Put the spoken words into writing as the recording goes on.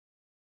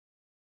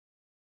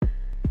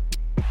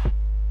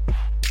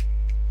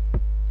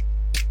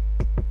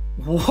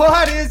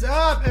What is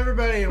up,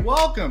 everybody, and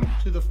welcome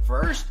to the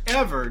first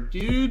ever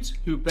Dudes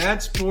Who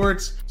Bet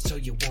Sports. So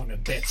you want to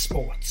bet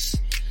sports,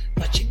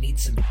 but you need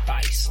some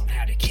advice on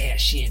how to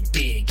cash in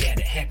big at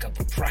a heck of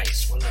a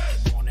price. Well,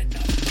 if you want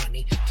enough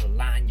money to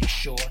line your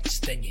shorts,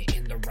 then you're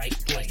in the right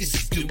place. This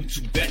is Dudes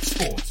Who Bet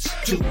Sports.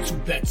 Dudes Who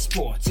Bet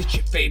Sports, it's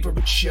your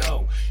favorite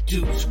show.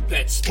 Dudes Who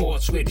Bet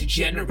Sports, where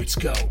degenerates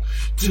go.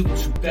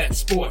 Dudes Who Bet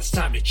Sports,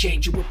 time to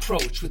change your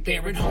approach with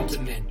Aaron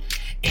Halterman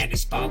and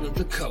his father,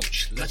 the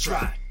coach. Let's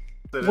ride.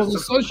 Well, the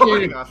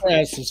Associated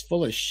Press is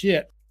full of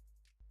shit.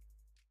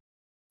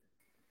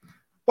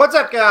 What's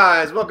up,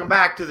 guys? Welcome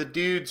back to the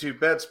Dudes Who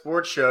Bet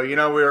Sports show. You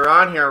know, we were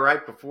on here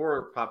right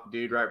before Papa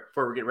Dude, right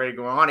before we get ready to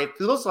go on. It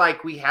feels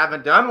like we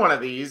haven't done one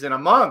of these in a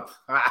month.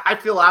 I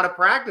feel out of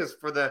practice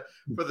for the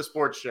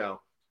sports show.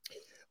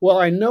 Well,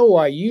 I know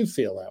why you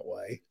feel that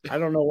way. I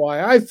don't know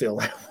why I feel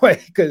that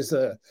way, because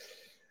the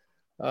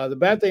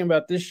bad thing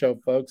about this show,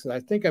 folks, is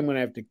I think I'm going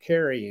to have to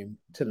carry him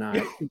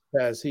tonight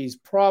because he's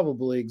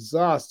probably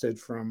exhausted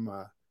from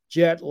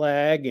jet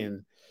lag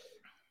and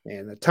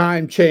the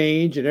time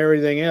change and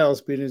everything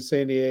else, being in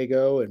San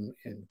Diego and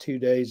 2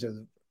 days of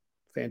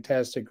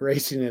fantastic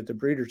racing at the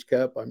Breeders'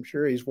 Cup. I'm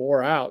sure he's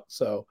wore out.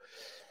 So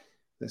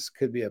this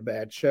could be a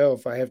bad show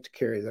if I have to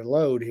carry the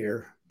load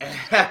here.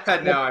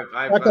 No,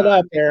 suck it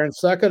up, Aaron.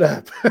 Suck it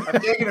up.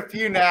 I've taken a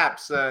few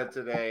naps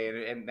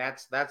today, and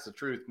that's the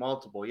truth.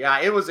 Multiple.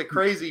 Yeah, it was a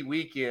crazy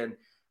weekend.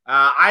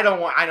 I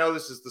know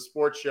this is the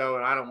sports show,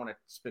 and I don't want to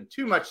spend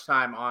too much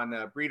time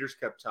on Breeders'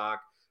 Cup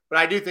talk, but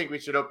I do think we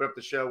should open up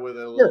the show with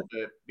it a little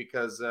bit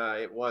because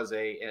it was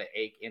an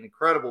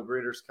incredible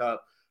Breeders'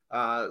 Cup.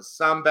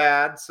 Some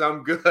bad,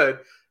 some good,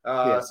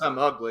 some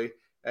ugly.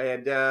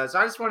 And so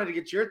I just wanted to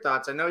get your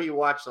thoughts. I know you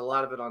watched a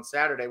lot of it on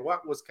Saturday.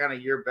 What was kind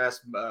of your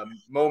best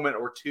moment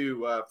or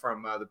two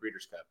from the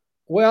Breeders' Cup?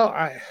 Well,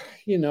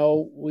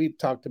 we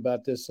talked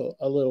about this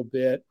a little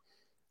bit.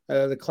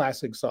 The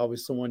Classic's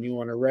always the one you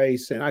want to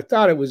race. And I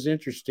thought it was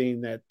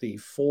interesting that the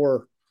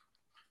four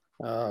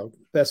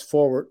best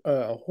forward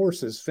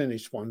horses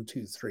finished 1,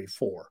 2, 3,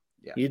 4.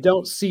 Yeah. You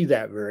don't see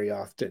that very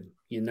often,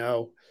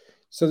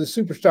 So the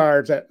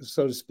superstars,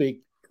 so to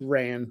speak,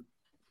 ran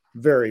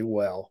very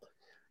well.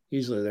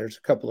 Usually there's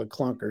a couple of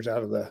clunkers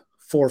out of the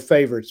 4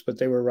 favorites, but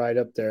they were right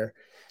up there.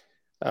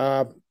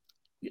 A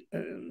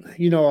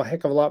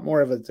heck of a lot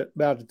more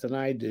about it than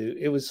I do.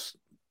 It was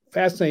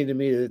fascinating to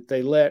me that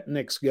they let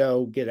Nix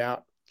Go get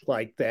out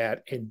like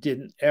that and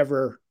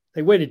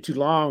they waited too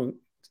long to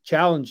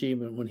challenge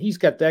him. And when he's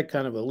got that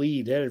kind of a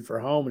lead headed for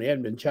home and he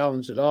hadn't been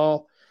challenged at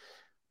all,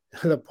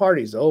 the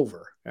party's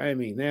over. I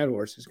mean, that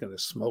horse is going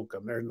to smoke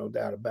him. There's no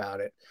doubt about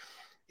it.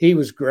 He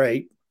was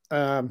great.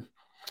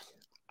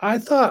 I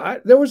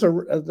thought there was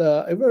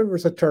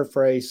a turf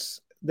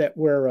race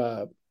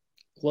where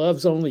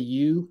Love's Only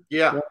You.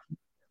 Yeah.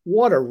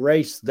 What a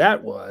race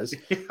that was.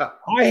 Yeah.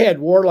 I had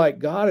Warlike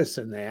Goddess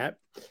in that,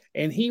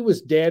 and he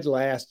was dead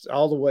last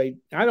all the way.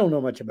 I don't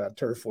know much about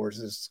turf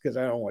horses because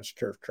I don't watch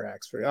turf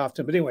tracks very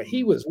often. But anyway,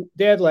 he was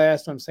dead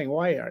last. I'm saying,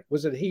 why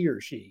was it he or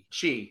she?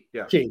 She,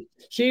 yeah.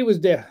 She was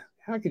dead.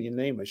 How can you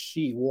name a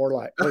she?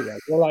 Warlike. Oh, yeah,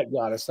 Warlike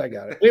Goddess. I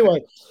got it.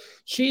 Anyway,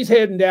 she's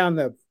heading down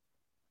the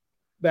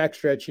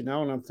backstretch, and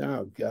I'm thinking,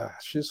 oh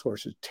gosh, this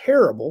horse is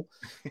terrible.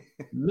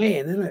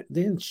 Man,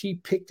 then she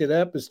picked it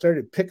up and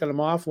started picking them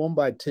off 1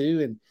 by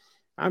 2, and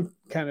I'm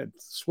kind of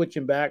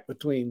switching back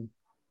between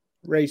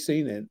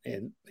racing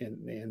and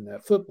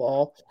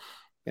football,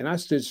 and I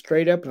stood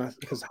straight up, and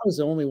because I was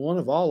the only one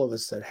of all of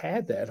us that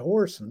had that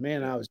horse, and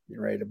man, I was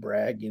getting ready to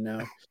brag,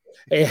 and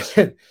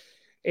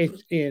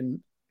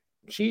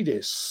she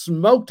just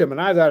smoked him,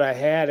 and I thought I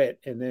had it,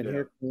 and then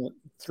here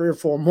 3 or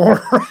 4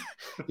 more,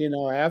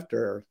 after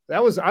her. I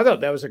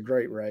thought that was a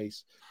great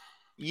race.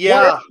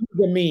 Yeah.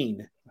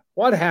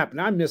 What happened?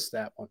 I missed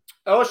that one.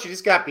 Oh, she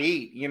just got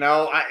beat.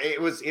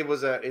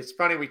 It's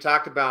funny. We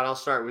talked about, I'll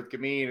start with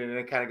Gamine and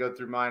then kind of go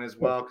through mine as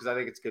well, because I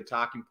think it's a good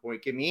talking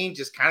point. Gamine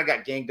just kind of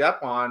got ganged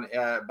up on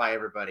by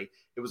everybody.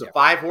 It was a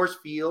 5-horse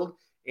field.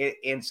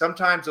 And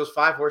sometimes those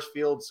 5-horse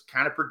fields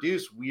kind of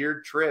produce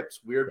weird trips,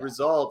 weird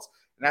results.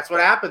 And that's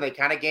what happened. They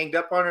kind of ganged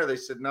up on her. They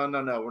said, no,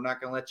 we're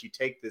not going to let you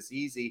take this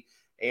easy.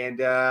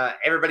 And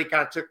everybody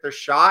kind of took their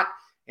shot.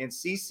 And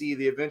Cece,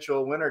 the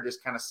eventual winner,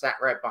 just kind of sat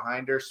right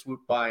behind her,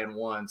 swooped by and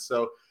won.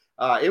 So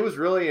it was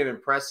really an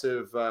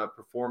impressive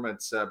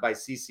performance by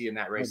Cece in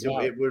that race.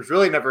 It was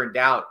really never in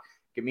doubt.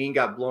 Gamine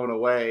got blown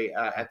away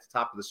at the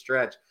top of the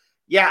stretch.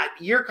 Yeah,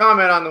 your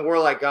comment on the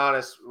Warlike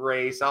Goddess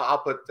race, I'll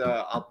put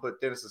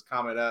Dennis's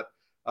comment up.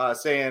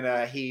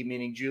 Saying he,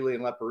 meaning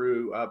Julian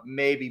Leparoux,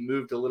 maybe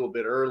moved a little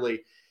bit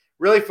early.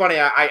 Really funny.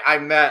 I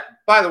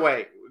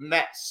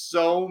met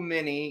so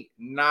many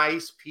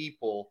nice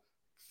people,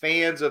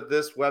 fans of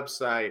this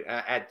website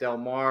at Del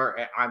Mar.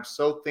 I'm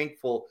so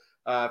thankful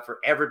for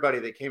everybody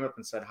that came up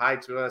and said hi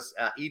to us.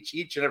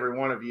 Each and every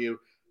one of you,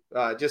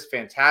 just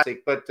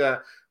fantastic. But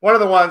one of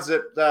the ones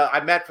that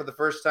I met for the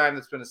first time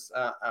that's been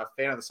a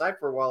fan of the site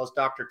for a while is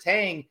Dr.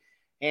 Tang.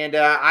 And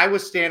I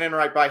was standing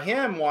right by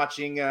him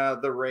watching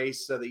the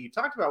race that you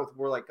talked about with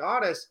Warlike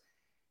Goddess.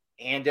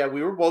 And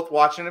we were both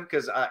watching him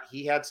because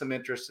he had some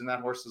interest in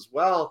that horse as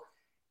well.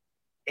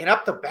 And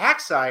up the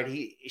backside,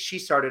 she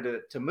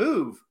started to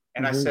move.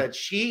 And I said,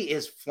 she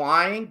is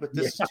flying, but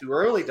this is too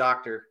early,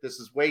 doctor. This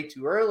is way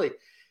too early.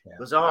 He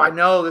goes, oh, I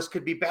know this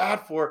could be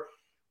bad for her.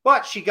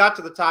 But she got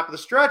to the top of the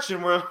stretch,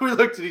 and we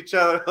looked at each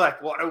other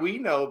like, what do we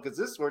know? Because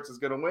this horse is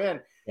going to win.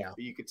 Yeah.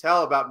 But you could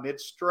tell about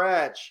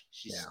mid-stretch,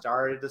 she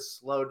started to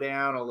slow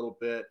down a little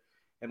bit.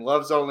 And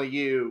Love's Only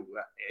You,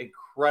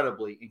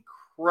 incredibly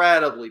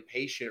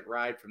patient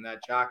ride from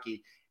that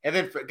jockey. And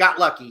then got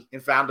lucky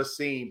and found a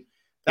seam.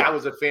 That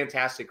was a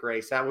fantastic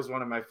race. That was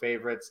one of my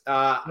favorites.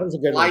 That was a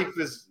good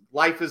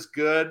Life is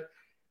Good.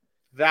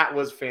 That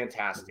was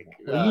fantastic.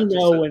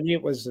 Well, when he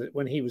was a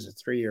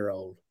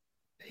 3-year-old,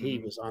 he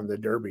was on the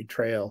Derby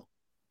Trail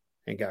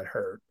and got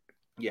hurt.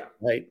 Yeah.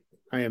 Right.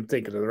 I am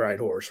thinking of the right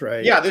horse,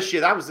 right? Yeah, this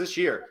year. That was this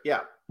year.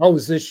 Yeah. Oh, it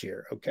was this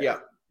year. Okay. Yeah.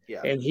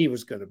 Yeah. And he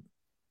was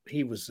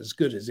as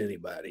good as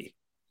anybody,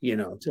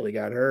 until he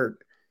got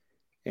hurt.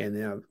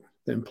 And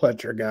then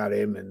Pletcher got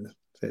him and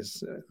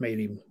has made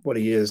him what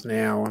he is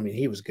now. I mean,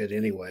 he was good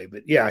anyway,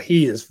 but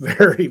he is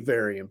very,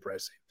 very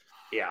impressive.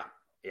 Yeah.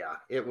 Yeah.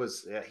 It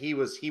was, he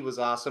was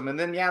awesome. And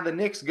then, the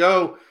Knicks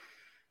Go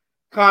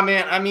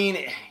comment. I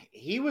mean,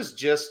 he was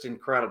just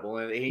incredible.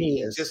 And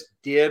he just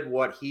did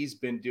what he's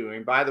been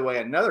doing. By the way,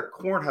 another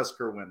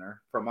Cornhusker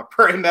winner from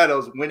Prairie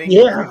Meadows winning.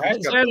 Yeah.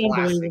 That's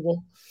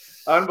unbelievable.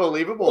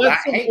 Unbelievable.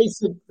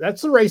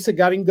 That's the race that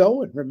got him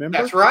going. Remember?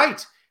 That's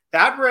right.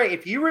 That race,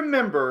 if you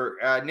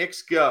remember,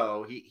 Knicks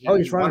Go, he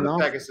won the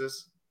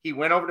Pegasus. He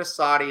went over to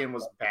Saudi and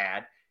was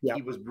bad. Yep.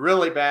 He was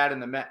really bad in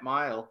the Met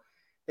Mile.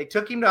 They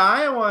took him to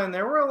Iowa, and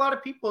there were a lot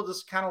of people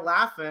just kind of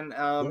laughing,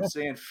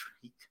 saying,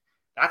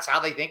 that's how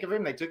they think of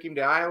him. They took him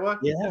to Iowa.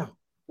 Yeah.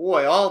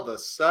 Boy, all of a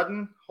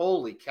sudden,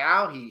 holy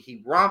cow,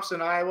 he romps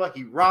in Iowa.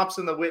 He romps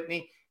in the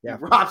Whitney. Yeah.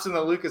 He romps in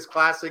the Lucas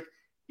Classic.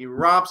 He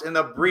romps in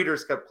the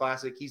Breeders' Cup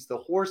Classic. He's the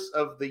horse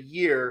of the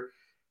year.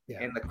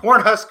 Yeah. And the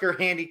Cornhusker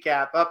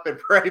Handicap up in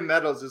Prairie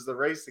Meadows is the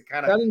race that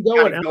kind of got him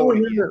going.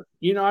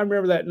 I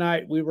remember that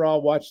night we were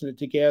all watching it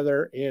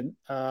together, and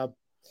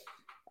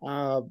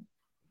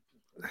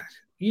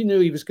you knew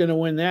he was going to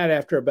win that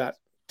after about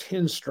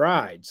 10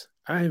 strides.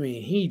 I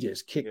mean, he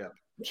just kicked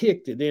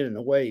it in and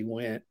away he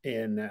went.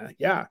 And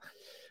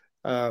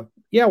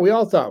we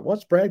all thought,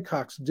 what's Brad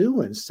Cox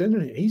doing?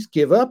 He's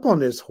give up on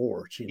this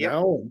horse,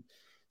 know, and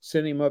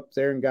sent him up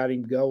there and got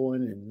him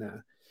going.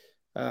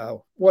 And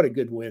what a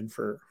good win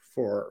for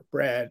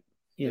Brad.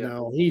 You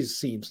know, he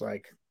seems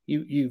like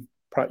you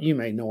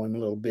may know him a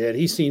little bit.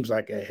 He seems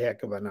like a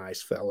heck of a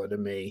nice fella to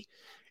me.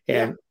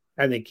 And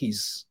I think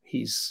he's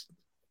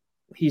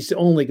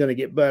only going to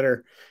get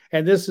better.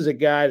 And this is a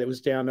guy that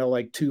was down to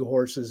like 2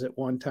 horses at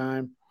one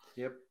time.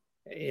 Yep.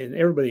 And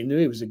everybody knew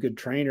he was a good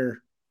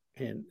trainer.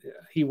 And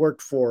he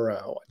worked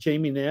for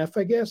Jamie Neff,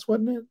 I guess,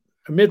 wasn't it?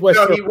 Midwest.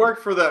 No, he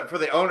worked for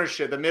the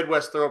ownership, the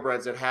Midwest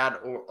Thoroughbreds that had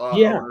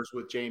owners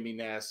with Jamie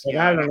Ness. And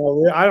I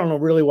don't know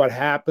really what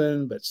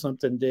happened, but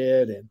something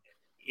did.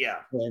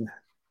 And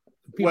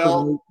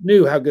people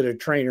knew how good a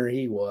trainer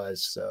he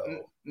was. So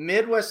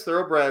Midwest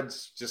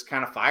Thoroughbreds just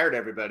kind of fired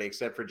everybody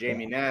except for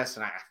Jamie Ness,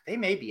 and they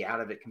may be out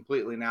of it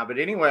completely now. But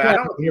anyway, I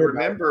don't know if you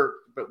remember,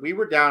 but we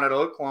were down at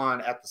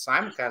Oaklawn at the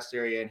Simoncast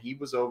area, and he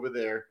was over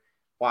there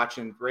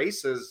watching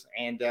races.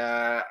 And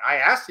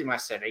I asked him, I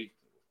said, "Hey,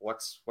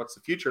 what's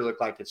the future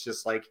look like?" It's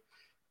just like,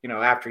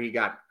 after he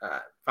got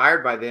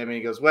fired by them, and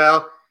he goes,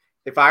 "Well,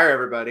 they fire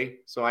everybody,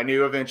 so I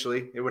knew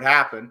eventually it would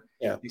happen."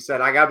 Yeah. He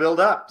said, "I got to build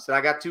up." He said,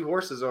 "I got 2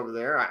 horses over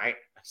there. I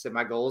said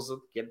my goal is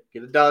to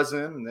get a dozen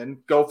and then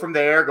go from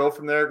there.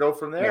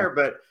 Yeah.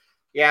 But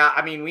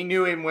I mean, we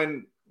knew him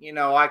when,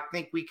 I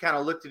think we kind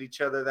of looked at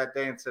each other that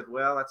day and said,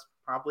 well, that's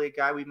probably a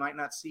guy we might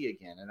not see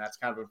again. And that's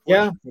kind of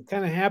unfortunate. Yeah, it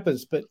kind of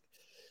happens, but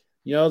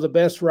the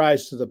best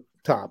rise to the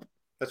top.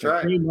 That's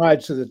right. He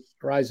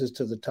rises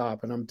to the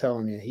top. And I'm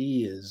telling you,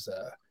 he is,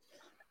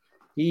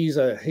 he's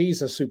a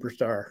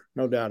superstar,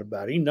 no doubt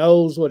about it. He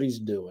knows what he's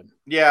doing.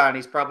 Yeah, and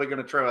he's probably going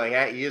to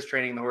try. He is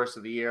training the horse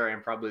of the year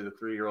and probably the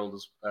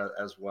 3-year-old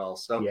as well.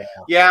 So,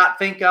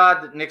 thank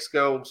God that Knicks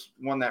Go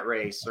won that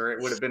race, or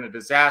it would have been a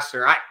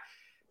disaster.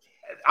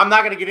 I'm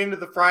not going to get into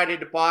the Friday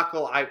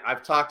debacle.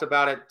 I've talked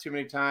about it too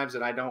many times,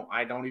 and I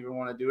don't even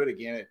want to do it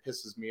again. It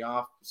pisses me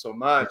off so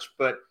much.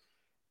 But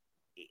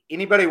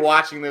anybody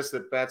watching this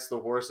that bets the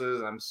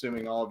horses, I'm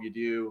assuming all of you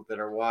do that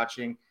are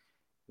watching,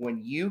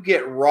 when you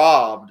get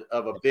robbed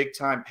of a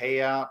big-time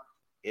payout,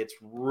 it's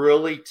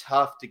really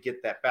tough to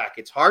get that back.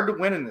 It's hard to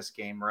win in this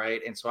game,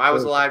 right? And so I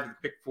was alive to the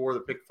pick 4, the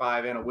pick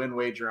 5, and a win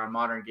wager on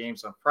Modern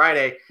Games on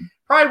Friday.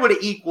 Probably would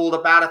have equaled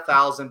about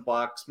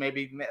 $1,000,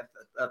 maybe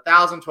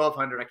 1,000,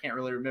 1,200. I can't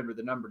really remember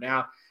the number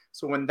now.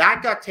 So when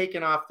that got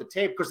taken off the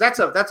tape, because that's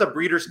a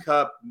Breeders'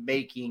 Cup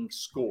making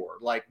score.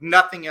 Like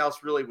nothing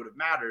else really would have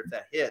mattered if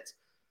that hits.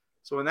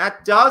 So when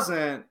that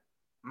doesn't,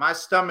 my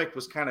stomach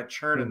was kind of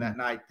churning that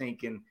night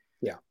thinking,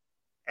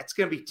 it's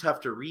going to be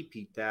tough to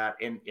repeat that.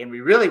 And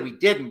we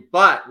didn't,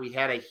 but we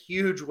had a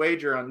huge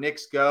wager on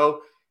Knicks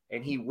Go.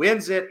 and he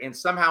wins it, and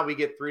somehow we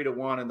get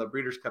 3-1, and the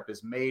Breeders' Cup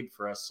is made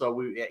for us.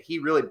 So he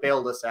really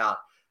bailed us out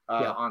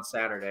on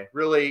Saturday.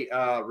 Really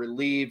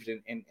relieved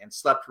and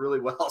slept really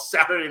well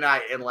Saturday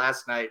night and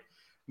last night,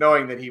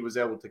 knowing that he was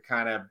able to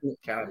kind of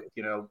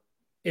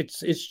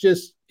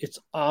It's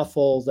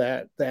awful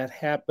that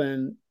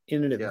happened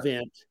in an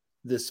event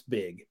this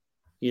big,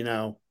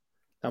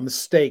 a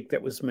mistake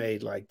that was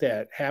made like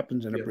that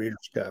happens in a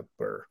Breeders' Cup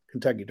or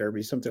Kentucky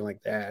Derby, something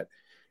like that.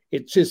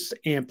 It's just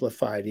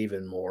amplified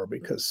even more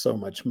because so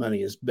much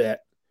money is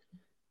bet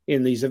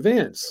in these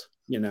events,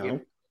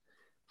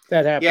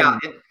 that happened. Yeah.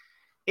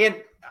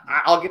 And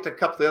I'll get to a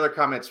couple of the other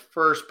comments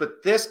first,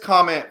 but this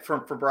comment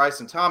from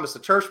Bryson Thomas: the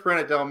turf sprint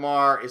at Del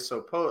Mar is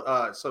so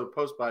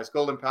post biased.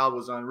 Golden Pal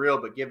was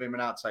unreal, but give him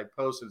an outside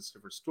post and it's a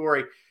different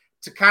story.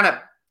 To kind of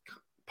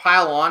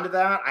pile on to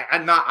that,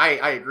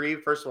 I agree,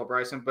 first of all,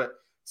 Bryson, but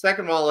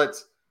second of all,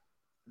 it's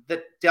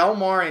that Del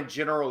Mar in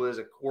general is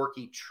a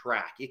quirky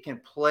track. It can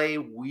play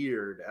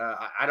weird.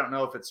 I don't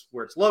know if it's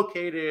where it's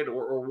located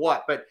or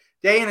what, but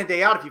day in and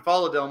day out, if you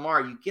follow Del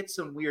Mar, you get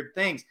some weird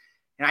things.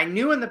 And I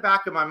knew in the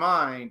back of my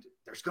mind,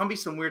 there's going to be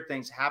some weird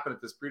things happen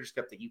at this Breeders'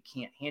 Cup that you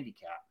can't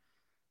handicap.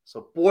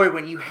 So, boy,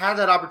 when you had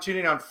that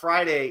opportunity on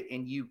Friday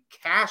and you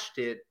cashed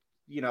it,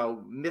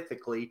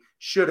 mythically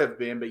should have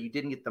been, but you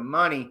didn't get the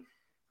money,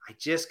 I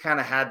just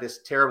kind of had this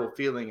terrible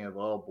feeling of,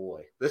 oh,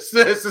 boy, this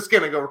is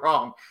going to go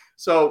wrong.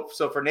 So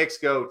for Nick's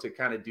go to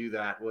kind of do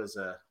that was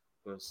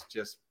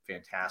just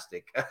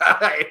fantastic.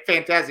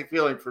 Fantastic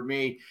feeling for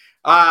me.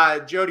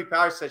 Jody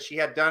Power said she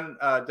had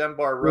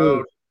Dunbar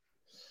Road.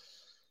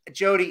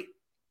 Jody,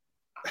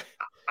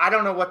 I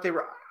don't know what they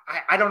were.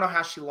 I don't know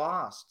how she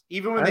lost,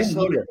 even when they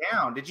slowed it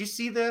down. Did you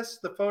see the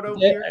photo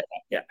here?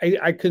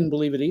 I couldn't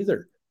believe it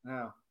either.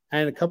 No.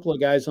 And a couple of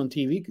guys on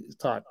TV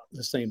thought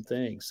the same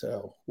thing.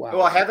 So, wow.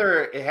 Well,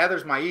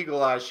 Heather's my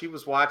eagle eye. She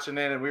was watching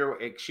it,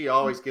 and she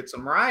always gets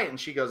them right. And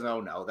she goes,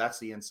 no, that's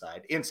the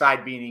inside.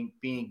 Inside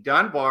being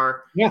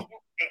Dunbar. Yeah.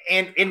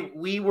 And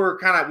we were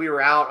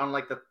out on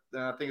like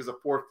I think it's the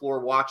fourth floor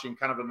watching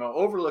kind of an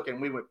overlook,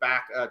 and we went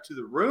back to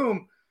the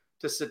room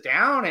to sit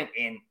down,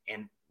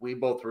 and we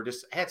both were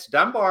just, hey, it's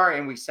Dunbar,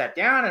 and we sat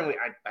down, and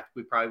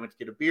we probably went to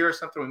get a beer or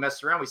something. We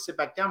messed around. We sit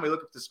back down. We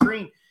look at the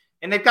screen,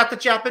 and they've got the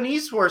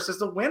Japanese horse as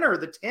the winner,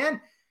 the 10.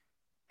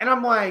 And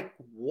I'm like,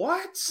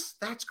 what?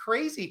 That's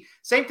crazy.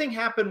 Same thing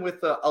happened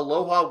with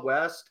Aloha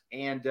West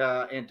and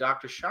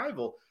Dr.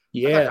 Scheibel.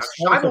 Yes.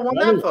 Dr. Scheibel won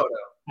that photo.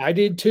 I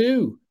did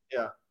too.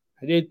 Yeah.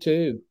 I did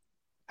too.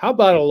 How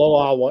about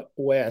Aloha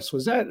West?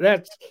 Was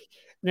that's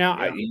now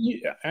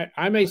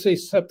I may say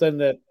something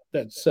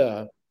that's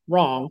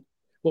wrong,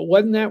 but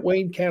wasn't that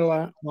Wayne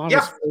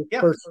Catalano's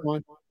first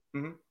one?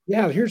 Mm-hmm.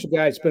 Yeah, here's a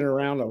guy that's been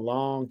around a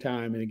long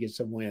time and he gets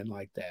a win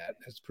like that.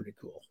 That's pretty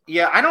cool.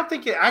 Yeah, I don't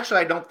think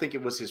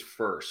it was his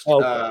first,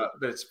 but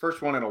it's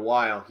first one in a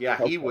while. Yeah,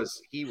 okay. He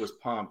was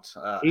pumped.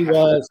 He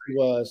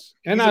was.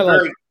 And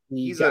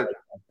he's like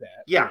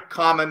that.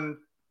 Common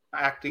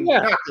acting.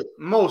 Yeah. Not that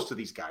most of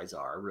these guys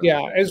are. Really.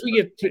 Yeah, as we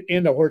get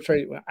into horse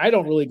racing, I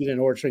don't really get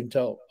into horse racing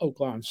until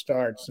Oaklawn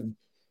starts. And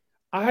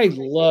I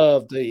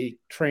love the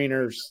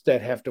trainers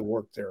that have to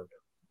work their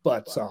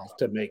butts off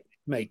to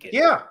make it.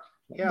 Yeah.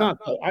 Yeah. Not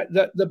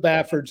the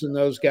Baffords and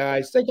those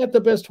guys, they got the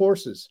best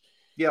horses.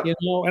 Yeah.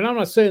 And I'm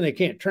not saying they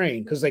can't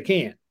train, because they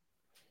can't.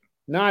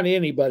 Not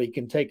anybody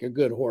can take a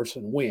good horse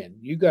and win.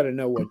 You got to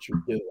know what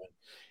you're doing.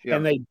 Yeah.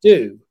 And they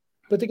do.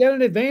 But they got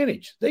an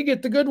advantage. They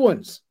get the good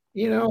ones.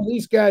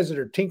 These guys that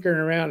are tinkering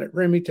around at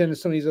Remington and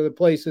some of these other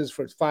places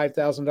for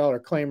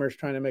 $5,000 claimers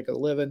trying to make a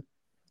living,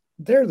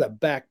 they're the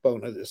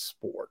backbone of this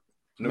sport.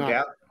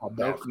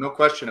 No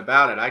question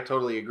about it. I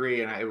totally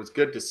agree. And it was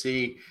good to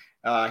see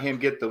him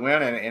get the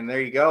win, and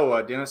there you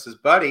go. Dennis's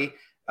buddy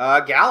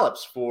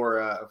gallops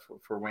for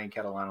Wayne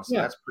Catalano, so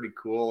that's pretty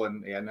cool.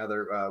 And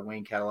another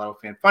Wayne Catalano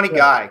fan, funny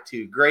guy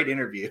too, great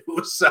interview.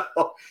 So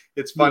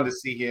it's fun to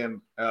see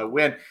him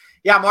win.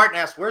 Yeah, Martin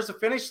asked, "Where's the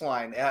finish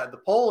line?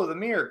 The pole or the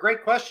mirror?"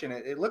 Great question.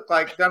 It looked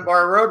like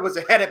Dunbar Road was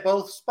ahead at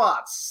both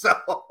spots, so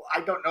I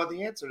don't know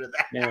the answer to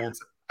that. Yeah.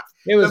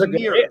 It was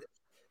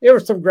It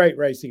was some great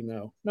racing,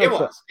 though. It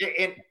was.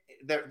 And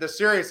the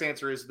serious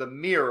answer is the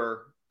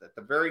mirror. That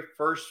the very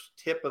first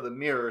tip of the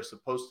mirror is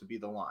supposed to be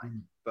the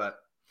line, but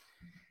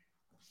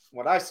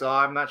what I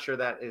saw, I'm not sure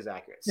that is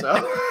accurate.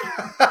 So,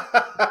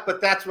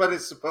 but that's what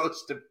it's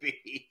supposed to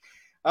be.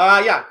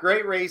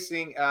 Great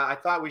racing. I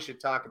thought we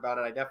should talk about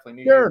it. I definitely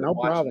knew. Sure, no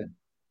problem.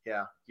 It.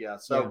 Yeah.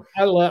 So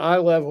I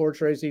love horse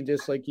racing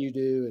just like you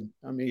do, and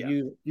I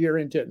mean you're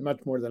into it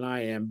much more than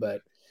I am,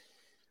 but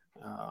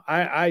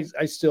I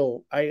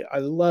still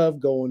love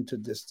going to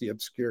the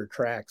obscure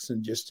tracks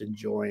and just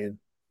enjoying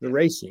the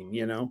racing.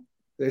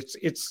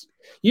 It's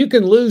you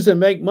can lose and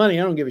make money.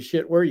 I don't give a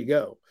shit where you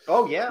go.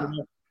 Oh yeah.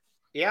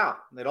 Yeah.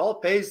 It all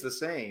pays the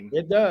same.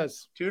 It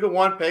does.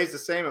 2-1 pays the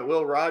same at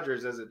Will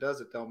Rogers as it does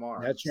at Del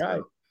Mar. That's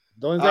right.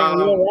 The only thing at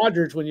Will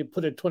Rogers, when you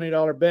put a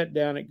 $20 bet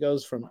down, it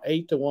goes from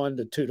 8-1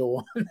 to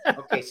 2-1.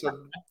 Okay. So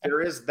there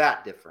is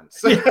that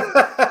difference. We'll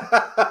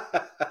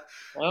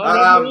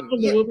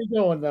be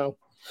going though.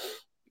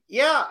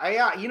 Yeah.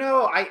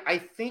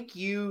 I think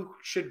you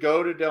should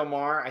go to Del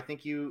Mar. I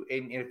think and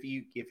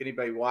if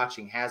anybody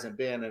watching hasn't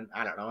been, and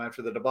I don't know,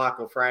 after the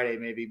debacle Friday,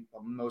 maybe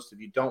most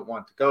of you don't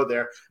want to go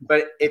there.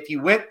 But if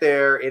you went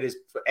there,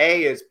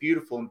 it's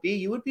beautiful, and B,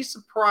 you would be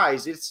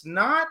surprised.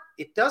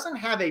 It doesn't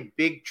have a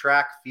big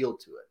track feel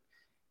to it.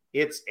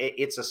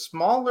 It's a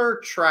smaller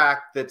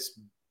track that's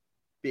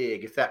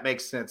big, if that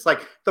makes sense.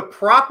 Like the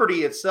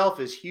property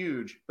itself is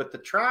huge, but the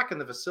track and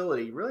the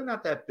facility really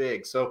not that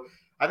big. So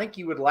I think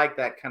you would like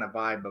that kind of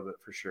vibe of it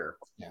for sure.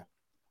 Yeah.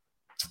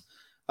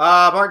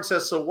 Martin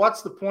says, so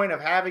what's the point of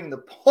having the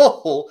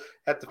pole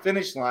at the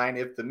finish line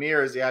if the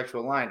mirror is the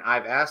actual line?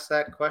 I've asked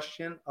that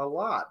question a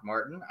lot,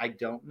 Martin. I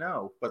don't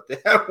know, but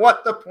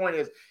what the point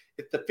is,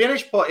 if the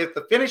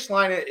finish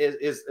line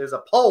is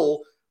a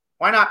pole,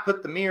 why not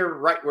put the mirror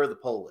right where the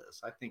pole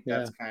is? I think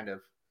that's kind of,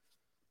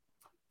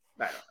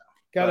 I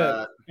don't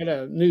know. Got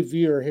a new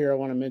viewer here I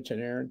want to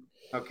mention, Aaron.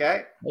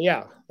 Okay.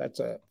 Yeah, that's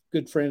a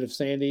good friend of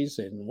Sandy's,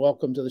 and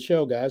welcome to the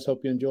show, guys.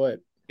 Hope you enjoy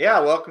it. Yeah,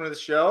 welcome to the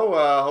show.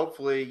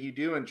 Hopefully you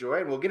do enjoy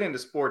it. We'll get into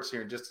sports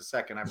here in just a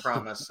second, I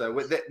promise.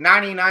 With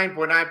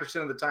 99.9%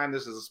 of the time,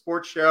 this is a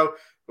sports show,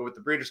 but with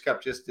the Breeders'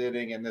 Cup just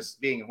ending and this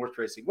being a horse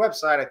racing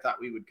website, I thought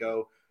we would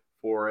go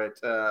for it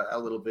a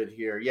little bit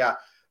here. Yeah,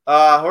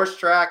 horse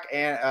track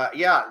and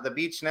the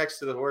beach next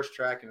to the horse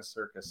track and a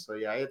circus. So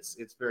yeah,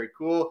 it's very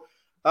cool.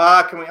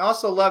 Can we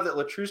also love that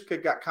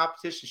Latruska got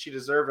competition she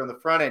deserved on the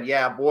front end?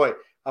 Yeah, boy.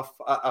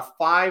 A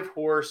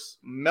 5-horse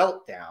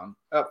meltdown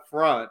up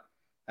front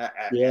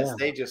as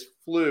they just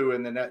flew,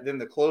 and then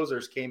the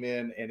closers came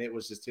in, and it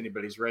was just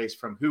anybody's race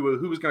from who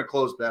was going to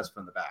close best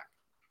from the back.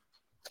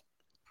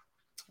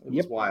 It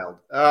was wild.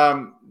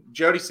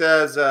 Jody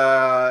says,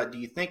 do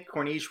you think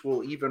Corniche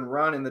will even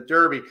run in the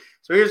Derby?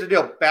 So here's the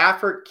deal.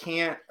 Baffert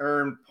can't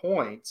earn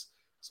points.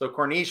 So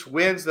Corniche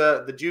wins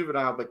the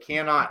juvenile, but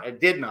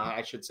did not,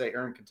 I should say,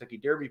 earn Kentucky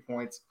Derby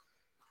points.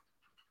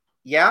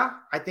 Yeah,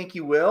 I think he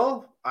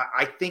will.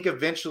 I think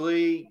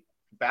eventually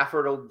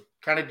Baffert will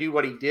kind of do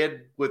what he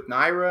did with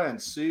Naira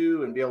and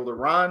Sue and be able to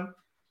run.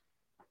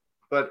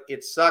 But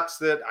it sucks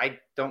that I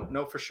don't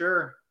know for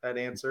sure that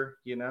answer.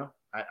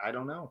 I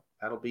don't know.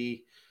 That'll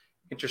be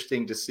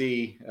interesting to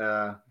see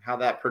how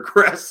that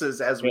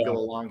progresses as we go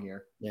along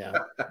here. Yeah.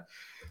 But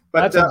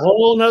that's a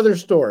whole nother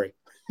story.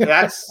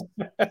 That's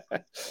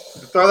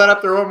throw that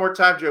up there one more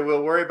time, Joe.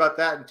 We'll worry about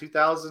that in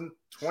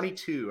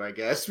 2022, I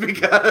guess,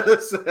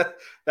 because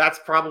that's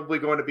probably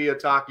going to be a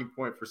talking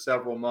point for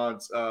several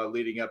months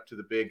leading up to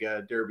the big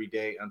Derby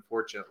day,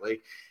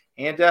 unfortunately.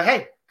 And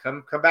hey,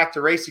 come back to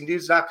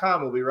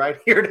racingdudes.com. We'll be right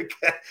here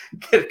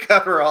to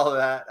cover all of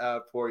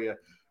that for you.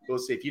 We'll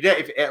see.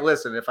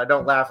 Listen, if I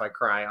don't laugh, I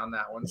cry on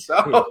that one.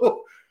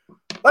 So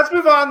let's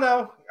move on,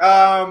 though.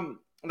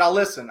 Now,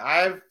 listen,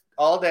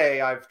 all day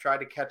I've tried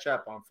to catch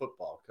up on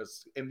football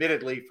because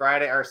admittedly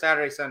Friday or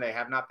Saturday, Sunday, I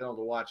have not been able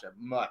to watch it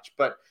much,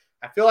 but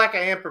I feel like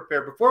I am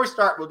prepared. Before we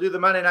start, we'll do the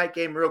Monday night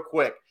game real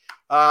quick.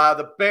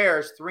 The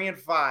Bears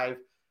 3-5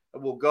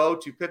 will go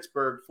to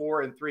Pittsburgh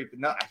 4-3, but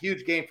not a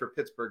huge game for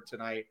Pittsburgh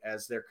tonight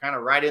as they're kind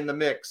of right in the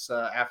mix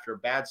after a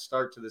bad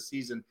start to the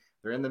season.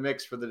 They're in the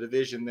mix for the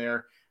division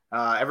there.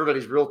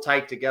 Everybody's real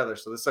tight together.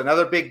 So this is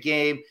another big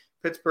game.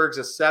 Pittsburgh's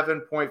a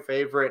 7-point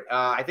favorite.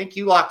 I think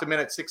you locked them in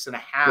at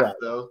 6.5,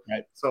 though.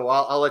 Right. So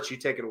I'll let you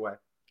take it away.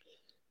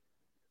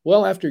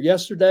 Well, after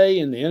yesterday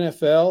in the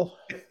NFL,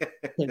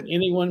 can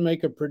anyone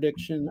make a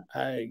prediction?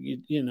 I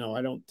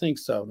don't think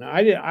so. Now,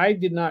 I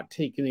did not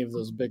take any of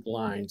those big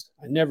lines.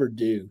 I never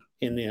do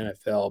in the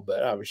NFL,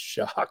 but I was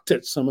shocked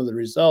at some of the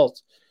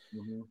results.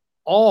 Mm-hmm.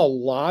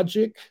 All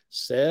logic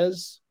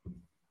says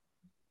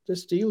the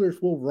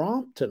Steelers will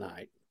romp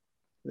tonight.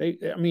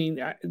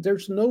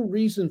 There's no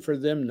reason for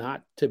them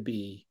not to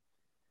be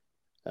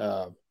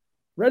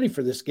ready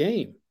for this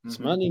game. It's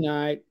Monday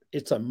night.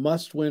 It's a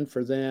must-win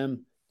for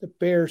them. The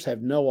Bears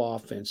have no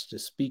offense to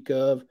speak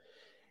of.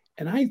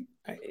 And I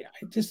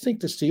just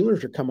think the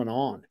Steelers are coming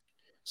on.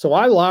 So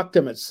I locked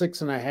them at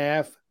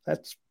 6.5.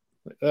 That's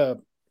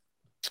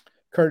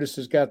Curtis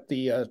has got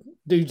the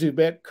dudes who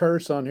bet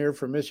curse on here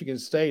for Michigan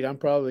State. I'm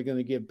probably going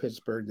to give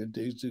Pittsburgh the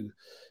dudes who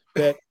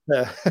bet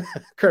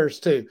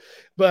curse too.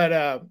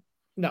 But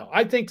no,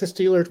 I think the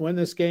Steelers win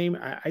this game.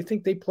 I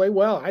think they play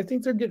well. I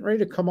think they're getting ready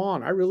to come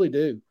on. I really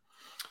do.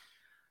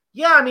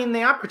 Yeah,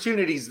 the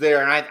opportunity's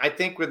there. And I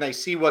think when they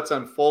see what's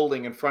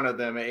unfolding in front of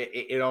them,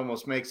 it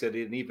almost makes it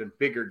an even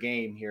bigger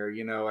game here,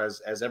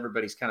 as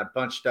everybody's kind of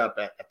bunched up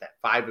at that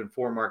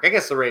 5-4 mark. I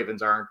guess the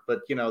Ravens aren't,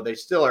 but, they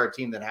still are a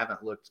team that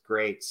haven't looked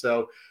great.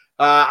 So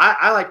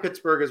I like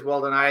Pittsburgh as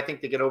well tonight. I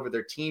think they get over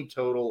their team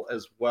total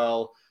as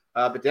well.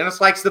 But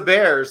Dennis likes the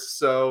Bears.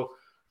 So,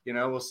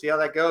 we'll see how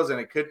that goes. And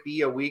it could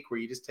be a week where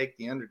you just take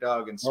the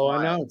underdog and smile.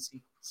 I know. It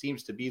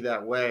seems to be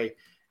that way.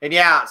 And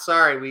yeah,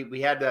 sorry,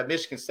 we had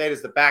Michigan State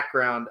as the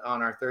background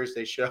on our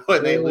Thursday show,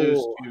 and they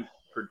lose to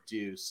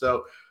Purdue.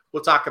 So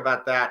we'll talk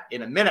about that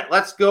in a minute.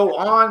 Let's go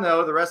on,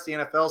 though, the rest of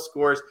the NFL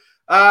scores.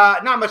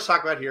 Not much to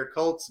talk about here.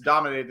 Colts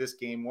dominated this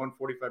game,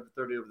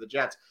 145-30 over the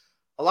Jets.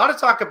 A lot to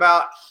talk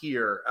about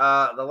here.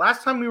 The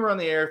last time we were on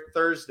the air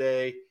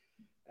Thursday,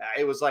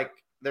 it was like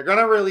they're going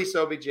to release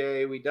OBJ.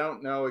 We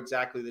don't know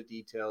exactly the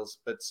details.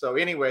 But so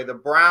anyway, the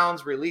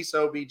Browns release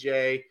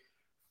OBJ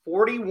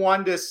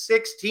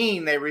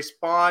 41-16. They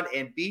respond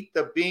and beat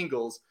the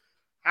Bengals.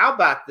 How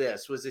about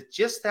this? Was it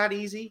just that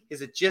easy?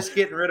 Is it just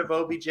getting rid of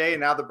OBJ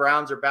and now the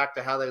Browns are back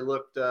to how they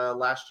looked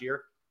last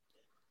year?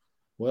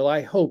 Well,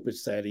 I hope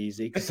it's that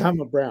easy because I'm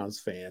a Browns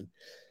fan.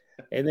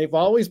 And they've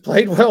always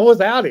played well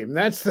without him.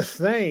 That's the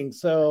thing.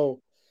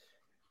 So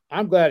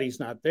I'm glad he's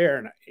not there.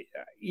 And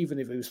even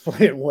if he was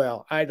playing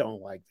well, I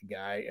don't like the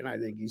guy. And I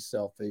think he's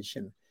selfish.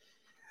 And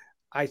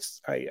I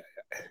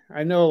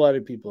know a lot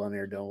of people on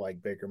there don't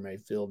like Baker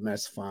Mayfield, and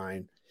that's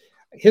fine.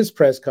 His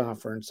press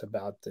conference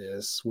about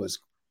this was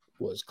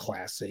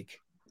classic.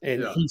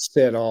 And he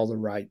said all the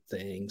right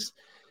things.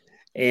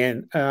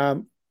 And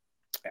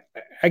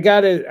I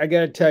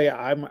gotta tell you,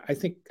 I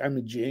think I'm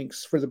a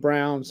jinx for the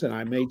Browns, and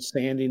I made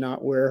Sandy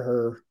not wear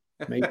her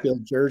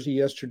Mayfield jersey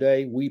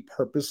yesterday. We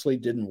purposely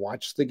didn't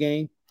watch the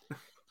game,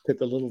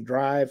 took a little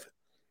drive,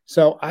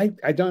 so I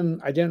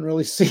didn't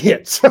really see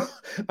it. So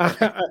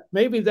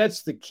maybe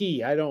that's the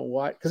key. I don't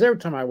watch because every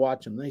time I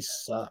watch them, they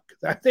suck.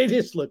 They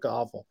just look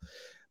awful.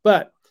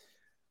 But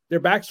their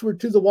backs were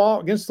to the wall,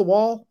 against the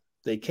wall.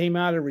 They came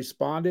out and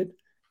responded,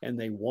 and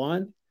they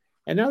won,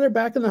 and now they're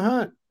back in the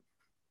hunt.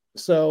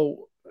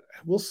 So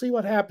we'll see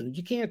what happens.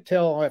 You can't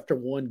tell after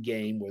one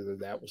game whether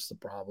that was the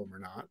problem or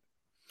not,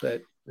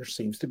 but there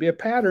seems to be a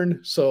pattern.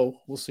 So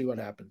we'll see what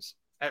happens.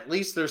 At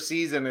least their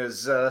season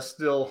is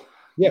still,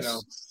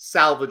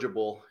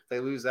 salvageable. If they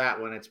lose that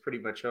one, it's pretty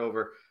much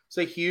over. It's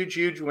a huge,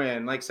 huge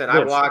win. Like I said,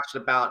 I watched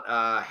about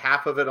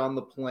half of it on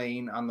the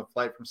plane on the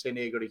flight from San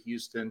Diego to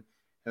Houston,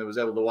 and was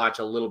able to watch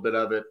a little bit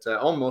of it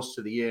almost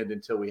to the end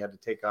until we had to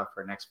take off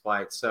for our next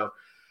flight. So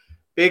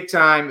big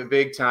time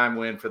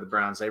win for the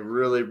Browns. They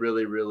really,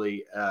 really,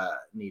 really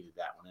needed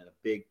that one in a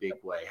big, big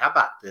way. How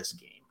about this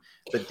game?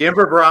 The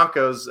Denver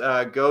Broncos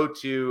go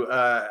to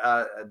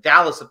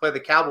Dallas to play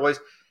the Cowboys,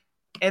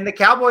 and the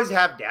Cowboys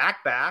have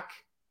Dak back.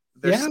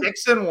 They're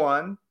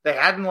 6-1. They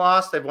hadn't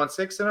lost. They've won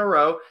 6 in a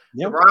row.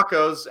 Yep. The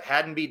Broncos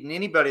hadn't beaten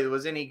anybody that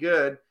was any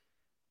good.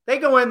 They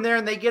go in there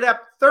and they get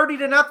up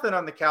 30-0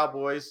 on the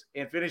Cowboys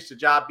and finish the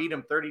job, beat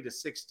them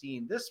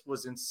 30-16. This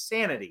was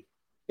insanity.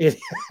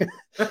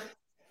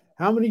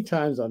 How many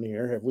times on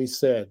here have we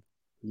said,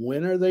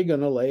 when are they going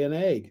to lay an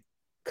egg?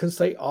 Because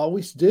they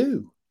always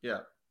do. Yeah.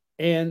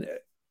 And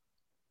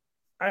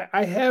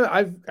I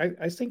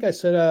think I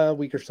said a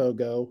week or so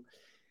ago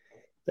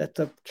that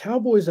the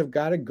Cowboys have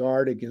got to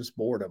guard against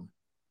boredom.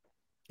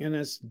 And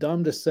it's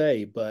dumb to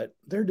say, but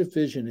their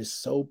division is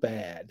so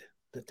bad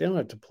that they don't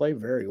have to play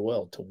very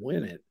well to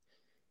win it.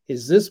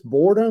 Is this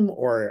boredom,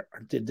 or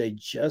did they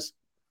just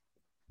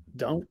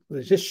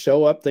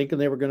show up thinking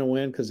they were going to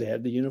win because they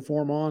had the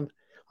uniform on?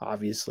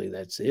 Obviously,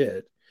 that's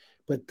it.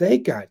 But they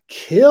got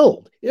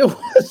killed. It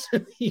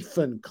wasn't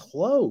even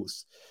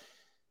close.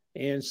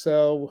 And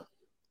so,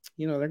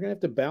 they're going to have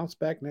to bounce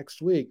back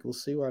next week. We'll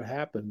see what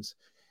happens.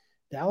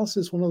 Dallas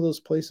is one of those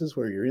places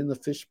where you're in the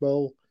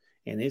fishbowl,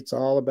 and it's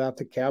all about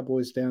the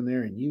Cowboys down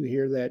there, and you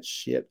hear that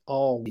shit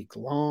all week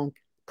long.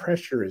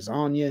 Pressure is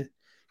on you.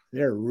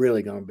 They're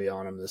really going to be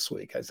on them this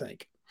week, I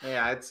think.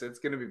 Yeah, it's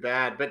going to be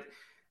bad. But,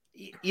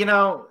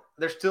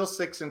 they're still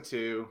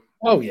 6-2.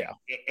 Oh, yeah.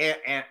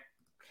 And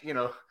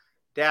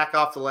Dak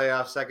off the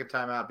layoff, second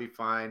time out, be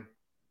fine.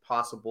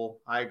 Possible.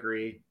 I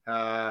agree.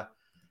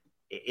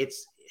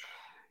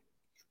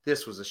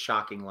 This was a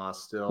shocking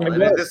loss still. And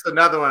this is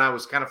another one I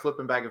was kind of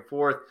flipping back and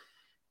forth.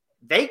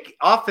 They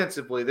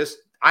offensively,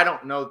 I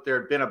don't know if there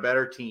had been a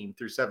better team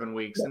through 7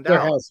 weeks. And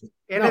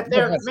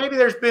maybe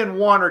there's been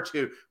one or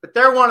two, but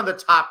they're one of the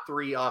top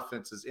 3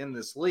 offenses in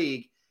this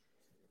league.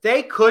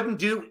 They couldn't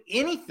do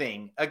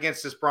anything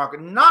against this Bronco.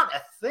 Not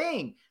a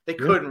thing. They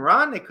couldn't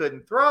run. They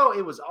couldn't throw.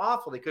 It was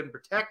awful. They couldn't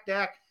protect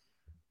Dak.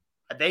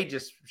 They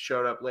just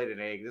showed up late an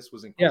egg. This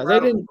was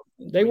incredible.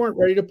 Yeah, they weren't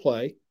ready to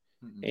play.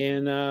 Mm-hmm.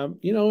 And,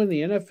 in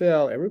the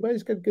NFL,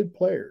 everybody's got good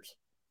players.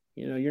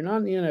 You're not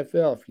in the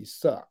NFL if you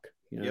suck.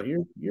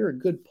 You're a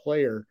good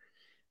player.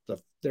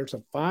 There's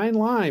a fine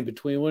line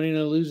between winning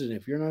and losing.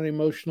 If you're not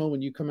emotional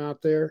when you come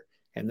out there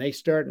and they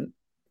start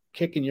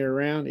kicking you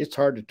around, it's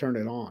hard to turn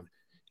it on.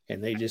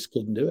 And they just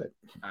couldn't do it.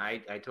 I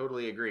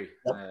totally agree.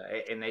 Yep.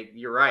 And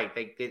you're right.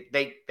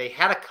 They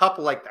had a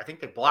couple, I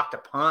think they blocked a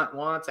punt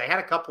once. They had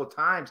a couple of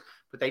times,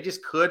 but they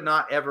just could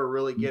not ever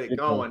really get it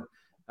going.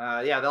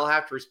 They'll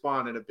have to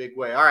respond in a big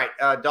way. All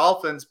right,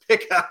 Dolphins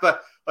pick up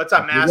a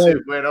massive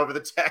win over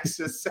the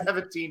Texans,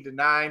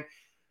 17-9.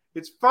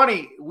 It's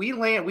funny. We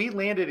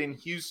landed in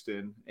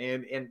Houston,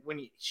 and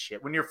when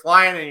you're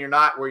flying and you're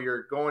not where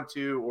you're going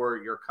to or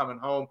you're coming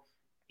home,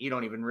 you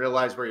don't even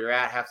realize where you're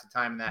at half the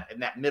time in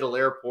that middle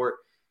airport.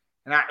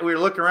 And we were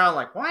looking around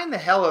like, why in the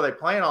hell are they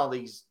playing all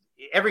these?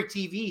 Every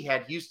TV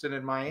had Houston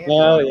and Miami.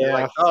 Oh,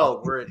 yeah.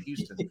 We're at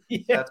Houston.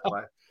 That's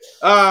why.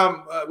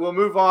 We'll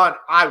move on.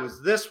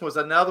 This was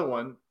another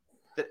one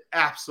that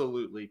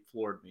absolutely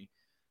floored me.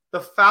 The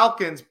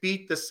Falcons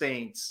beat the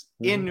Saints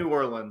in New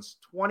Orleans,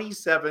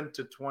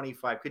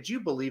 27-25. Could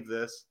you believe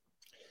this?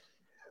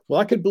 Well,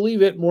 I could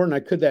believe it more than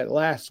I could that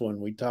last one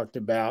we talked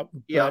about.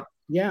 Yeah. But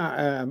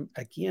yeah,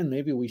 again,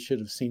 maybe we should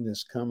have seen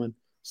this coming.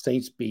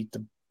 Saints beat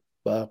the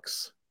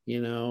Bucks,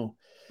 a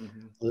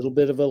little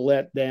bit of a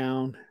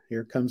letdown.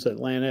 Here comes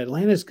Atlanta.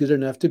 Atlanta's good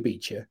enough to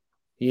beat you.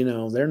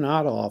 They're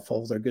not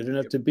awful. They're good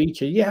enough to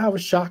beat you. Yeah, I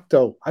was shocked,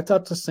 though. I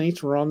thought the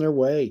Saints were on their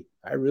way.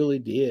 I really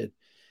did.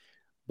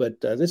 But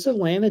this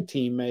Atlanta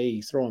team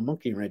may throw a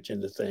monkey wrench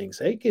into things.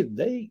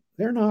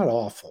 They're not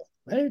awful.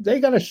 They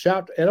got a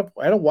shot at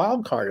a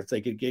wild card if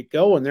they could get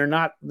going.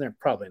 They're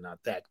probably not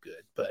that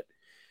good, but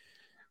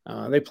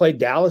they play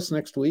Dallas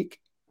next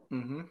week.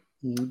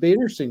 It'd be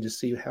interesting to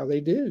see how they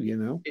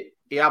do.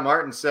 Yeah,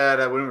 Martin said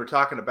when we were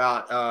talking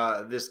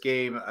about this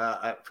game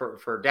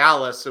for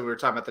Dallas, so we were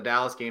talking about the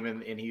Dallas game,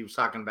 and he was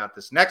talking about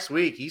this next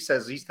week. He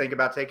says he's thinking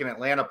about taking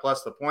Atlanta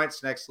plus the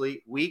points next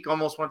week.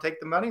 Almost want to take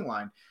the money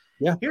line.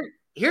 Yeah.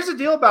 Here's the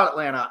deal about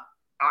Atlanta.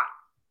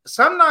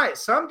 Some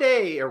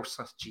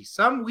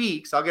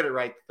weeks, I'll get it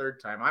right the third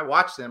time. I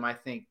watch them. I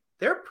think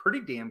they're pretty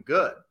damn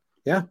good.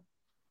 Yeah.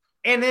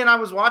 And then I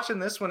was watching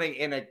this one,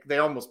 and they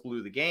almost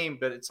blew the game.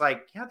 But it's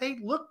like, yeah, they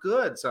look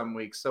good some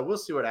weeks. So we'll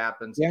see what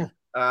happens. Yeah.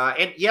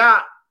 And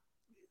yeah,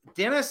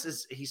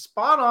 Dennis he's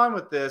spot on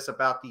with this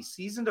about these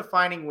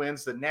season-defining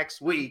wins the next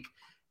week.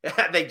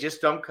 They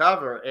just don't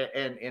cover.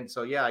 And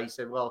so, yeah, he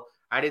said, well,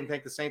 I didn't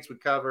think the Saints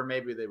would cover.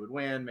 Maybe they would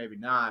win, maybe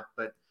not.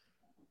 But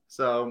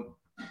so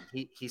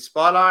he's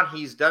spot on.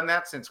 He's done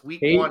that since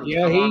week one.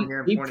 Yeah,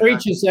 he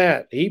preaches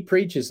that. He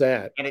preaches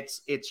that. And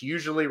it's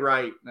usually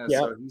right.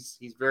 So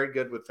he's very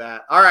good with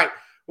that. All right,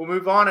 we'll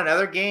move on.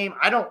 Another game.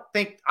 I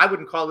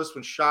wouldn't call this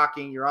one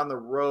shocking. You're on the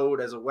road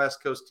as a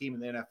West Coast team in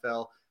the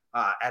NFL.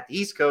 At the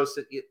East Coast,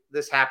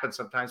 this happens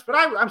sometimes. But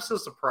I'm still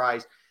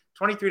surprised.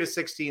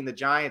 23-16, the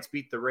Giants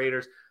beat the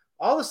Raiders.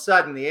 All of a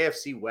sudden, the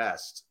AFC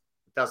West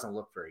doesn't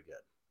look very good.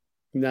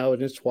 No,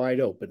 and it's wide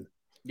open.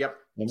 Yep.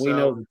 And we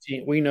know the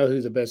team. We know who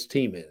the best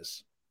team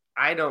is.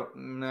 I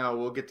don't know.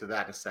 We'll get to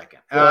that in a second.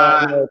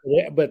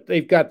 But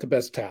they've got the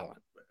best talent.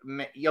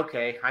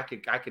 Okay, I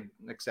could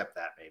accept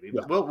that maybe,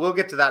 but we'll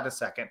get to that in a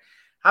second.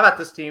 How about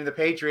this team, the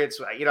Patriots?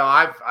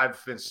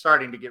 I've been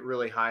starting to get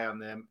really high on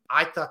them.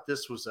 I thought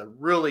this was a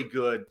really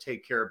good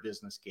take care of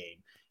business game.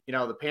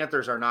 The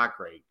Panthers are not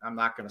great. I'm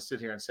not going to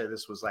sit here and say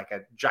this was like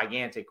a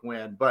gigantic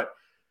win, but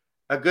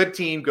a good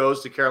team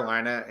goes to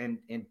Carolina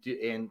and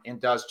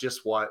does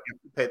just what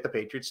the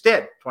Patriots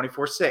did.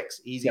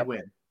 24-6, easy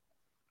win.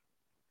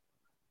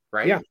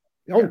 Right? Yeah.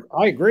 Oh,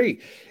 I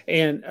agree.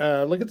 And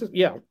look at this.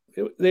 Yeah,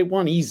 they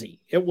won easy.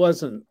 It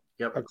wasn't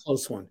a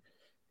close one.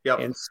 Yep.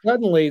 And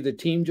suddenly the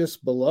team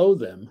just below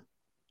them,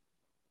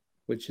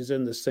 which is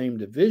in the same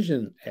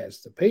division as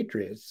the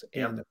Patriots,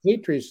 and the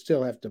Patriots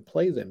still have to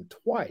play them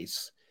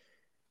twice.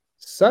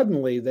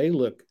 Suddenly they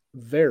look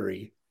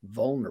very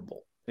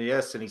vulnerable.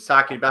 Yes, and he's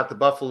talking about the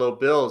Buffalo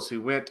Bills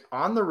who went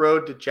on the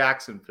road to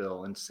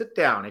Jacksonville. And sit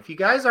down. If you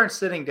guys aren't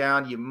sitting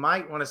down, you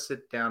might want to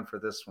sit down for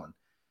this one.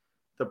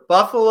 The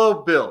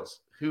Buffalo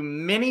Bills, who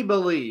many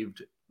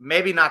believed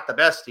maybe not the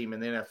best team in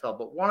the NFL,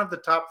 but one of the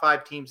top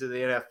 5 teams of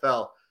the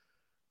NFL,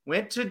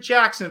 went to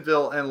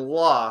Jacksonville and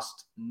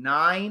lost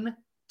 9-6.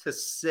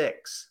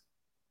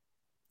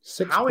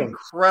 How points.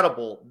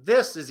 Incredible.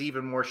 This is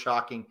even more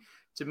shocking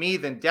to me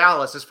than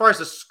Dallas as far as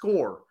the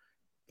score.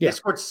 They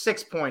scored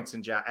 6 points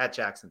at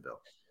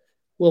Jacksonville.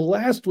 Well,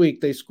 last week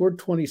they scored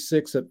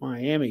 26 at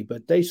Miami,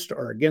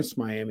 against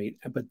Miami,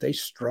 but they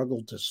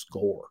struggled to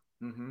score.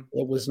 Mm-hmm.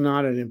 It was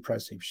not an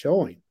impressive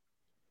showing.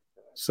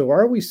 So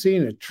are we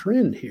seeing a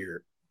trend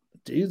here?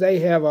 Do they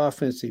have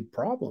offensive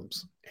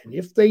problems? And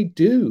if they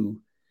do,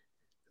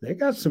 they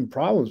got some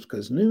problems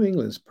because New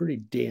England's pretty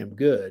damn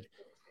good.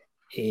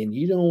 And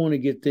you don't want to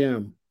get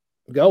them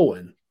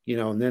going,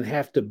 and then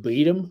have to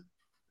beat them.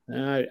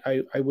 I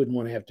wouldn't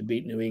want to have to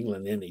beat New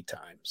England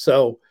anytime.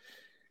 So,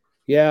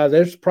 yeah,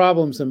 there's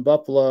problems in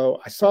Buffalo.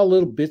 I saw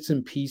little bits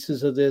and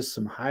pieces of this,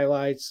 some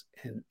highlights,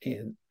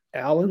 and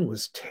Allen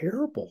was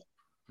terrible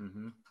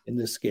in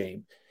this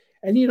game.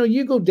 And,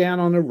 you go down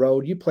on the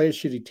road, you play a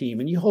shitty team,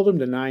 and you hold them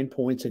to 9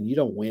 points and you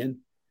don't win.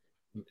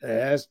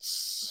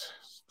 That's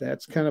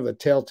kind of a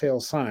telltale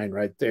sign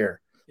right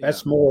there. Yeah.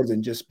 That's more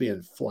than just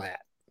being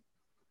flat.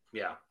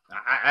 Yeah,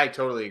 I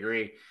totally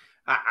agree.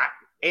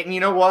 And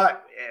you know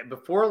what?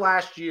 Before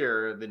last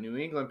year, the New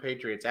England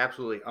Patriots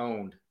absolutely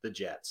owned the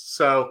Jets.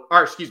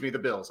 The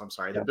Bills. I'm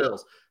sorry, the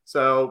Bills.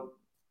 So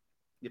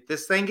if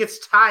this thing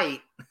gets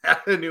tight,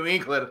 New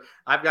England,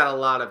 I've got a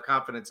lot of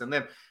confidence in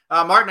them.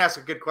 Martin asked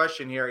a good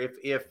question here.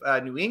 If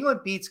New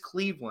England beats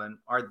Cleveland,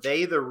 are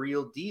they the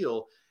real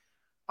deal?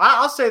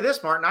 I'll say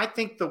this, Martin. I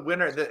think the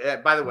winner,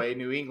 by the way,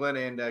 New England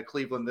and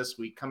Cleveland this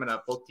week coming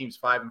up, both teams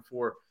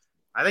 5-4.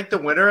 I think the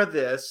winner of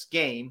this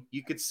game,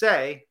 you could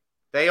say,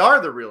 they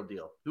are the real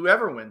deal,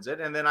 whoever wins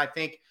it. And then I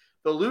think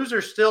the loser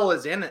still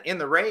is in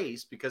the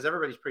race because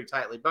everybody's pretty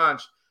tightly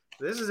bunched.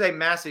 This is a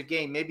massive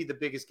game, maybe the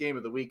biggest game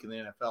of the week in the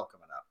NFL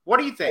coming up. What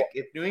do you think?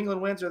 If New England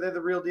wins, are they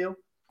the real deal?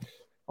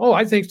 Oh,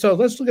 I think so.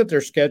 Let's look at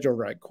their schedule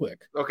right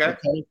quick. Okay.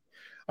 All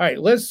right,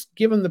 let's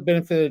give them the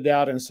benefit of the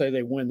doubt and say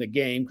they win the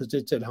game because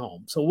it's at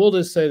home. So we'll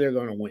just say they're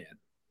going to win.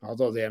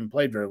 although they haven't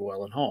played very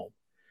well at home.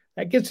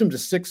 That gets them to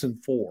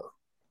 6-4.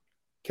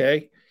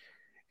 Okay.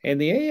 And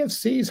the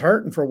AFC is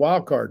hurting for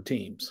wild card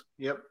teams.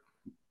 Yep.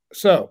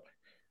 So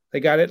they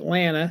got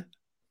Atlanta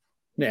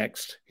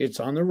next. It's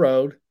on the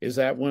road. Is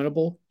that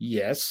winnable?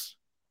 Yes,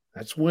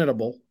 that's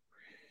winnable.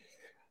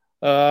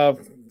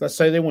 Let's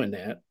say they win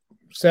that.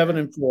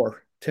 7-4.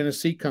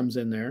 Tennessee comes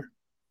in there.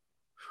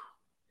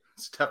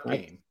 It's a tough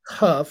game.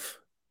 Tough.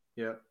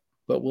 Yeah.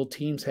 But will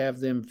teams have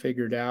them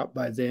figured out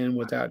by then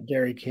without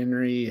Derrick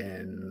Henry?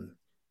 And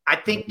I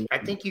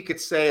think you could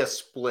say a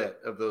split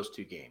of those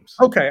two games.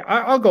 Okay,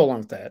 I'll go along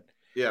with that.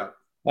 Yeah.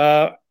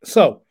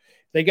 So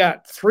they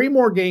got 3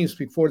 more games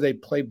before they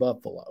play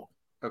Buffalo.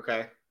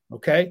 Okay.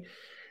 Okay.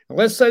 And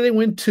let's say they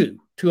win two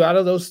out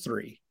of those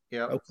 3.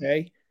 Yeah.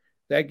 Okay.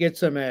 That gets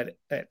them at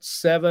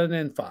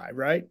 7-5,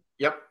 right?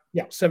 Yep.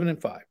 Yeah,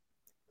 7-5.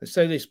 Let's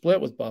say they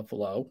split with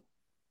Buffalo.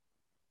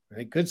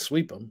 They could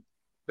sweep them.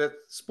 The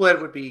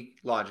split would be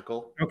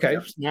logical. Okay,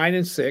 Yep.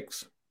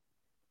 9-6,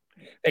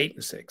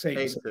 8-6,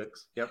 8-6.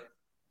 Yep.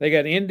 They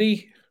got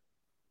Indy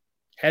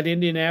at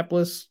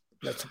Indianapolis.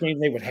 That's a game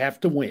they would have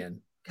to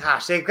win.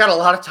 Gosh, they've got a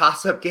lot of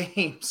toss-up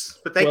games,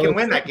 but they can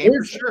win that game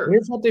for sure.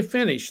 Here's what they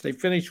finished. They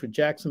finished with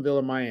Jacksonville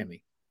and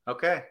Miami.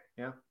 Okay,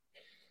 yeah.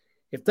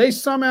 If they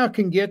somehow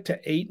can get to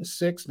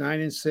 8-6,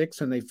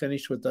 9-6, and they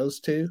finish with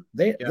those two,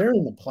 they're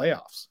in the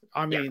playoffs.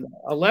 I mean,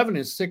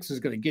 11-6 is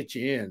going to get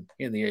you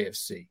in the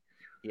AFC.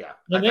 Yeah,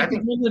 and they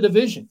can win the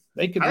division.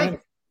 They could. I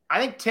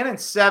think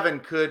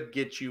 10-7 could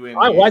get you in.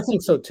 I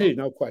think so too,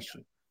 no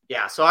question.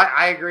 Yeah, so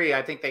I agree.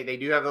 I think they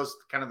do have those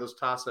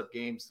toss-up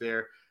games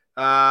there.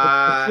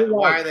 Why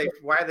are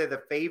they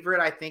the favorite?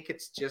 I think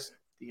it's just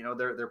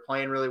they're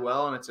playing really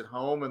well and it's at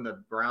home and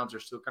the Browns are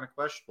still kind of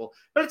questionable,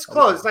 but it's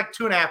close. It's like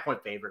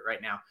 2.5-point favorite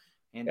right now.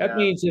 And that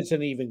means it's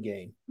an even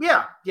game.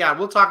 Yeah.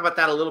 We'll talk about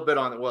that a little bit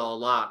a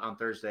lot on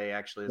Thursday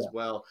actually as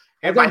well.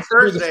 And by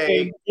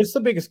Thursday, it's the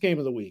biggest game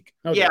of the week.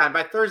 Okay. Yeah, and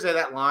by Thursday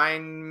that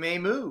line may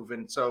move,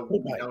 and so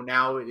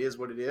now it is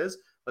what it is.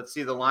 Let's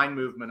see the line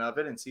movement of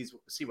it and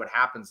see what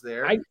happens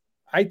there.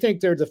 I think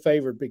they're the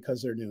favorite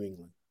because they're New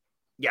England.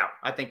 Yeah,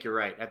 I think you're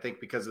right. I think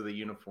because of the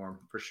uniform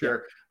for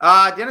sure.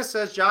 Yeah. Dennis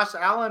says Josh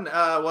Allen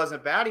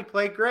wasn't bad. He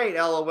played great.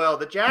 LOL.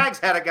 The Jags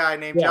had a guy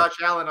named Josh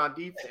Allen on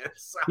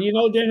defense.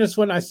 Dennis,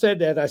 when I said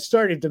that, I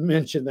started to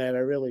mention that. I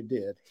really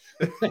did.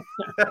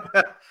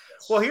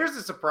 Well, here's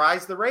the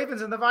surprise. The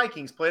Ravens and the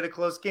Vikings played a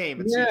close game.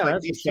 It seems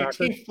like these two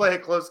teams play a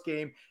close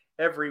game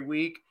every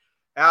week.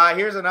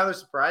 Here's another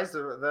surprise.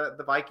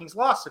 The Vikings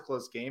lost a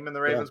close game and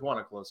the Ravens won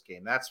a close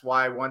game. That's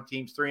why one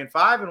team's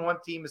 3-5 and one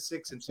team is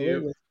 6-2.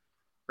 Absolutely.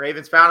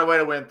 Ravens found a way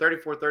to win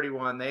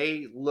 34-31.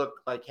 They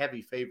look like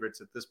heavy favorites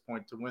at this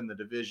point to win the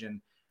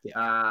division.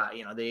 Yeah.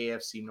 The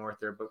AFC North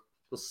there, but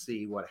we'll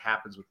see what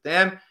happens with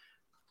them.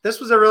 This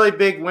was a really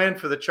big win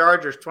for the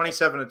Chargers,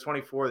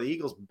 27-24. The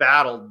Eagles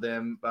battled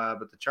them,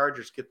 but the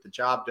Chargers get the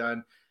job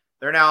done.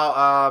 They're now,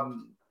 I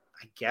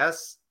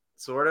guess,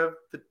 sort of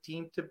the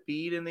team to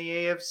beat in the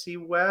AFC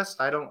West.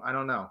 I don't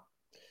know.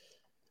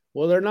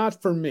 Well, they're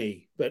not for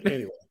me, but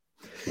anyway.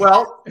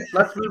 Well,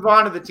 let's move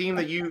on to the team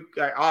that you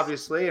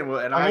obviously and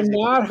I'm Isaac,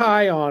 not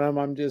high on them.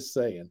 I'm just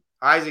saying.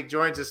 Isaac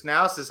joins us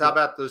now. Says, "How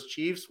about those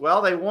Chiefs?"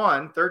 Well, they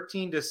won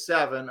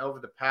 13-7 over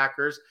the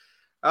Packers.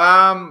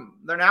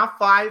 They're now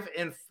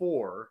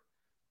 5-4.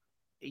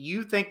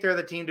 You think they're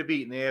the team to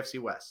beat in the AFC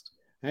West?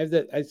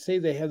 I'd say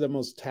they have the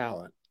most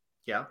talent.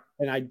 Yeah,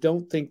 and I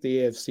don't think the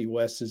AFC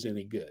West is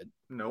any good.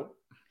 Nope.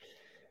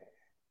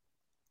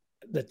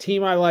 The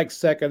team I like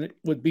second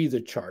would be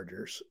the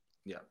Chargers.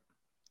 Yeah.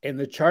 And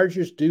the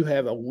Chargers do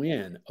have a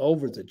win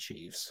over the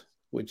Chiefs,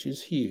 which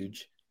is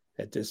huge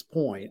at this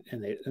point,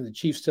 and the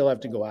Chiefs still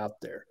have to go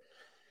out there.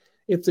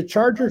 If the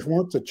Chargers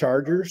weren't the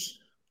Chargers,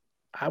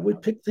 I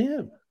would pick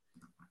them.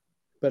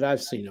 But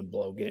I've seen them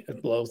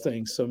blow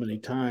things so many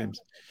times.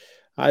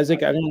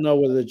 Isaac, I don't know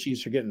whether the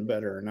Chiefs are getting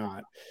better or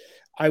not.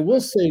 I will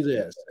say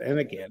this, and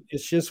again,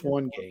 it's just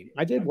one game.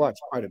 I did watch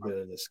quite a bit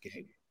of this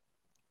game.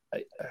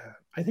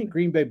 I think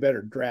Green Bay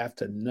better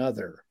draft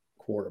another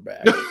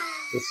quarterback.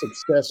 The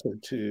successor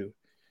to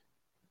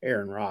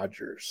Aaron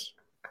Rodgers,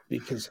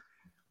 because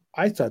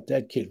I thought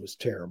that kid was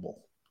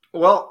terrible.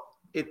 Well,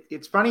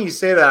 it's funny you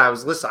say that.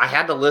 I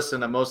had to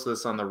listen to most of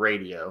this on the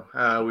radio.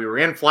 We were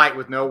in flight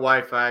with no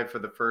Wi-Fi for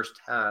the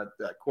first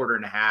quarter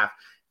and a half.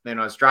 Then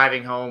I was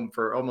driving home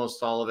for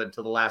almost all of it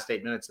until the last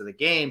 8 minutes of the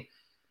game.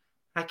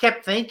 I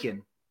kept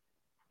thinking,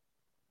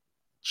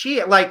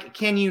 gee, like,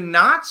 can you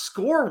not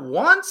score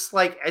once?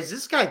 Like, is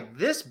this guy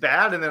this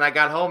bad? And then I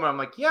got home and I'm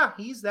like, yeah,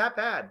 he's that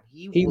bad.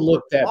 He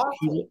looked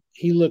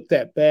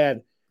that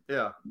bad.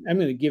 Yeah. I'm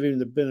going to give him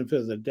the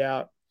benefit of the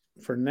doubt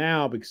for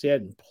now because he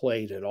hadn't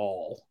played at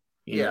all.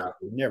 You know,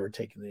 never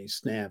taken any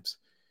snaps.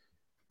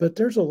 But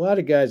there's a lot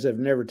of guys that have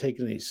never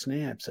taken any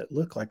snaps that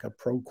look like a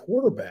pro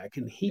quarterback,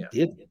 and he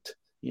didn't.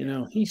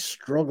 He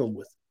struggled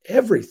with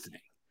everything.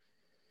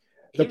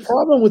 The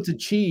problem with the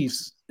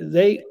Chiefs,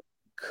 they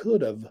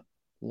could have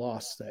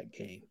lost that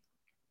game.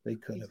 They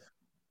could have.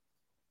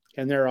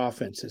 And their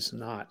offense is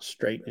not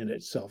straightening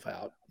itself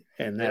out.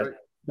 And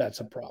That's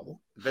a problem.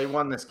 They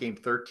won this game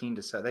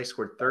 13-7. They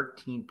scored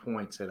 13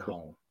 points at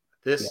home.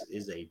 This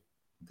is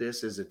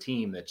a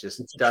team that just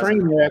it's a doesn't.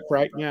 Train wreck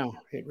right now.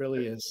 It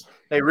really is.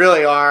 They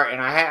really are.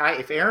 And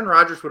if Aaron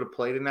Rodgers would have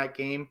played in that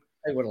game,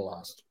 they would have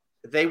lost.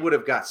 They would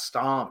have got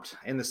stomped,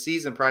 and the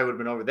season probably would have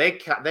been over. They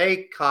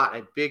caught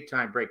a big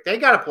time break. They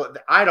got to play.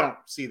 I don't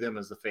see them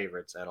as the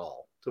favorites at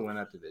all to win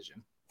that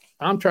division.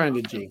 I'm trying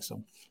to jinx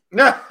them.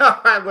 No,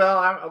 well,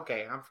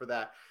 I'm for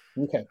that.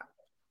 Okay.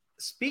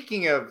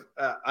 Speaking of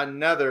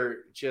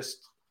another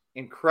just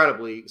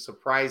incredibly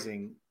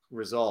surprising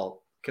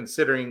result,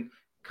 considering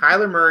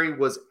Kyler Murray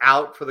was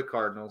out for the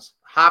Cardinals,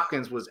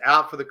 Hopkins was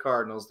out for the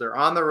Cardinals. They're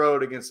on the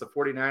road against the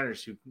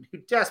 49ers who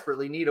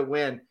desperately need a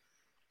win.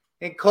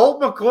 And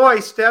Colt McCoy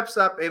steps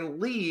up and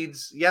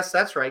leads. Yes,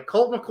 that's right.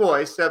 Colt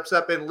McCoy steps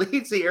up and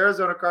leads the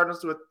Arizona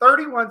Cardinals to a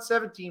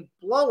 31-17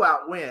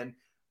 blowout win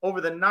over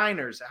the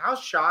Niners. How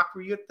shocked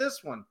were you at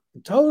this one?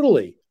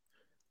 Totally.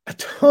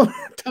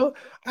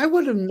 I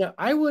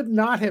would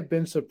not have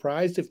been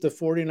surprised if the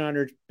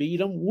 49ers beat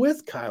them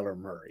with Kyler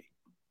Murray.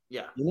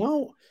 Yeah.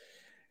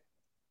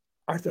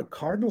 Are the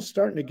Cardinals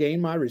starting to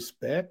gain my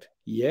respect?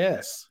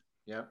 Yes.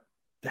 Yeah.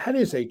 That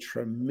is a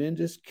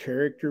tremendous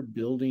character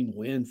building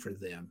win for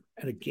them,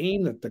 and a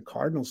game that the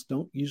Cardinals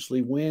don't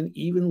usually win,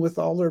 even with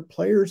all their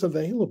players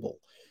available.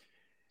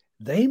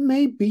 They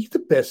may be the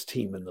best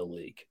team in the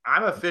league.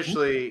 I'm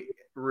officially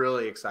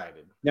really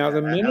excited. Now,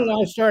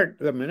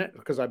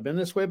 because I've been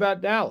this way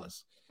about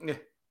Dallas. Yeah.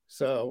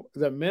 So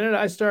the minute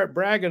I start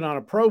bragging on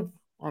an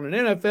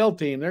NFL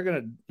team, they're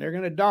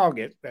gonna dog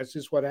it. That's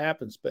just what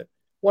happens. But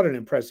what an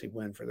impressive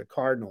win for the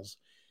Cardinals.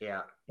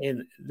 Yeah.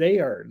 And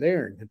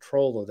they're in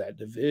control of that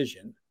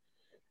division,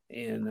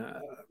 and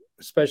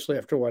especially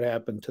after what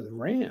happened to the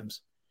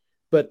Rams.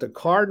 But the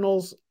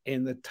Cardinals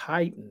and the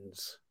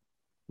Titans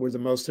were the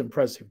most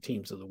impressive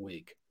teams of the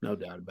week, no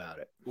doubt about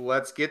it.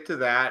 Let's get to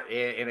that.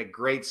 In a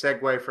great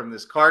segue from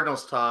this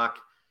Cardinals talk,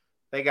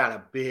 they got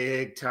a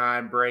big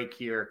time break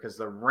here because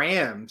the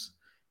Rams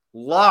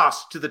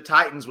lost to the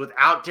Titans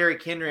without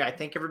Derrick Henry. I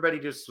think everybody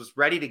just was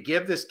ready to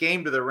give this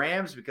game to the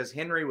Rams because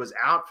Henry was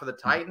out for the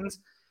Titans.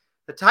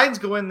 The Titans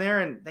go in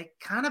there and they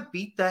kind of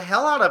beat the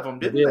hell out of them,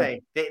 didn't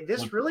they?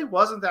 This really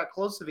wasn't that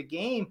close of a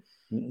game.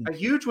 A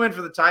huge win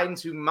for the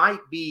Titans, who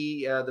might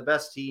be the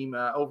best team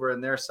over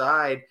on their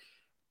side.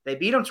 They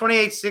beat them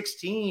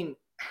 28-16.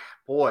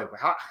 Boy,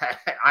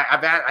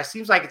 it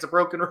seems like it's a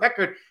broken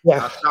record. Yeah.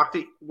 How shocked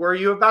were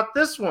you about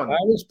this one? I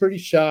was pretty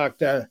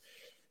shocked. I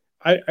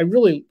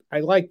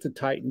like the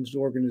Titans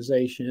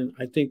organization.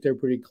 I think they're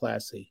pretty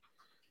classy,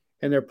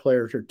 and their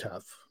players are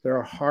tough.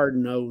 They're a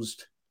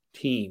hard-nosed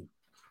team.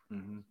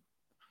 Mm-hmm.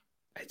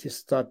 I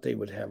just thought they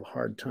would have a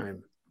hard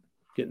time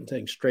getting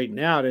things straightened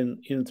out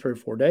in 3 or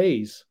 4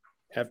 days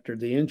after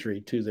the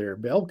injury to their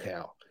bell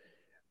cow.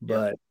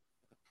 But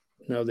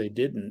no, they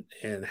didn't.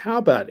 And how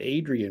about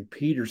Adrian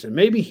Peterson?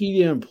 Maybe he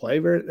didn't play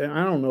very.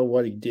 I don't know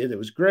what he did. It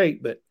was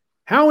great, but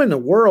how in the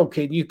world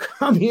can you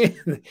come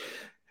in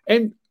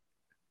and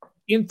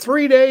in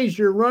 3 days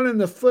you're running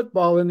the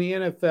football in the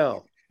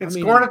NFL and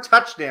scoring a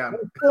touchdown?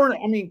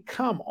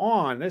 Come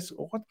on.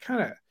 What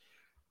kind of –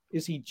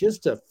 is he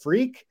just a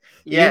freak?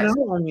 Yes.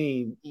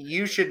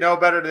 You should know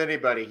better than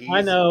anybody.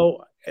 I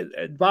know.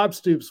 Bob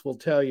Stoops will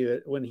tell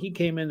you when he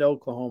came into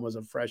Oklahoma as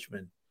a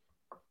freshman,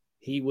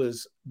 he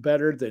was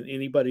better than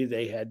anybody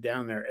they had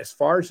down there as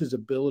far as his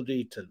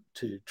ability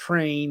to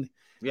train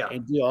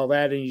and do all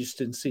that. And you just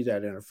didn't see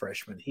that in a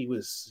freshman. He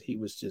was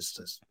just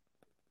an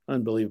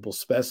unbelievable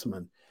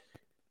specimen.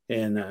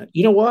 And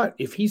you know what?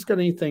 If he's got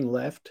anything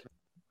left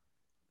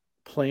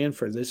playing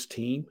for this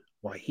team,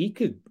 why he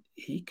could.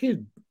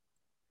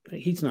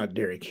 He's not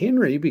Derrick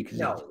Henry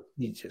because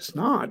he's just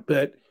not,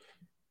 but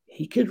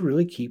he could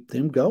really keep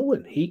them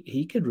going.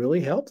 He could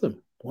really help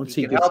them once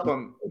he can help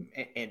them.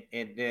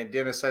 And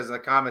Dennis says in the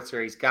comments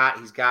here, he's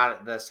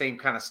got the same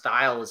kind of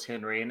style as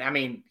Henry. And I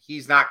mean,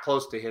 he's not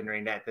close to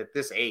Henry at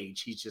this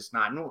age. He's just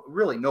not.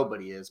 Really,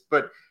 nobody is.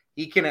 But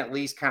he can at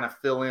least kind of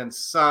fill in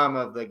some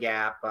of the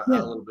gap a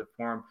little bit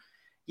for him.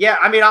 Yeah,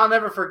 I mean, I'll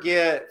never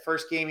forget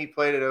first game he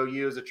played at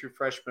OU as a true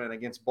freshman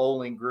against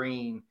Bowling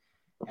Green.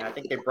 And I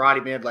think they brought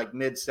him in like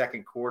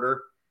mid-second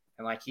quarter,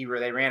 and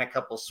they ran a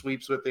couple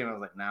sweeps with him. I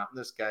was like, "No,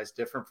 this guy's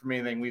different from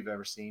anything we've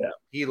ever seen." Yeah.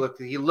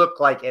 He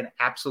looked like an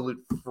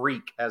absolute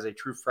freak as a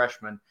true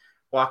freshman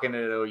walking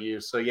in at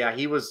OU. So yeah,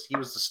 he was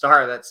the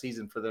star of that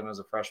season for them as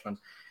a freshman.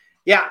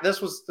 Yeah,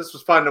 this was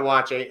fun to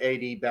watch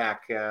AD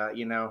back.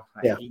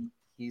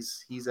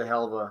 He's a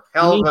hell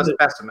of a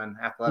specimen.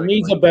 Athletically.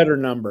 He needs a better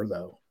number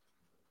though.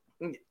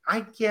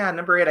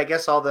 Number 8. I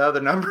guess all the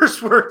other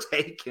numbers were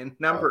taken.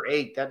 Number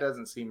 8, that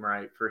doesn't seem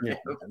right for him.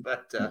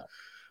 But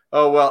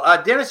oh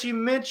well. Dennis, you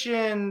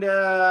mentioned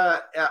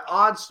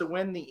odds to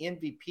win the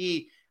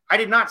MVP. I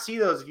did not see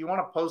those. If you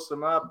want to post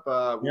them up,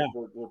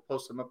 we'll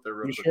post them up there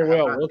real quick. Sure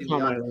will. We'll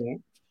comment on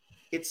it.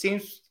 It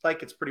seems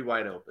like it's pretty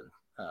wide open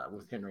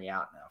with Henry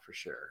out now for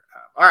sure.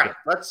 All right,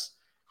 let's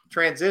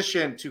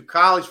transition to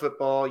college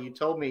football. You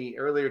told me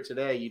earlier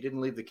today you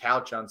didn't leave the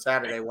couch on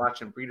Saturday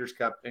watching Breeders'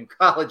 Cup in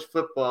college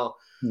football.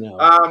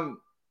 No.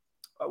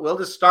 we'll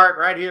just start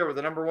right here with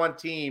the number one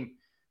team.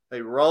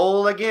 They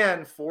roll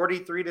again,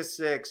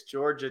 43-6.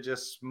 Georgia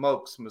just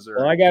smokes Missouri.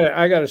 Well,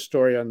 I got a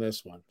story on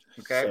this one.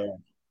 Okay. So,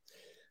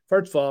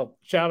 first of all,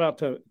 shout out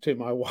to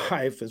my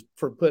wife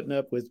for putting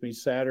up with me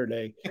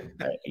Saturday.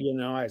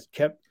 I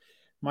kept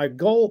my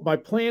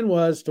plan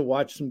was to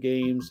watch some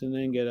games and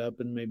then get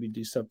up and maybe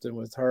do something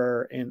with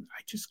her. And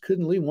I just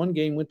couldn't leave. One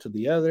game went to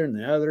the other,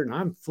 and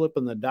I'm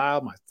flipping the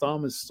dial. My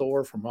thumb is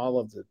sore from all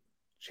of the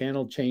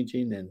channel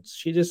changing, and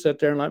she just sat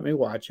there and let me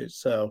watch it.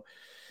 So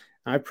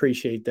I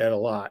appreciate that a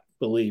lot,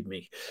 believe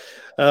me,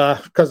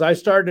 because I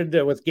started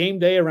with game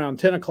day around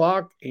 10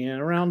 o'clock,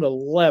 and around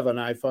 11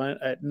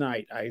 at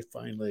night I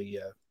finally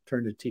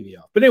turned the TV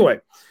off. But anyway,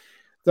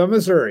 the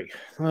Missouri.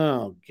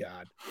 Oh,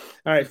 God.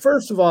 All right,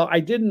 first of all, I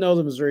didn't know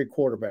the Missouri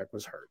quarterback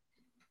was hurt.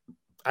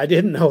 I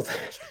didn't know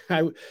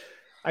that.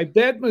 I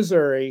bet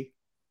Missouri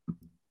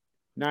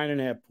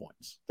 9.5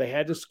 points. They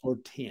had to score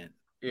 10.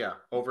 Yeah,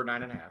 over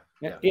 9.5.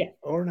 Yeah,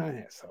 over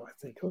 9.5. So I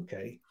think,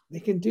 okay, they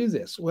can do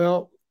this.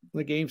 Well,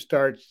 the game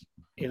starts,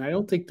 and I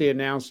don't think they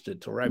announced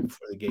it till right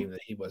before the game that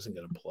he wasn't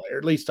going to play, or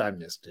at least I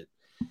missed it.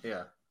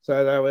 Yeah. So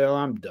I thought, well,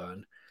 I'm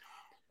done.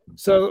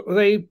 So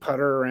they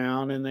putter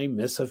around and they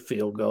miss a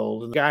field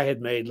goal. And the guy had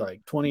made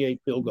like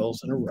 28 field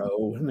goals in a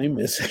row, and they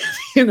miss it,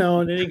 and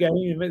then he got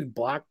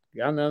blocked,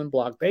 got another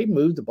blocked. They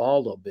moved the ball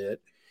a little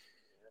bit.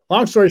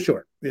 Long story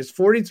short, it's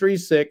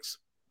 43-6.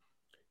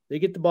 They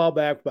get the ball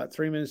back with about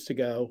 3 minutes to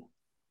go,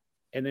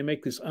 and they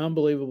make this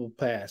unbelievable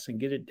pass and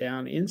get it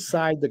down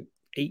inside the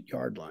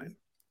 8-yard line.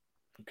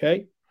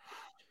 Okay.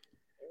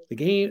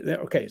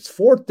 It's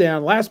fourth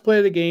down, last play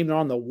of the game. They're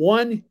on the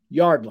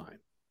 1-yard line.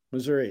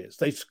 Missouri is.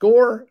 They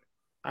score,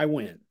 I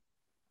win.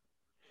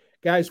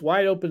 Guy's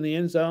wide open in the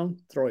end zone,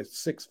 throw it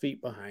 6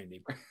 feet behind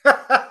him.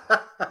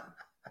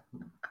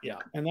 Yeah,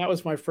 and that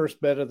was my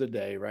first bet of the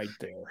day right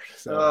there.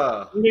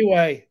 So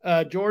anyway,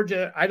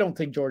 Georgia, I don't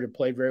think Georgia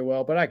played very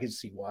well, but I can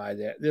see why.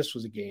 This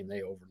was a game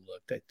they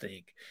overlooked, I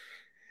think.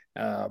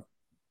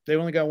 They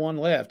only got one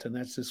left, and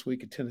that's this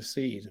week at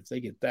Tennessee. And if they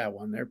get that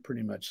one, they're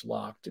pretty much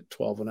locked at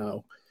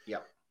 12-0.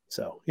 Yep.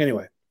 So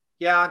anyway.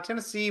 Yeah,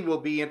 Tennessee will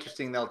be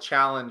interesting. They'll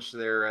challenge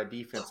their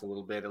defense a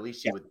little bit, at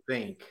least you would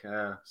think.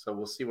 So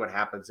we'll see what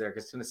happens there,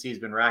 because Tennessee's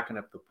been racking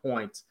up the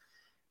points.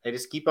 They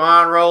just keep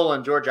on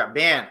rolling. Georgia,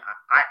 man,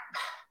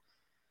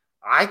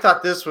 I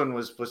thought this one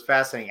was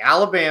fascinating.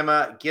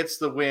 Alabama gets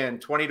the win,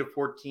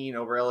 20-14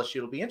 over LSU.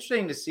 It'll be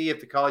interesting to see if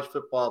the College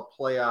Football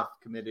Playoff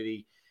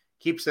Committee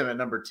keeps them at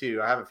number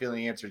 2. I have a feeling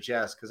the answer is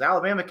yes, because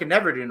Alabama can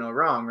never do no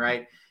wrong,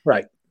 right?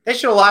 Right. They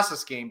should have lost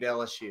this game to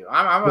LSU.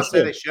 I'm going to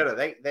say they should have.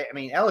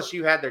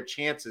 LSU had their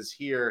chances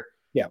here.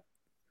 Yeah.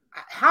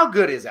 How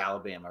good is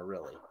Alabama,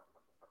 really?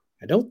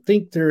 I don't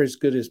think they're as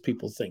good as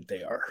people think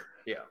they are.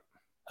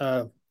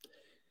 Yeah.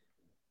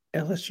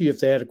 LSU, if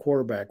they had a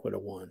quarterback, would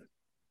have won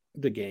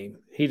the game.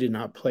 He did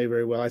not play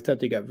very well. I thought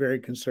they got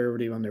very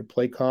conservative on their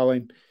play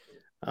calling.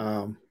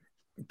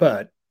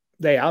 But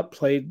they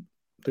outplayed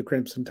the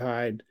Crimson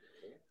Tide.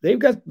 They've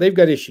got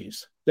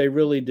issues. They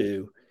really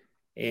do.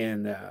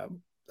 And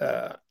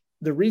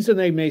the reason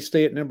they may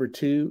stay at number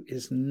 2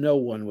 is no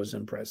one was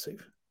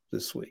impressive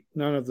this week.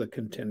 None of the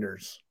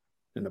contenders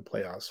in the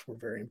playoffs were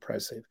very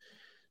impressive.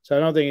 So I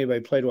don't think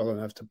anybody played well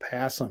enough to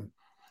pass them.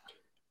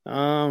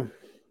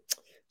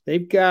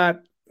 They've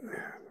got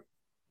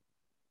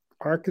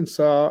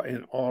Arkansas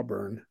and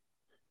Auburn,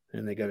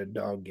 and they got a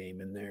dog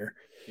game in there.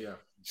 Yeah.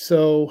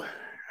 So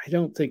I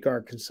don't think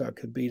Arkansas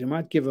could beat them.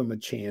 I'd give them a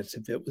chance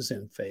if it was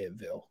in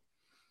Fayetteville.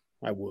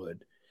 I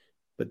would.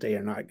 But they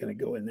are not going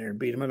to go in there and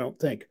beat them, I don't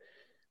think.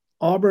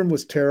 Auburn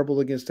was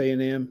terrible against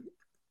A&M,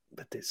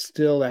 but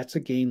that's a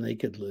game they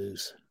could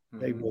lose.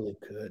 Mm-hmm. They really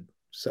could.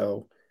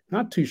 So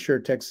not too sure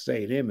Texas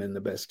A&M is the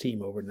best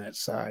team over on that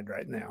side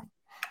right now.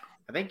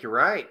 I think you're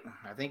right.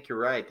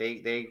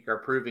 They are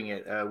proving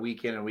it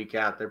week in and week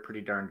out. They're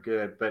pretty darn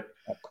good. But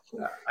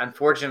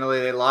unfortunately,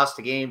 they lost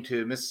a game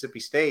to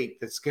Mississippi State.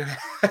 That's going to,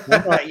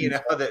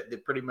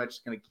 that pretty much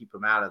is going to keep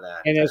them out of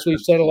that. And as we've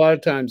said a lot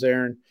of times,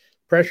 Aaron,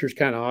 pressure's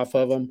kind of off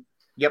of them.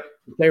 Yep.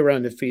 If they were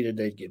undefeated,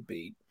 they'd get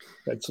beat.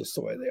 That's just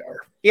the way they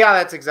are. Yeah,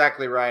 that's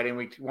exactly right. And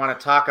we want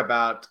to talk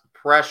about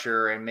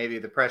pressure, and maybe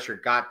the pressure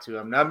got to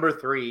them. Number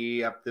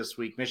 3 up this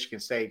week, Michigan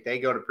State. They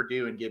go to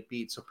Purdue and get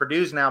beat. So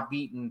Purdue's now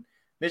beaten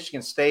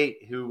Michigan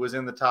State, who was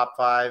in the top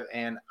 5,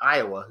 and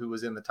Iowa, who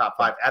was in the top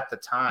 5 at the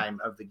time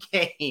of the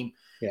game.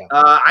 Yeah.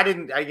 I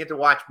didn't get to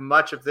watch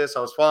much of this.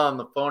 I was following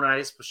the phone, and I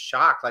just was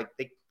shocked. Like,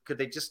 could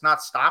they just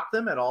not stop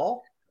them at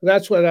all?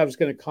 That's what I was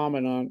going to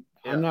comment on.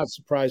 Yeah. I'm not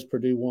surprised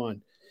Purdue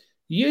won.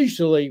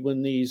 Usually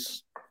when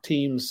these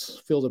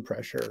teams feel the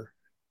pressure,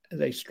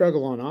 they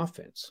struggle on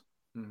offense.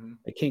 Mm-hmm.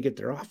 They can't get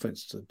their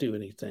offense to do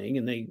anything,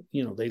 and they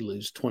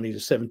lose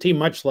 20-17,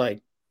 much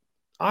like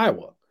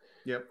Iowa.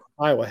 Yep.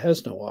 Iowa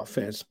has no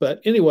offense.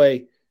 But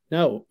anyway,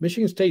 no,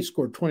 Michigan State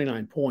scored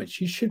 29 points.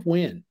 You should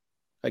win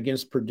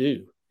against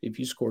Purdue if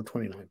you score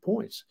 29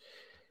 points.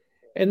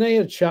 And they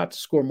had a shot to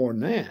score more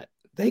than that.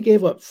 They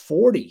gave up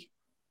 40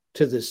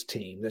 to this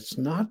team that's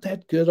not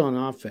that good on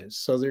offense.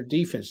 So their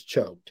defense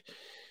choked.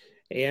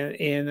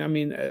 And I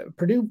mean,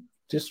 Purdue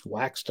just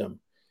waxed them.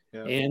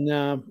 Yeah.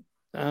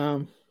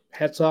 And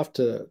hats off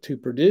to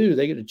Purdue.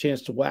 They get a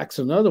chance to wax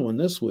another one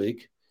this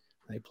week.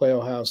 They play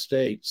Ohio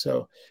State.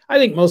 So I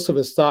think most of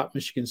us thought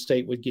Michigan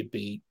State would get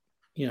beat.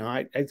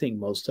 I think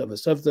most of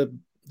us, of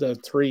the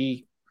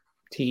three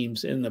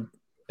teams in the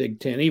Big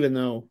Ten, even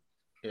though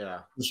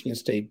Michigan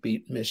State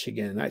beat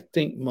Michigan, I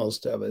think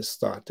most of us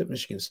thought that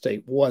Michigan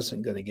State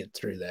wasn't going to get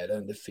through that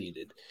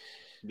undefeated.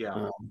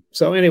 Yeah.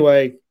 So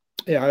anyway,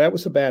 that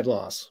was a bad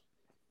loss.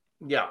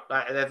 Yeah,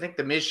 I think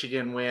the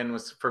Michigan win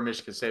was for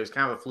Michigan State. It was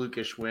kind of a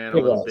flukish win a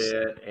little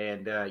bit.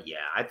 And,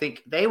 I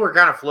think they were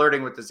kind of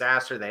flirting with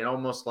disaster. They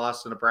almost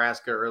lost to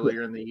Nebraska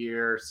earlier in the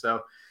year. So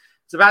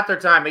it's about their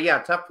time.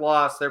 But, tough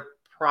loss. They're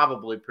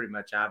probably pretty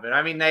much out of it.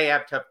 I mean, they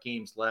have tough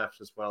games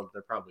left as well.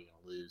 They're probably going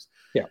to lose.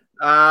 Yeah.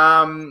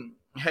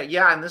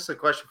 And this is a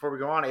question before we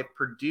go on. If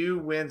Purdue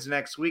wins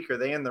next week, are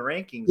they in the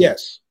rankings?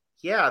 Yes.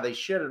 Yeah, they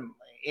should.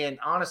 And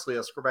honestly,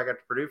 I'll scroll back up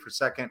to Purdue for a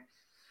second.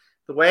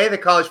 The way the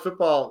college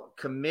football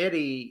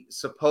committee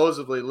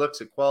supposedly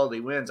looks at quality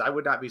wins, I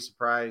would not be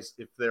surprised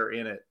if they're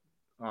in it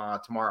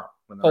tomorrow.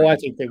 I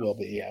think they will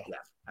be. Yeah,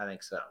 I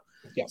think so.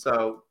 Yeah.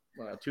 So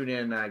tune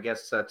in, I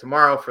guess,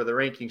 tomorrow for the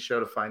ranking show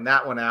to find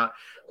that one out.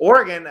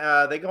 Oregon,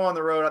 they go on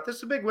the road. This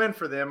is a big win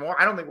for them.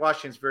 I don't think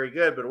Washington's very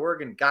good, but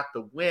Oregon got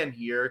the win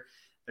here.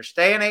 They're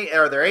staying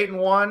they're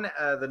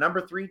 8-1. The number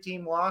 3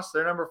 team lost.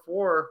 They're number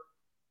 4.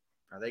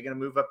 Are they going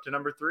to move up to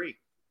number 3?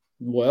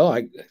 Well,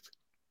 I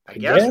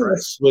guess, right?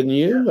 Wouldn't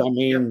you? Yeah. I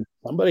mean,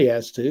 somebody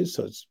has to.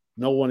 So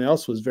no one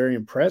else was very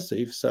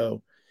impressive.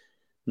 So,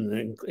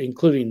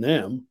 including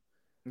them,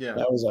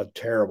 that was a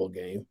terrible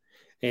game.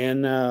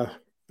 And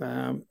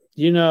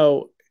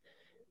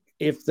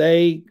if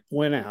they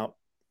went out,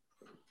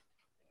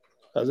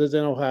 other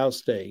than Ohio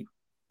State,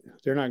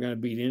 they're not going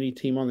to beat any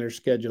team on their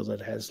schedule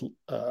that has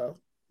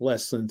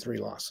less than 3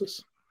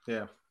 losses.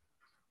 Yeah,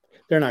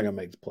 they're not going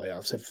to make the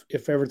playoffs.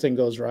 If everything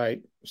goes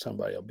right,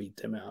 somebody will beat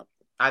them out.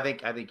 I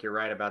think you're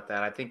right about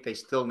that. I think they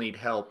still need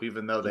help,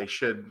 even though they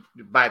should,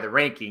 by the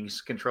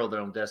rankings, control their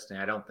own destiny.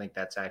 I don't think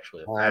that's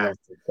actually a fact. I don't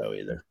think so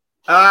either.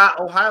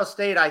 Ohio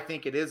State, I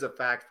think it is a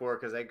fact for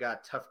because they've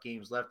got tough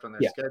games left on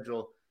their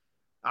schedule.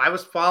 I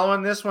was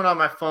following this one on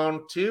my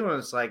phone too, and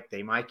it's like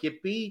they might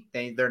get beat.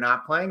 They're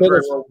not playing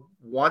very well.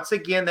 Once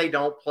again, they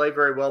don't play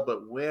very well,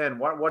 but win.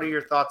 What are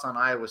your thoughts on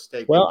Iowa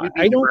State? Well,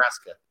 I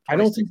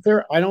don't think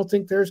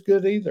they're as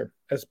good either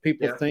as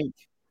people think.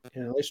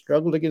 They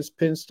struggled against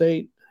Penn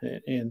State.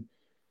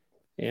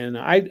 And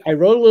I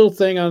wrote a little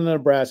thing on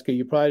Nebraska.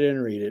 You probably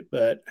didn't read it,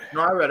 but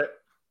no, I read it.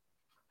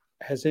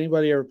 Has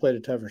anybody ever played a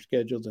tougher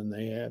schedule than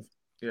they have?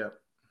 Yeah.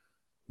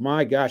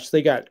 My gosh,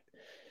 they got,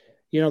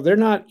 they're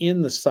not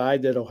in the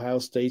side that Ohio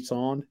State's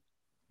on.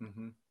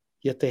 Mm-hmm.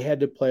 Yet they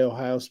had to play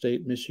Ohio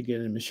State,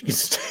 Michigan, and Michigan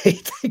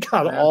State. They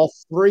got all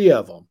 3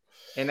 of them.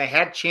 And they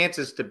had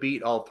chances to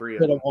beat all 3 of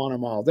them. Could have won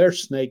them all. They're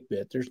snake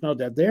bit. There's no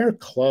doubt. They're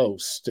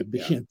close to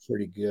being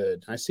pretty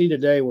good. I see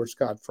today where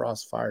Scott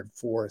Frost fired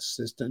 4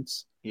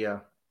 assistants. Yeah.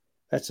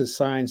 That's a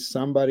sign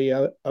somebody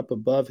up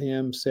above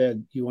him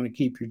said, you want to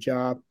keep your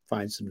job,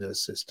 find some new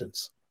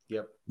assistants.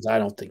 Yep. I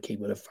don't think he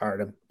would have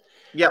fired him.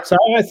 Yeah. So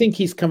I think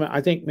he's coming.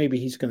 I think maybe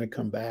he's going to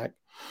come back.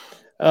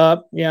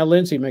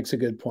 Lindsay makes a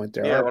good point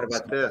there. Yeah, what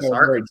about this?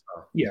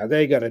 Arkansas.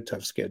 They got a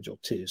tough schedule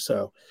too.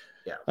 So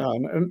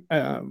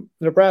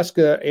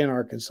Nebraska and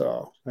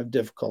Arkansas have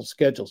difficult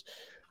schedules.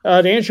 To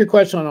answer your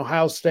question on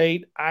Ohio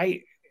State,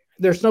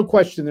 there's no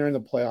question they're in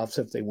the playoffs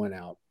if they went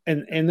out,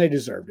 and they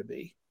deserve to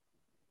be.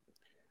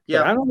 Yeah,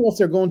 but I don't know if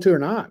they're going to or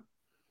not.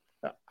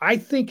 I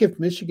think if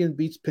Michigan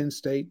beats Penn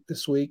State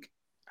this week,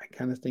 I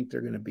kind of think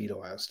they're going to beat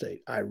Ohio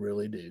State. I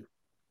really do.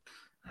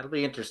 That'll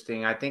be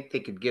interesting. I think they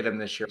could get them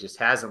this year. It just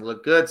hasn't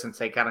looked good since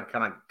they kind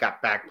of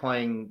got back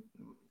playing,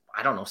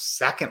 I don't know,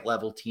 second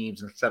level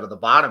teams instead of the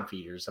bottom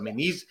feeders. I mean,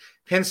 these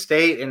Penn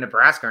State and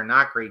Nebraska are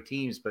not great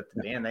teams, but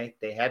man,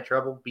 they had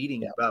trouble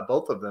beating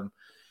both of them.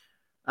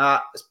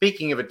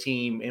 Speaking of a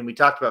team, and we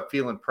talked about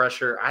feeling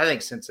pressure, I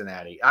think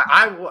Cincinnati.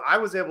 I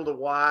was able to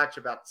watch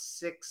about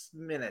 6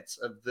 minutes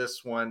of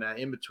this one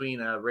in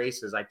between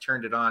races. I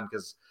turned it on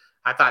because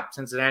I thought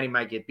Cincinnati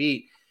might get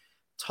beat.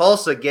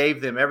 Tulsa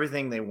gave them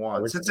everything they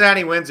want.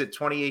 Cincinnati wins at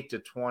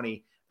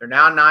 28-20. They're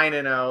now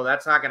 9-0.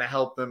 That's not going to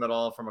help them at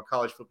all from a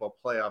college football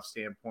playoff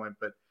standpoint.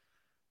 But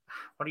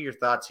what are your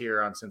thoughts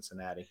here on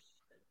Cincinnati?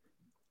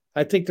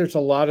 I think there's a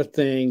lot of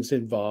things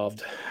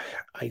involved.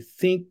 I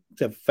think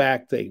the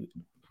fact they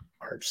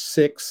are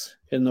 6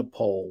 in the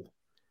poll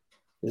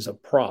is a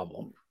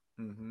problem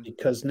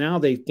because now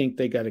they think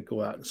they got to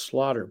go out and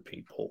slaughter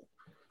people.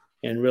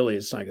 And really,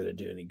 it's not going to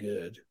do any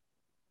good.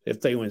 If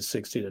they went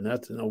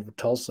 60-0 over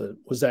Tulsa,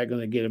 was that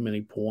going to get them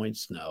any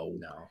points? No.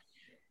 And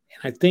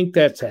I think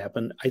that's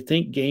happened. I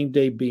think game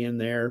day being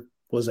there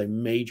was a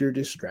major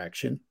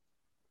distraction.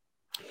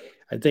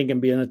 I think him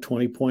being a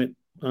 20-point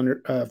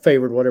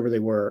favored, whatever they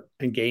were,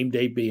 and game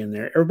day being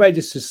there, everybody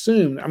just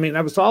assumed. I mean,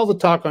 that was all the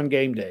talk on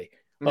game day.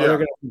 Oh, they're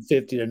going to win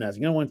 50-0. You're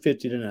going to win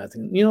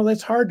 50-0.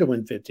 That's hard to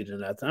win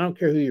 50-0. I don't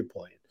care who you're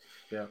playing.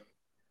 Yeah,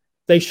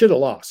 they should have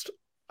lost.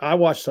 I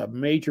watched a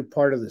major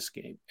part of this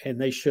game, and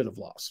they should have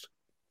lost.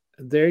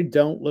 they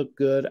don't look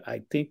good.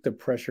 I think the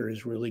pressure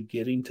is really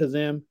getting to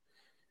them.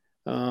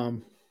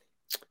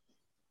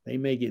 They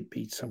may get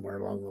beat somewhere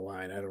along the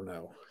line. I don't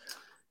know.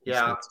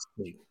 Yeah,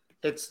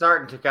 it's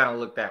starting to kind of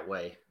look that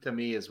way to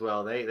me as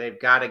well. They've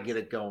got to get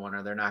it going,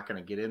 or they're not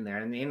going to get in there.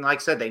 And like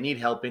I said, they need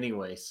help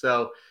anyway.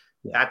 So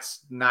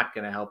that's not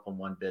going to help them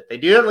one bit. They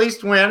do at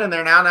least win, and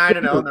they're now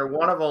 9-0, and they're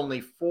one of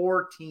only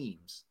 4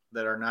 teams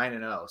that are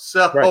 9-0.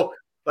 So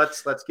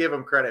let's give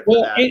them credit for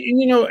that.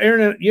 And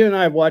Aaron, you and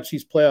I have watched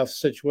these playoff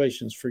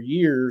situations for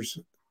years.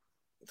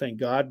 Thank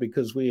God,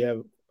 because we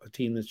have a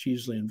team that's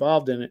usually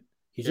involved in it.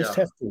 You just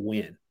have to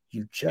win.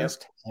 You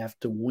just have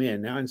to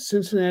win. Now, in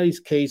Cincinnati's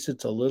case,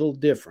 it's a little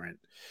different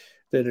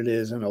than it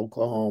is in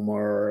Oklahoma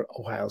or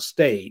Ohio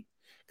State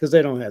because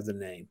they don't have the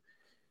name.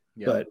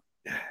 But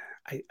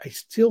I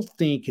still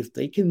think if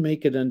they can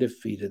make it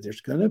undefeated,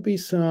 there's going to be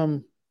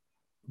some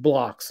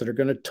blocks that are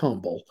going to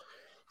tumble,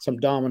 some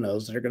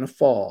dominoes that are going to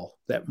fall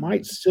that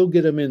might still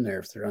get them in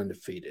there if they're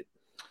undefeated.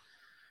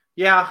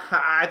 Yeah,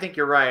 I think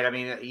you're right. I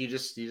mean, you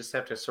just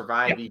have to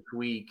survive each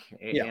week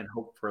and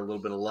hope for a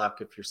little bit of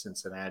luck if you're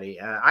Cincinnati.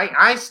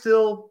 I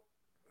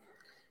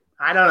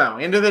don't know.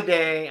 End of the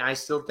day, I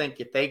still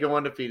think if they go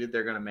undefeated,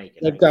 they're going to make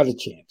it. They've got a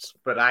chance.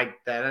 But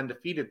that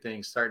undefeated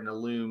thing's starting to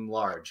loom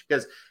large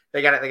because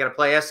they got to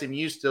play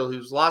SMU still,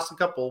 who's lost a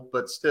couple,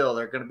 but still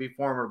they're going to be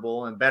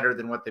formidable and better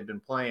than what they've been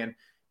playing.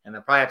 And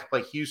they'll probably have to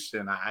play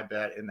Houston, I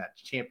bet, in that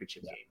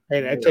championship game.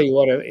 And I tell you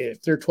what,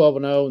 if they're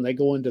 12-0 and they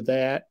go into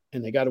that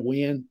and they got to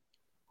win,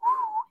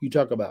 you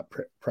talk about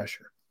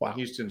pressure. Wow.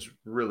 Houston's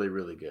really,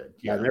 really good.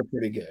 Yeah, they're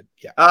pretty good.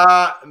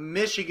 Yeah.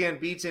 Michigan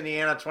beats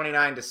Indiana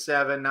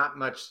 29-7. Not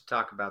much to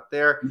talk about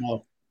there.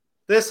 No.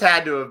 This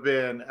had to have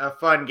been a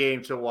fun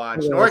game to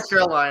watch. North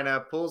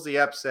Carolina pulls the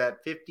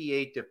upset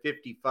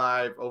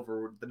 58-55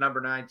 over the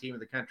number 9 team of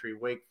the country,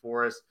 Wake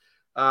Forest.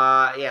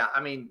 I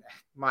mean,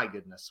 my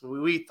goodness.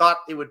 We thought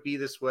it would be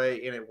this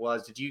way, and it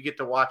was. Did you get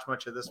to watch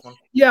much of this one?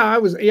 Yeah,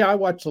 I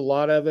watched a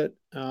lot of it.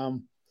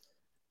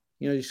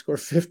 You score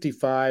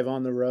 55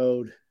 on the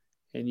road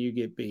and you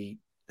get beat.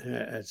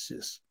 That's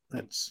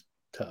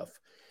tough.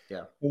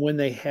 Yeah. And when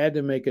they had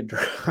to make a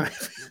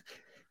drive,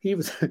 they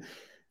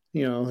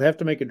have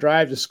to make a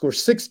drive to score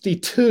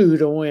 62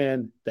 to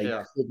win.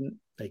 They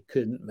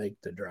couldn't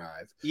make the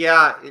drive.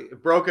 Yeah,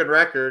 broken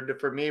record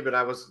for me, but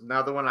I was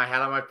another one I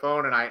had on my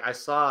phone, and I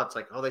saw it's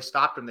like, oh, they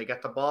stopped them. They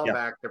got the ball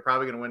back. They're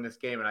probably going to win this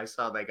game, and I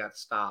saw they got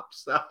stopped.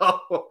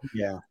 So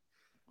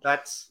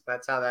that's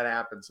how that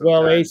happens.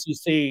 Well,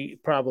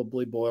 ACC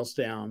probably boils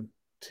down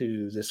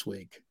to this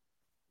week,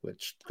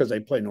 because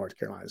they play North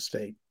Carolina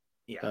State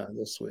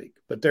this week.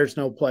 But there's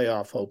no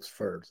playoff hopes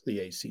for the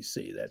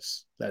ACC.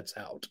 That's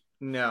out.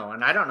 No,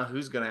 and I don't know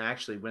who's going to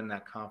actually win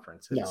that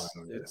conference.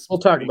 We'll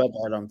talk about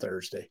that on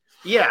Thursday.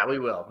 Yeah, we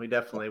will. We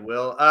definitely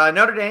will.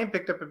 Notre Dame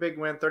picked up a big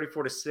win,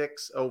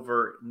 34-6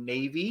 over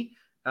Navy.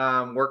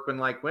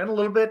 Workmanlike win a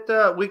little bit.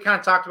 We kind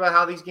of talked about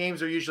how these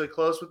games are usually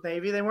close with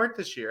Navy. They weren't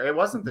this year. It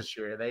wasn't this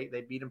year.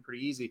 They beat them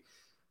pretty easy.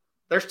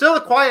 They're still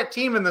a quiet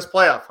team in this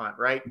playoff hunt,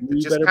 right? It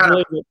just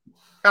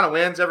kind of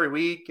wins every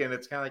week, and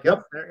it's kind of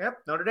like,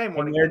 Notre Dame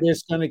won. And they're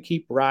just going to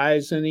keep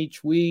rising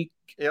each week.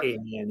 Yep.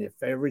 And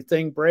if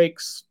everything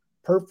breaks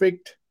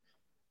perfect,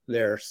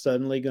 they're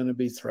suddenly going to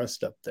be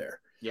thrust up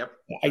there. Yep.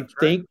 I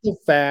think the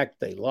fact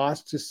they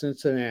lost to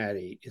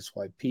Cincinnati is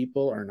why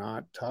people are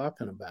not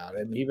talking about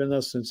it. And even though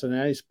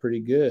Cincinnati's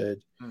pretty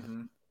good,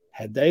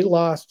 had they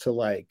lost to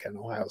like an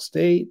Ohio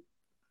State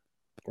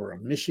or a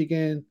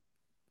Michigan,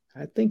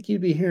 I think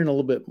you'd be hearing a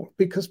little bit more,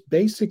 because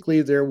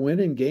basically they're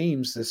winning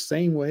games the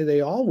same way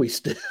they always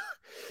do.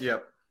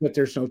 Yep. But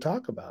there's no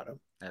talk about them.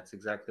 That's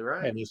exactly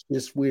right. And it's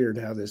just weird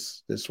how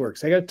this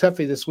works. They got a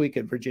toughie this week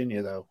at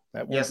Virginia, though.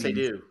 Yes, they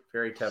do.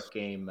 Very tough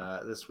game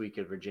this week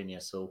at Virginia.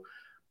 So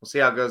we'll see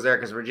how it goes there,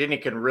 because Virginia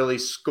can really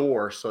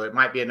score. So it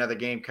might be another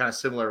game kind of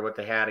similar to what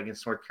they had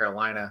against North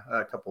Carolina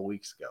a couple of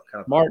weeks ago.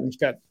 Martin's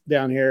got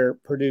down here,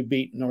 Purdue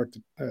beat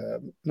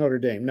Notre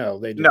Dame. No,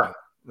 they did not.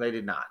 They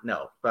did not.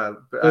 No.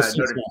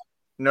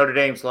 Notre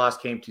Dame's loss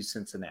came to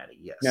Cincinnati.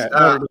 Yes.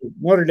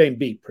 Notre Dame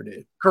beat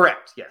Purdue.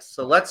 Correct. Yes.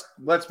 So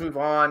let's move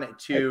on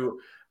to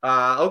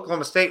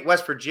Oklahoma State,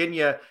 West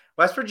Virginia.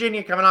 West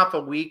Virginia coming off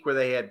a week where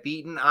they had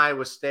beaten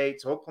Iowa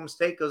State. So Oklahoma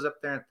State goes up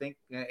there and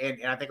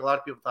I think a lot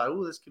of people thought,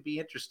 oh, this could be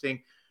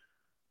interesting.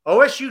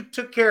 OSU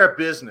took care of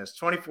business,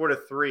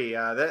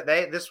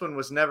 24-3. This one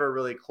was never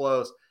really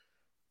close.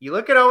 You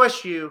look at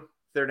OSU,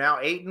 they're now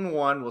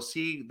 8-1. We'll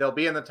see. They'll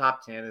be in the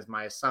top 10 is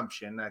my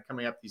assumption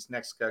coming up these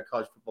next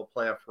college football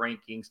playoff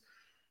rankings.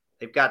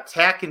 They've got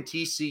Tech and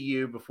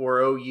TCU before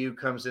OU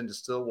comes into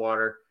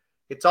Stillwater.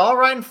 It's all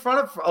right in front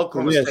of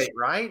Oklahoma State,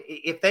 right?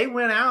 If they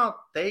win out,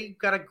 they've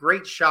got a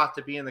great shot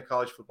to be in the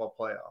college football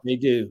playoff. They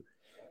do.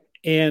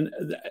 And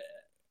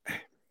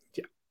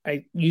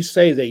you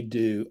say they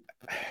do.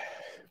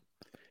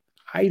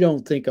 I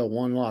don't think a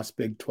one-loss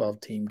Big 12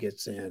 team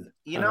gets in.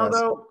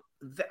 Though,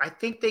 I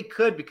think they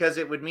could, because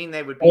it would mean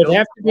they would beat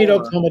have to beat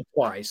Oklahoma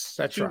twice.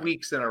 That's 2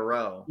 weeks in a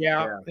row.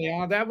 Yeah,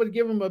 that would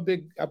give them a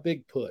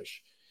big push.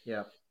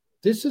 Yeah.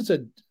 This is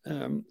a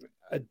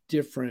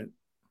different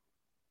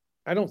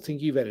I don't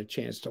think you've had a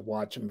chance to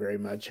watch them very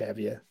much, have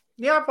you?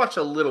 Yeah, I've watched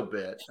a little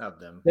bit of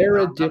them. They're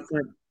a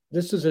different.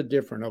 This is a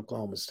different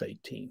Oklahoma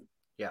State team.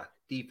 Yeah,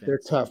 defense. They're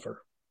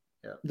tougher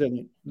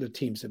than the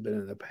teams have been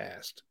in the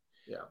past.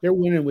 Yeah, they're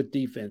winning with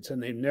defense,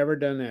 and they've never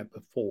done that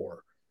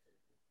before.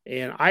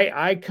 And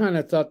I kind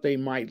of thought they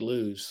might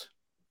lose,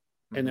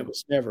 and it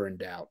was never in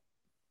doubt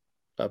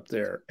up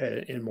there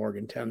in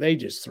Morgantown. They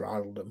just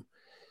throttled them.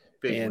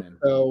 Big win.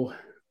 So,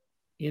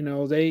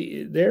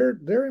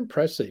 they're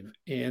impressive,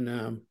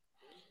 and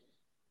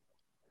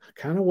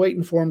kind of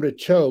waiting for them to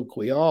choke.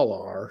 We all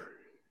are.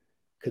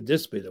 Could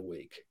this be the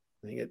week?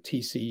 They get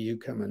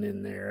TCU coming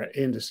in there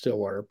into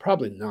Stillwater.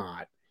 Probably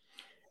not.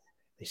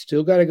 They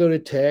still got to go to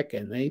Tech,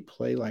 and they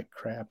play like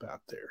crap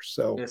out there.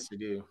 So yes, they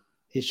do.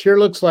 It sure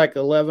looks like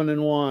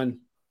 11-1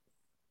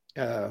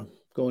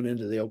 going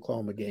into the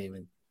Oklahoma game,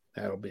 and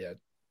that'll be a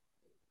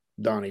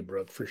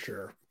Donnybrook for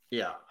sure.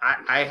 Yeah,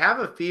 I have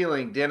a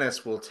feeling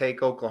Dennis will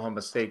take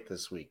Oklahoma State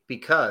this week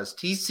because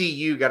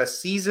TCU got a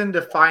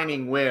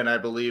season-defining win, I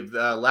believe,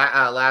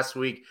 last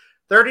week,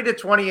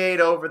 30-28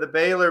 over the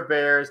Baylor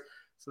Bears.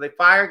 So they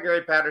fired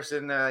Gary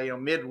Patterson,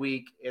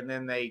 midweek, and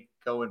then they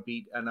go and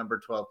beat a number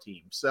 12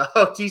 team. So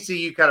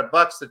TCU kind of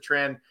bucks the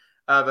trend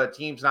of a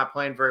team's not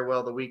playing very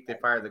well the week they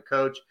fired the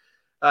coach.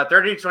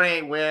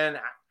 30-28 win. I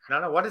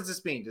don't know. What does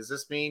this mean? Does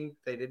this mean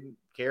they didn't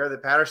care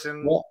that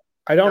Patterson? Well,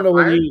 I don't know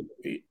whether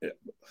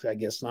I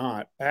guess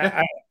not.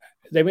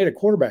 They made a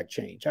quarterback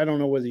change. I don't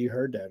know whether you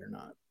heard that or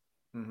not.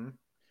 Mm-hmm.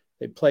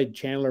 They played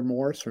Chandler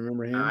Morris.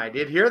 Remember him? I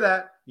did hear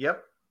that.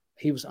 Yep.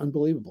 He was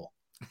unbelievable.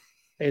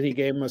 And he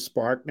gave him a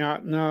spark.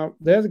 Now,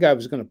 the other guy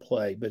was going to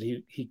play, but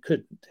he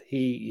couldn't.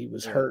 He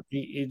was hurt.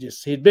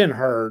 He'd been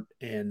hurt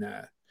and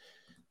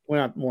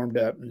went out and warmed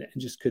up and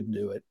just couldn't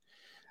do it.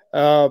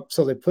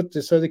 So they put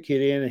this other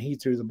kid in, and he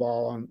threw the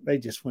ball on. They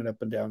just went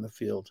up and down the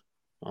field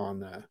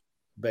on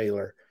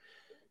Baylor.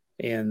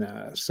 And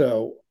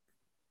so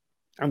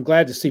I'm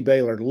glad to see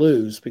Baylor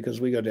lose because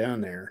we go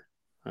down there.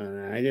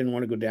 And I didn't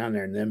want to go down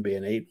there and them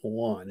being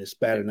 8-1. It's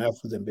bad enough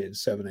with them being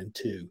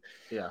 7-2.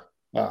 Yeah.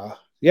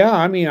 Yeah,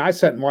 I mean, I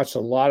sat and watched a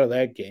lot of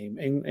that game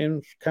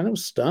and kind of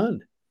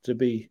stunned to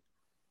be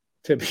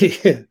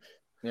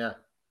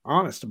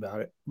honest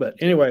about it. But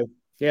anyway,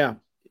 yeah,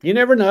 you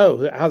never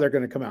know how they're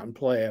going to come out and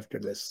play after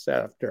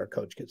a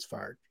coach gets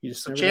fired.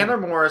 So Chandler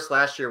Morris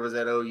last year was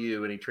at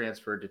OU and he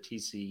transferred to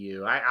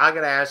TCU. I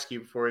got to ask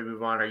you before we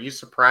move on, are you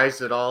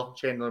surprised at all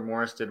Chandler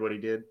Morris did what he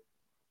did?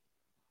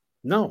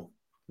 No.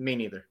 Me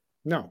neither.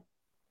 No.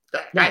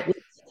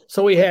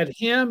 So we had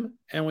him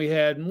and we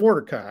had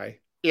Mordecai.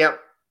 Yep.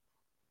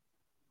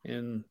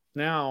 And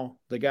now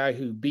the guy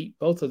who beat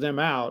both of them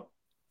out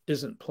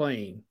isn't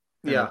playing.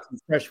 Yeah. The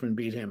freshman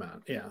beat him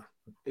out. Yeah.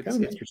 It's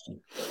interesting.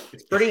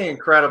 It's pretty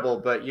incredible,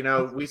 but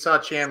we saw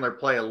Chandler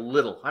play a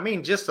little. I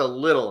mean, just a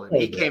little. And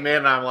he came in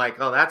and I'm like,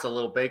 oh, that's a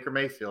little Baker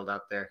Mayfield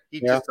out there.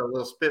 He's just a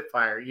little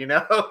Spitfire,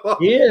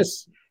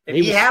 Yes. And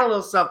he had a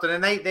little something.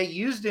 And they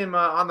used him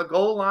on the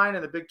goal line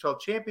in the Big 12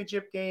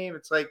 championship game.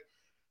 It's like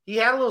he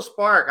had a little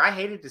spark. I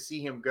hated to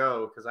see him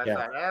go because I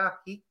thought,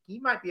 he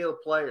might be able to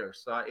play her.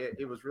 So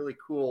it was really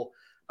cool.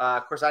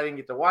 Of course, I didn't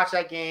get to watch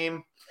that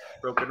game,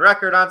 broken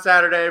record on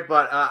Saturday,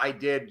 but I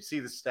did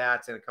see the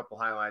stats and a couple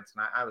highlights,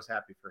 and I was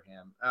happy for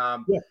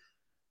him.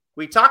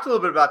 We talked a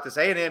little bit about this.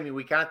 A&M,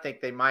 we kind of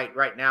think they might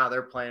right now.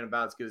 They're playing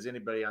about as good as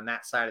anybody on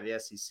that side of the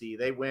SEC.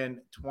 They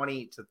win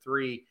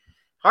 20-3.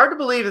 Hard to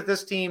believe that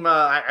this team,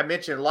 I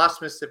mentioned,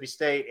 lost Mississippi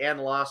State and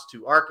lost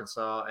to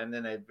Arkansas, and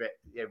then they've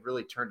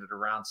really turned it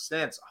around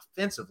since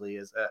offensively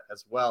as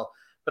well.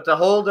 But to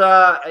hold,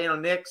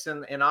 Nix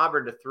and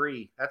Auburn to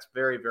 3, that's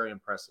very, very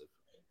impressive.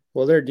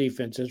 Well, their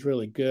defense is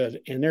really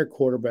good, and their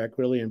quarterback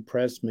really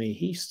impressed me.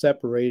 He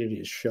separated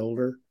his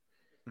shoulder.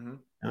 Mm-hmm.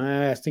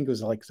 I think it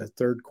was like the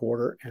third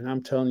quarter, and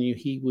I'm telling you,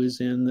 he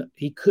was in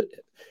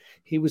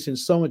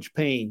so much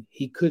pain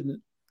he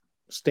couldn't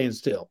stand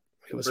still.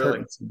 It was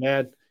hurting so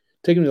bad.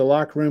 Took him to the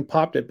locker room,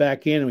 popped it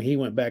back in, and he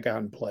went back out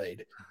and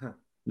played.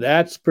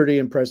 That's pretty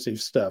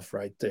impressive stuff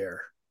right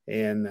there.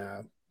 And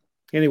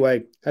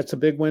anyway, that's a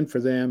big win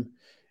for them.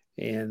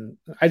 And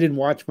I didn't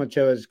watch much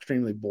of it. It's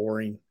extremely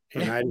boring.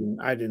 And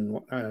I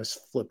was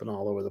flipping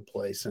all over the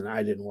place, and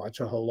I didn't watch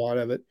a whole lot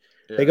of it.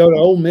 Yeah. They go to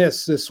Ole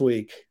Miss this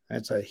week.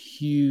 That's a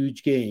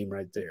huge game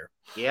right there.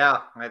 Yeah,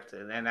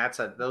 and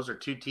those are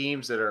two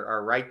teams that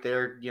are right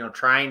there,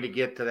 trying to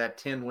get to that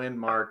 10-win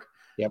mark.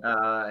 Yep.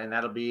 And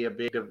that'll be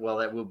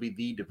that will be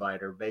the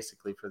divider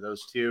basically for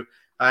those two.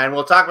 And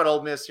we'll talk about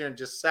Ole Miss here in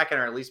just a second,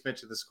 or at least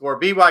mention the score.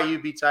 BYU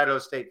beats Idaho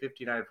State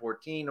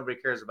 59-14. Nobody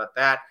cares about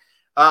that.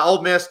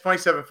 Ole Miss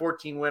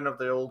 27-14 win of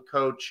the old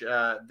coach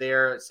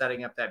there,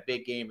 setting up that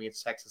big game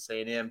against Texas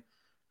A&M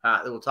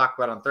that we'll talk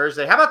about on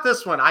Thursday. How about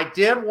this one? I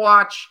did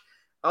watch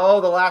the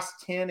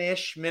last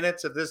 10-ish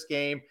minutes of this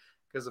game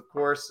because, of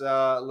course,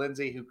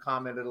 Lindsay, who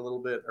commented a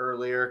little bit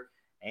earlier,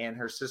 and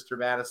her sister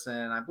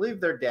Madison, I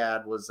believe their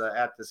dad was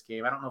at this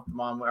game. I don't know if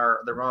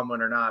their mom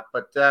went or not,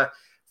 but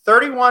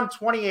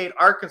 31-28,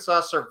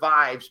 Arkansas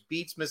survives,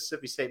 beats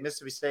Mississippi State.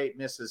 Mississippi State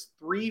misses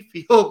 3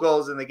 field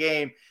goals in the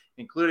game.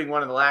 including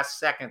one in the last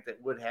second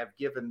that would have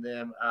given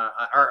them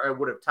or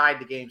would have tied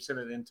the game, sent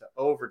it into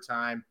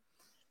overtime.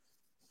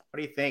 What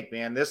do you think,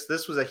 man?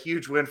 This was a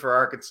huge win for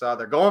Arkansas.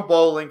 They're going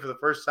bowling for the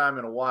first time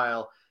in a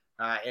while.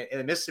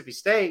 In Mississippi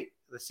State,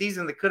 the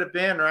season that could have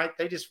been, right?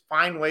 They just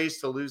find ways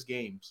to lose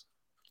games.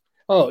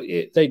 Oh,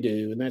 they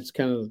do, and that's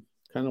kind of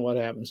what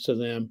happens to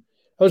them.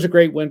 It was a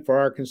great win for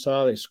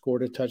Arkansas. They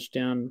scored a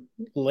touchdown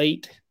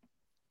late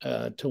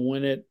to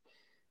win it,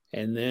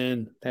 and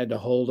then had to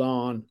hold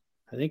on.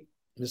 I think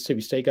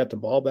Mississippi State got the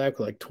ball back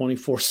with like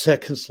 24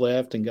 seconds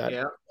left and got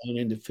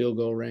into field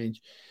goal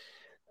range.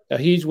 A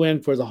huge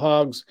win for the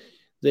Hogs.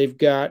 They've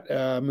got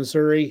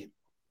Missouri,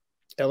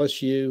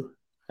 LSU,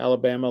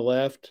 Alabama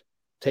left.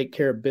 Take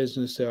care of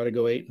business. They ought to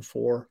go 8-4.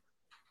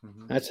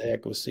 Mm-hmm. That's a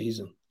heck of a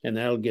season, and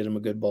that'll get them a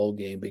good bowl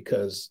game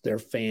because their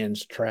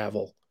fans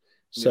travel.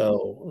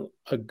 So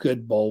a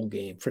good bowl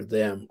game for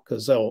them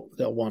because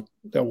they'll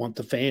want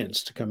the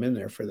fans to come in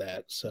there for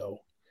that. So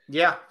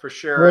yeah, for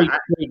sure. Great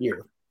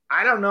year.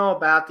 I don't know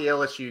about the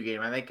LSU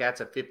game. I think that's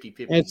a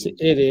 50-50.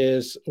 It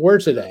is.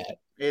 Where's it at?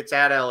 It's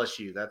at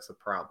LSU. That's the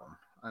problem.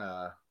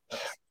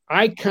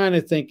 I kind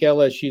of think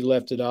LSU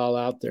left it all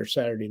out there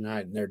Saturday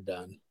night and they're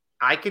done.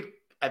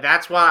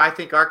 That's why I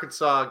think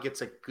Arkansas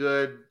gets a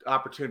good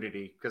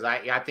opportunity because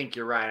I think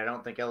you're right. I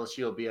don't think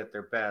LSU will be at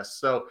their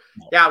best. So,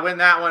 yeah, win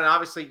that one.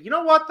 Obviously, you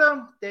know what,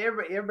 though?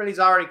 Everybody's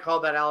already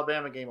called that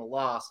Alabama game a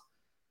loss.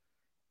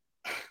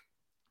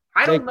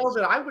 I don't know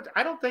that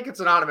I don't think it's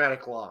an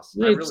automatic loss.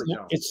 I really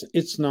don't.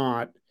 It's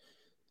not.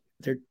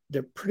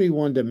 They're pretty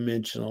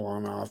one-dimensional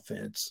on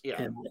offense. Yeah.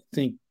 And I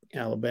think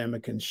Alabama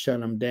can shut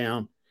them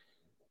down.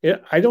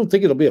 I don't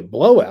think it'll be a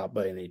blowout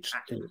by any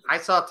chance. I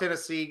saw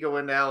Tennessee go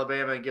into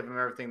Alabama and give them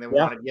everything they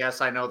wanted. Yes,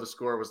 I know the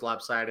score was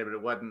lopsided, but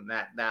it wasn't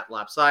that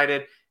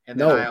lopsided. And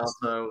then I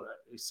also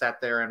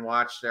sat there and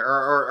watched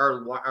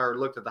or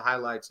looked at the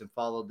highlights and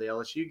followed the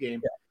LSU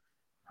game. Yeah.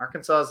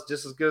 Arkansas is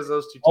just as good as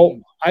those two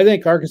teams. I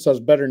think Arkansas is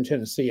better than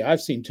Tennessee.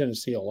 I've seen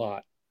Tennessee a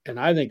lot, and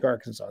I think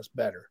Arkansas is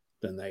better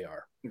than they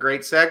are.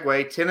 Great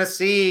segue.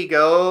 Tennessee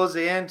goes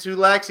into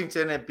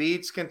Lexington and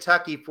beats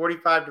Kentucky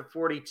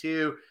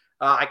 45-42.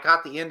 I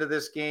caught the end of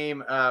this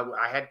game.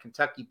 I had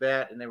Kentucky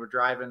bet, and they were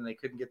driving, and they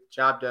couldn't get the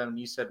job done. And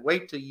you said,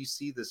 wait till you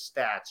see the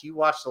stats. You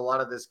watched a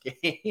lot of this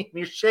game.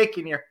 You're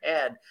shaking your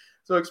head.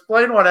 So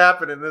explain what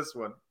happened in this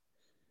one.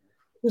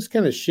 This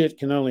kind of shit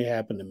can only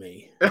happen to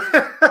me.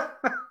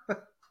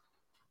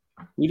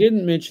 We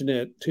didn't mention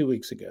it 2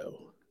 weeks ago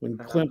when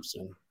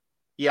Clemson.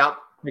 Yep.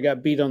 They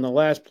got beat on the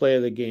last play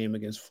of the game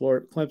against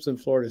Clemson,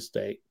 Florida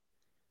State.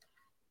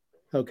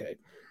 Okay.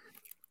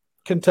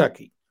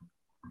 Kentucky.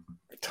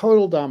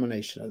 Total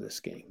domination of this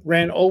game.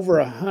 Ran over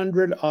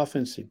 100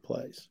 offensive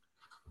plays.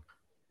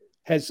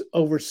 Has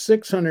over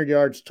 600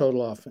 yards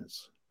total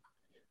offense.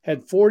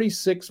 Had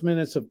 46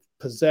 minutes of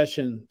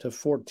possession to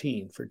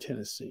 14 for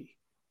Tennessee.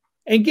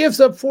 And gives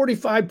up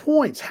 45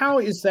 points. How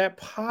is that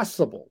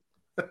possible?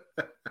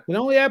 It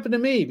only happened to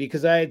me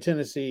because I had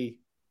Tennessee,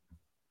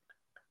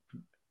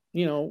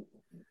 to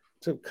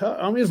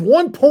cut. I mean, it's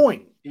 1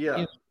 point.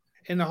 Yeah.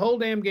 In the whole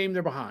damn game,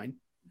 they're behind.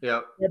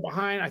 Yeah. They're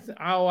behind.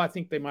 I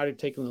think they might have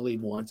taken the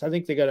lead once. I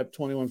think they got up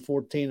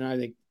 21-14, and I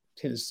think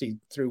Tennessee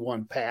threw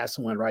one pass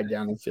and went right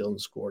down the field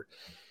and scored.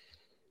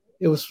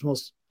 It was the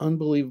most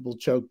unbelievable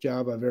choke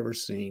job I've ever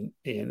seen,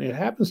 and it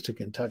happens to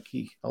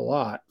Kentucky a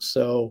lot.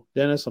 So,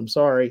 Dennis, I'm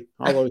sorry.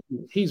 Although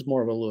he's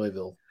more of a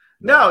Louisville.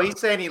 No, he's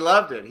saying he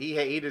loved it. He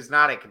is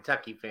not a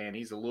Kentucky fan.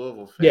 He's a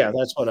Louisville fan. Yeah,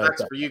 that's what I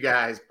thought. For you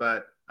guys,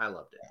 but I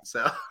loved it.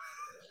 So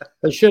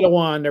they should have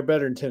won. They're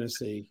better than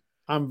Tennessee.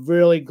 I'm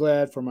really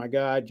glad for my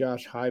guy,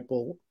 Josh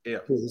Heupel,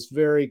 who has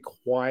very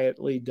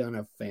quietly done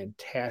a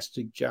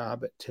fantastic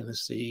job at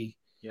Tennessee.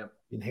 Yep.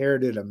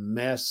 Inherited a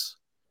mess.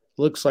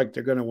 Looks like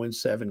they're going to win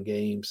 7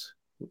 games,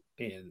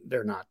 and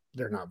they're not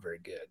very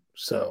good.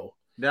 So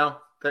no,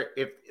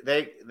 if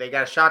they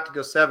got a shot to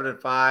go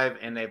 7-5,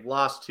 and they've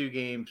lost 2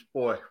 games,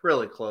 boy,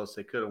 really close.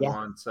 They could have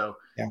won. So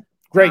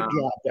great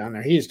job down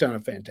there. He's done a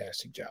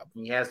fantastic job.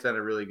 He has done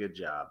a really good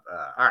job.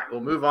 All right,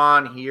 we'll move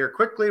on here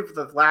quickly for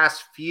the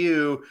last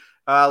few.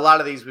 A lot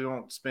of these we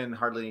won't spend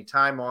hardly any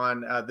time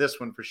on. This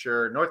one for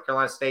sure. North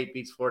Carolina State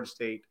beats Florida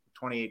State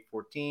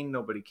 28-14.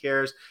 Nobody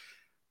cares.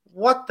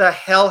 What the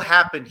hell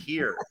happened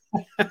here?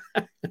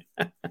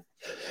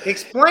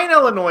 Explain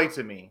Illinois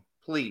to me,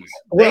 please.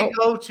 They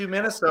go to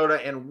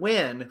Minnesota and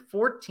win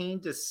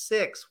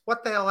 14-6.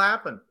 What the hell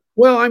happened?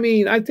 Well, I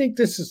mean, I think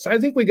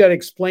we got to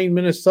explain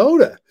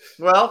Minnesota.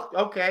 Well,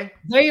 okay.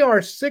 They are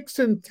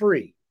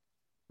 6-3,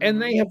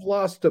 and they have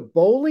lost to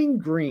Bowling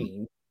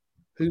Green,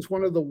 who's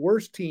one of the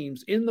worst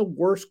teams in the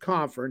worst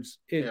conference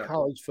in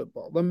college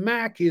football. The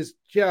MAC is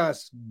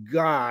just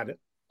god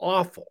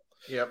awful.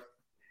 Yep.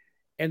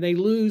 And they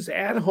lose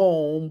at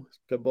home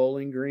to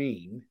Bowling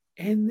Green.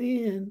 And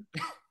then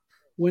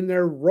when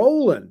they're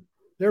rolling,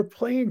 they're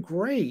playing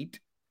great,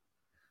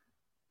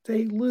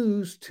 they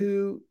lose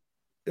to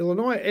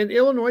Illinois. And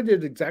Illinois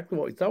did exactly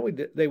what we thought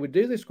they would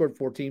do. They scored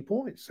 14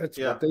 points. That's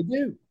what they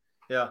do.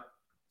 Yeah.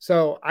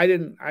 So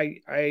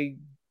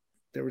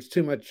there was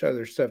too much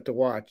other stuff to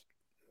watch.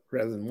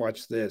 rather than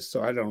watch this.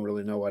 So I don't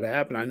really know what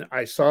happened.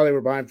 I saw they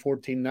were behind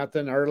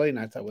 14-0 early, and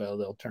I thought, well,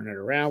 they'll turn it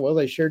around. Well,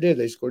 they sure did.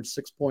 They scored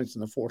 6 points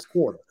in the fourth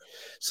quarter.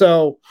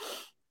 So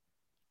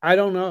I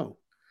don't know.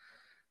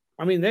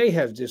 I mean, they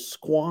have just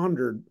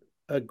squandered.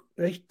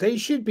 They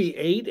should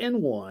be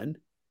 8-1.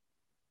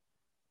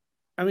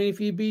 I mean, if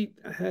you beat,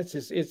 it's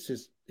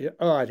just.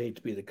 Oh, I'd hate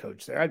to be the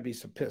coach there. I'd be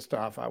so pissed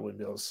off I wouldn't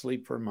be able to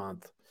sleep for a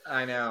month.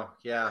 I know.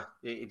 Yeah.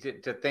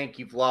 To think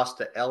you've lost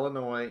to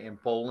Illinois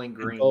and Bowling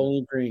Green.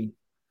 Bowling Green.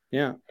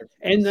 Yeah.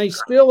 And they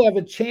still have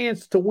a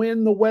chance to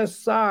win the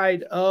west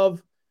side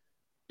of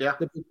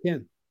the Big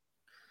Ten.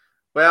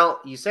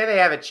 Well, you say they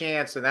have a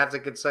chance, and that's a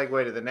good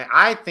segue to the next.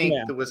 I think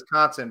the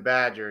Wisconsin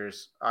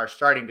Badgers are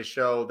starting to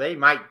show they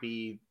might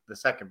be the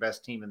second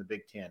best team in the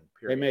Big Ten.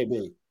 Period. They may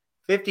be.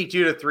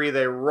 52-3,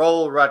 they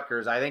roll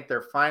Rutgers. I think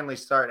they're finally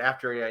starting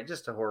after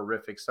just a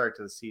horrific start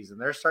to the season.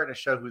 They're starting to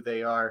show who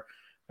they are.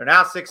 They're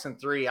now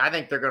 6-3. I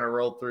think they're going to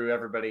roll through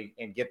everybody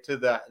and get to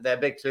that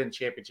Big Ten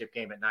championship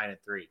game at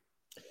 9-3.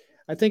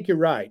 I think you're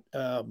right.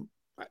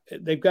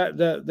 They've got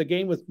the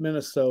game with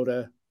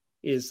Minnesota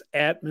is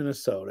at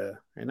Minnesota,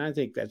 and I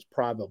think that's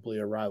probably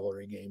a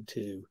rivalry game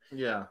too.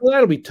 Yeah, well,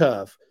 that'll be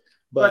tough,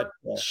 but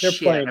they're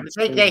playing. I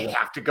mean, they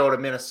have to go to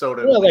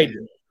Minnesota. Well, they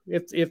do.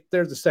 If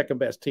they're the second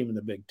best team in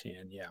the Big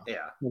Ten, yeah.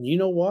 And you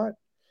know what?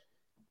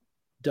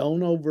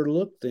 Don't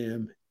overlook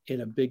them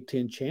in a Big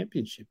Ten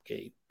championship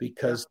game,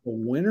 because the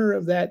winner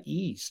of that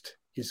East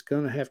is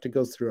going to have to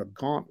go through a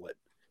gauntlet.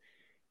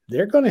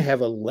 They're going to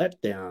have a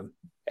letdown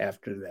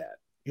after that.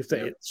 If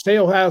they say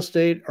Ohio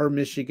State or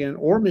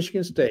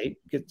Michigan State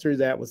get through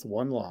that with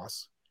one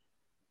loss,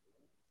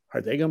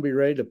 are they going to be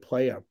ready to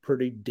play a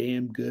pretty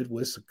damn good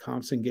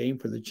Wisconsin game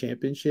for the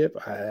championship?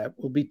 That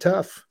will be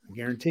tough. I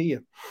guarantee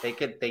you. They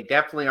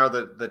definitely are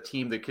the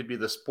team that could be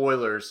the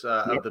spoilers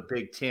of the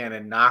Big Ten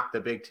and knock the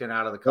Big Ten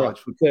out of the college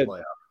football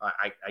playoff.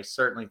 I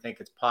certainly think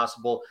it's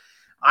possible.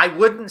 I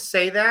wouldn't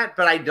say that,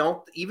 but I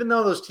don't. Even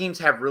though those teams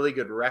have really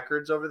good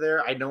records over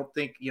there, I don't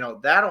think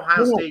that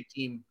Ohio State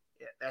team.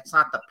 That's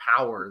not the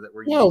power that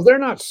we're using. No, they're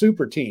not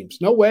super teams.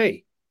 No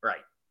way.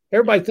 Right.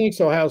 Everybody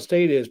thinks Ohio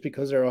State is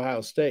because they're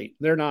Ohio State.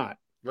 They're not.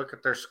 Look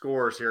at their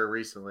scores here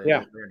recently.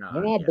 Yeah. They're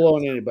not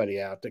blowing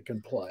anybody out that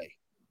can play.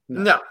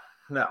 No,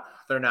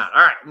 they're not.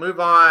 All right,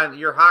 move on.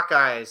 Your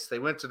Hawkeyes, they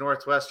went to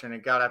Northwestern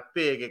and got a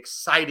big,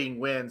 exciting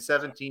win,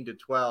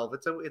 17-12.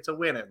 It's a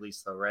win at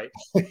least, though, right?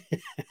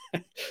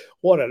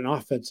 What an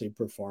offensive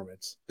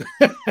performance.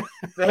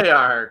 They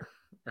are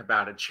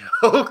about a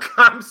joke.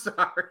 I'm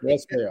sorry.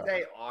 Yes, they are.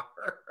 They are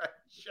a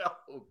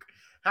joke.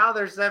 How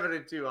they're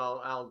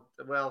 7-2?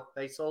 Well,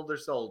 they sold their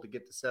soul to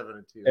get to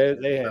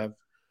 7-2. They have.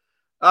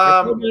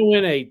 They're going to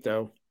win 8,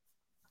 though.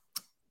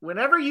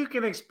 Whenever you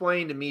can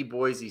explain to me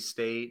Boise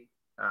State,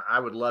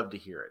 I would love to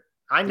hear it.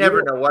 I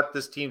never know what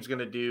this team's going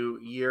to do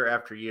year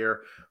after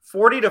year.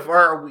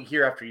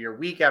 Year after year,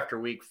 week after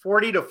week,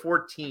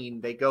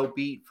 40-14, they go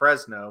beat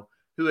Fresno,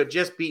 who had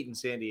just beaten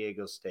San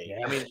Diego State.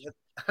 Yeah. I mean,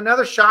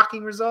 another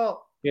shocking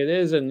result. It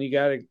is, and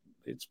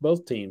it's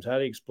both teams. How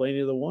do you explain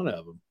either one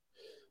of them?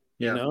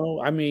 You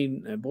know, I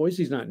mean,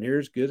 Boise's not near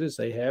as good as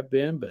they have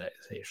been, but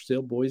they're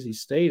still Boise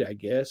State, I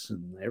guess.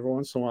 And every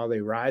once in a while they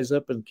rise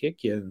up and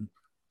kick you.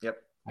 And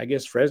I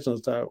guess Fresno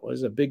thought it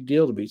was a big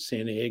deal to beat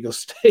San Diego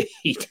State.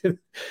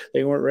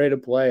 They weren't ready to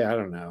play. I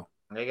don't know.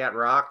 They got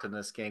rocked in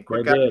this game.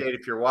 Quick update,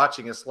 if you're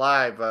watching us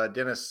live,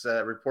 Dennis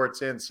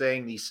reports in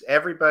saying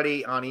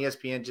everybody on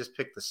ESPN just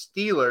picked the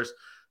Steelers.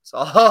 So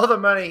all the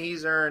money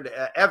he's earned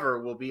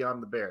ever will be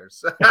on the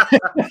Bears.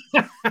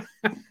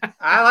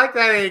 I like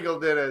that angle,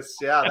 Dennis.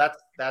 Yeah,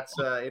 that's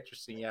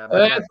interesting. Yeah,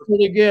 that's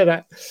pretty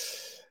good.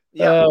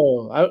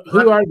 Who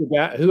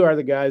are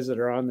the guys that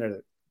are on there?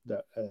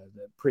 The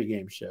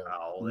pregame show.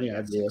 Oh, they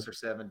got 6 or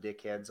 7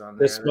 dickheads on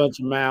there. This bunch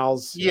of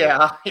mouths.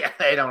 Yeah,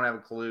 they don't have a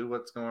clue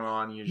what's going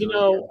on usually.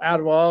 Out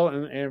of all,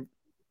 and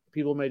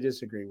people may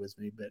disagree with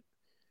me, but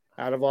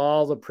out of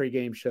all the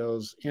pregame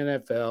shows,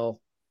 NFL.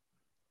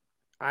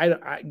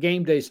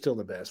 Game Day's still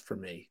the best for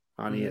me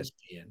on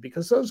ESPN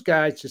because those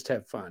guys just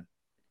have fun.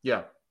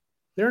 Yeah.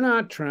 They're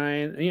not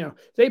trying,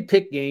 they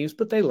pick games,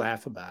 but they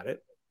laugh about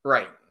it.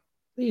 Right.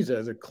 These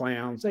other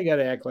clowns, they got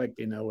to act like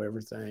they know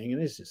everything,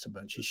 and it's just a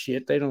bunch of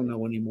shit. They don't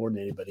know any more than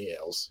anybody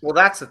else. Well,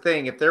 that's the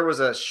thing. If there was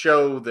a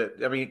show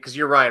because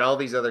you're right, all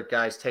these other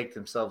guys take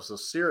themselves so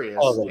serious.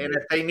 And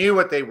if they knew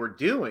what they were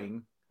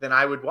doing, then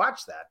I would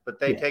watch that. But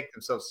they take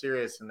themselves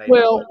serious. And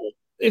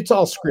it's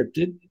all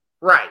scripted.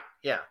 Right,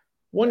 yeah.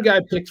 One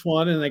guy picks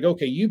one, and they go,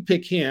 okay, you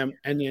pick him,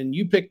 and then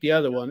you pick the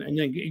other one, and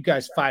then you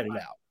guys fight it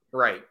out.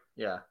 Right,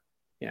 yeah.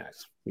 Yeah,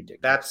 it's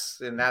ridiculous.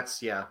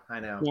 That's I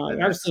know. No,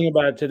 I was thinking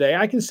about it today.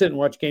 I can sit and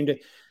watch Game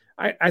Day.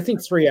 I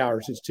think 3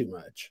 hours is too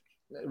much.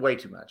 Way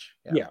too much.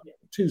 Yeah.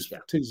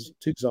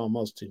 Two's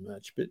almost too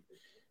much. But,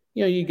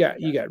 you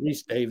got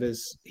Reese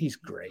Davis. He's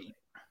great.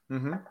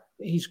 Mm-hmm.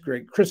 He's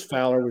great. Chris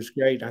Fowler was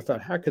great. I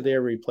thought, how could they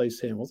ever replace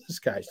him? Well, this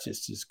guy's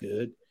just as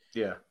good.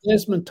 Yeah.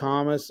 Desmond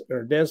Howard.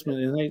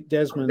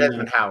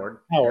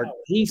 Howard.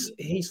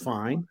 He's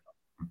fine.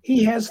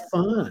 He has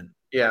fun.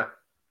 Yeah.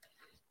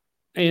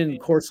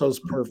 And Corso's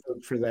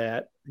perfect for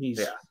that. He's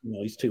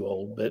Yeah. he's too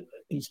old, but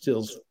he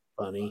still's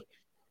funny.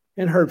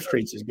 And Herb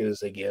Street's as good as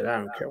they get. I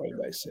don't care what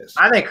anybody says.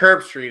 I think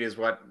Herb Street is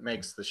what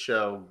makes the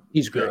show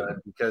He's good great.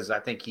 because I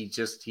think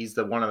he's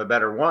the one of the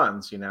better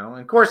ones,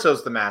 And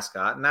Corso's the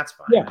mascot, and that's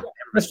fine. Yeah,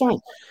 that's fine.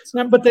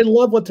 But they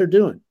love what they're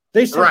doing.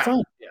 They used to have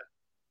fun. Yeah.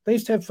 They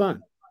used to have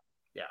fun.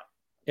 Yeah.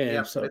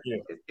 And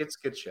it's a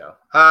good show.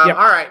 All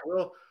right.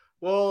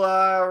 We'll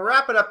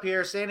wrap it up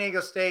here. San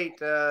Diego State,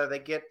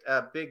 they get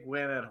a big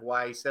win at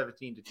Hawaii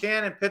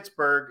 17-10, and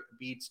Pittsburgh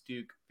beats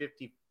Duke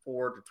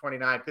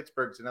 54-29.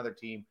 Pittsburgh's another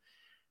team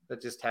that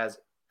just has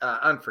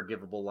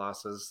unforgivable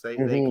losses. They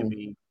can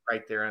be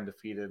right there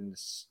undefeated and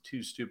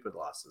two stupid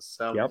losses.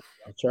 So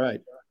that's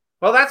right.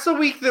 Well, that's the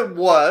week that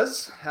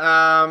was.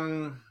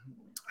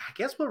 I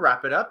guess we'll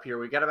wrap it up here.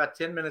 We got about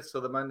 10 minutes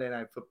till the Monday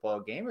Night Football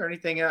game. Or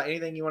anything you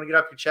want to get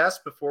off your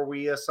chest before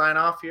we sign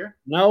off here?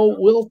 No,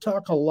 we'll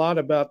talk a lot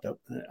about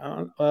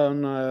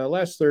on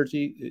last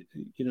Thursday.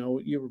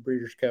 You were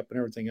Breeders' Cup and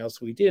everything else.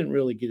 We didn't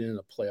really get into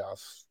the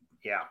playoff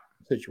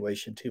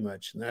situation too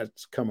much, and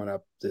that's coming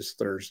up this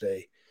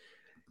Thursday.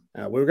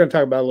 We were going to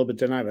talk about it a little bit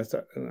tonight. I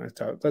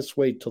thought let's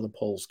wait till the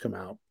polls come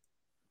out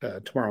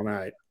tomorrow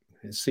night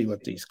and see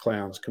what these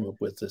clowns come up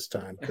with this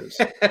time, because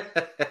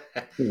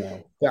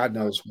God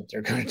knows what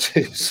they're going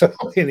to do. So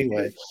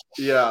anyway,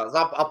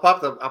 I'll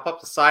pop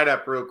the site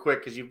up real quick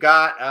because you've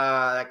got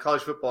that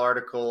college football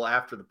article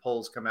after the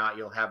polls come out.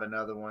 You'll have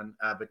another one,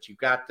 but you've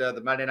got the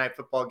Monday Night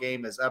Football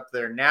game is up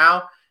there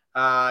now.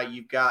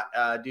 You've got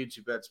Dudes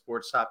Who Bet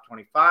Sports Top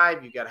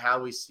 25. You've got how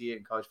we see it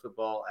in college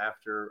football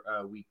after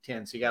week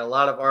 10. So you got a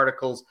lot of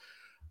articles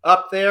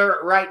up there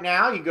right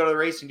now. You go to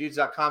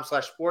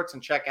racingdudes.com/sports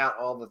and check out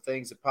all the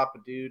things that Papa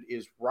Dude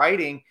is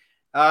writing.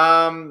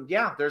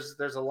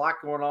 There's a lot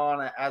going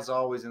on as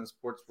always in the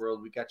sports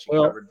world. We got you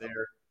covered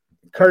there.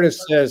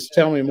 Curtis says,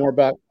 tell me more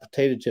about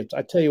potato chips.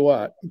 I tell you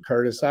what,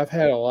 Curtis, I've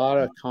had a lot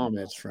of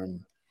comments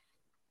from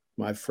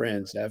my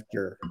friends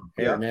after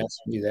Aaron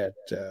asked me that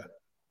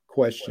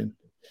question.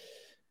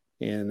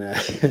 And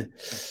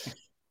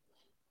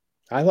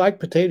I like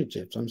potato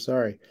chips. I'm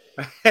sorry.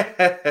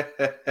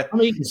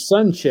 I'm eating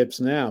sun chips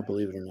now,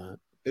 believe it or not.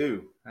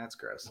 Ooh, that's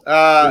gross.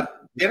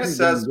 Dennis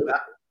says,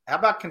 how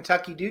about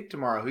Kentucky Duke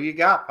tomorrow? Who you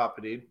got,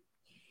 Papa Dude?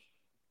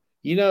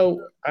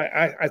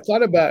 I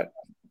thought about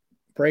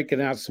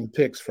breaking out some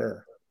picks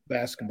for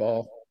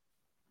basketball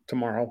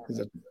tomorrow because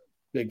the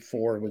big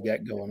four we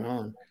got going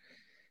on.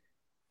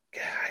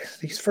 Guys,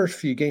 these first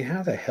few games,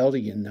 how the hell do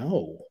you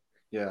know?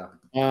 Yeah.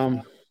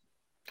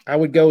 I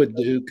would go with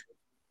Duke,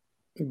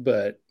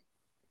 but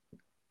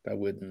I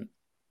wouldn't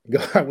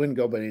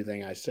go by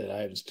anything I said.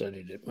 I haven't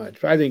studied it much.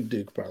 But I think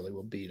Duke probably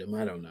will beat them.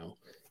 I don't know.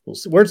 We'll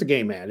see. Where's the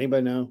game at?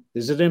 Anybody know?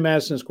 Is it in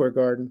Madison Square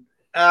Garden?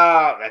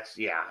 I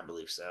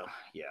believe so.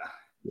 Yeah.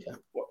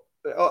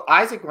 Well,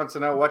 Isaac wants to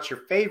know what's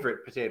your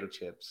favorite potato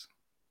chips?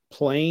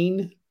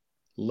 Plain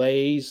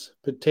Lay's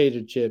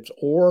potato chips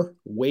or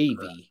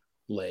wavy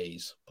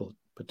Lay's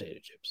potato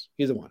chips.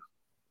 Either one.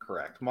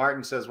 Correct.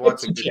 Martin says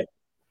what's a good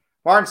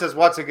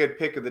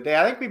pick of the day?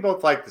 I think we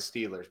both like the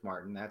Steelers,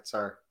 Martin. That's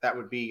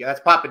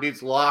Papa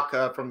Dude's lock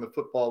from the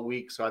football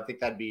week. So I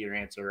think that'd be your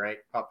answer, right,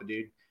 Papa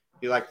Dude?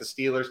 You like the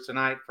Steelers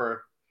tonight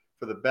for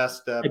the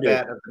best bet of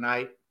the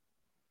night?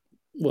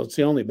 Well, it's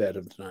the only bet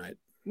of the night.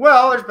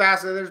 Well, there's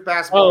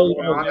basketball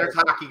going on. There's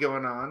hockey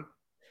going on.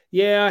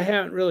 Yeah, I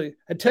haven't really.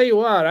 I tell you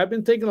what, I've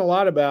been thinking a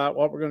lot about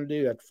what we're going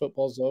to do after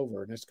football's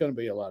over, and it's going to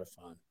be a lot of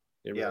fun.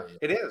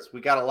 It is. We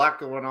got a lot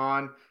going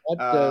on.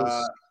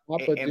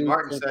 And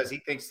Martin says he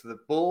thinks the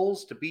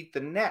Bulls to beat the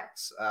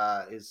Nets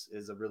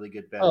is a really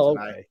good bet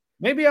tonight. Okay.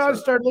 Maybe I ought to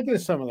start looking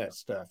at some of that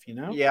stuff,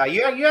 Yeah.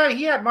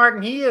 He had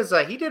Martin. He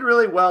did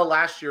really well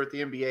last year with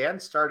the NBA. I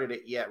haven't started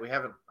it yet. We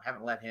haven't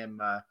let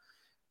him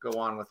go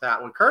on with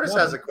that one. Curtis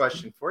has a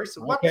question for you.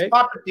 So what does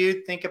Papa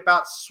Dude think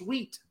about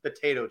sweet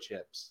potato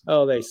chips?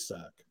 Oh, they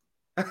suck.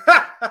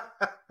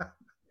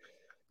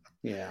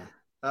 Yeah.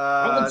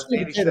 I like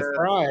sweet potato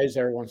fries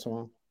every once in a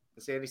while.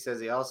 Sandy says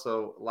he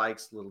also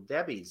likes Little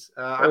Debbie's.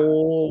 Yeah. I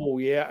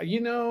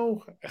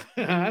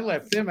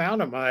left them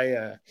out of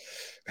my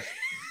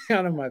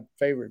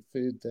favorite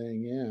food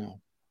thing. Yeah.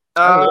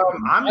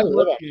 I'm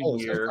looking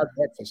here. I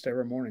breakfast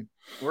every morning.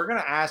 We're going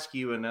to ask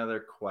you another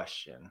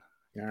question.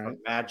 All right.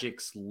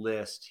 Magic's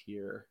list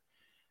here.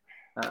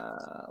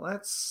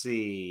 Let's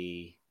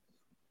see.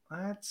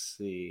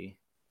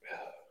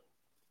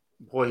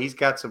 Boy, he's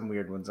got some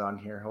weird ones on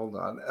here. Hold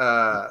on.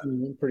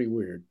 Pretty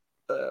weird.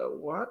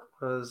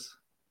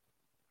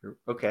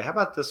 Okay, how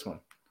about this one?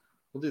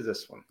 We'll do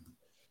this one.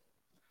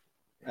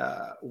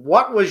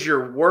 What was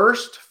your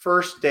worst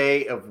first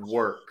day of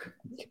work?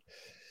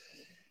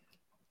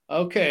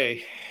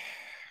 Okay.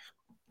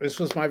 This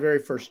was my very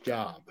first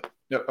job.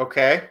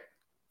 Okay.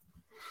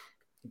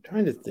 I'm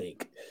trying to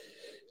think.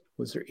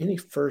 Was there any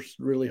first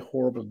really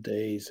horrible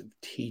days of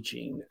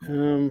teaching?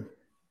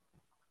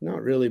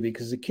 Not really,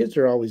 because the kids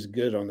are always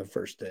good on the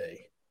first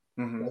day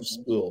of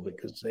school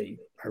because they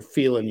are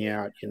feeling you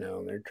out, and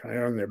they're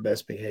trying on their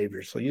best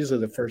behavior. So usually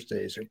the first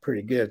days are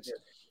pretty good.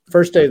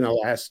 First day and the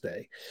last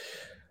day.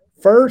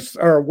 First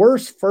or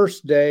worst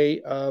first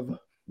day of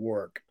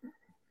work.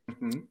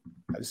 Mm-hmm.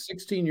 I was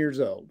 16 years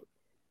old.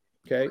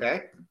 Okay.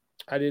 Okay.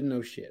 I didn't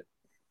know shit.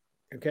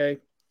 Okay.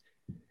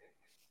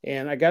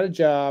 And I got a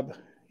job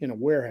in a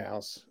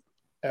warehouse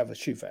of a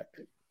shoe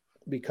factory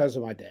because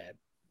of my dad.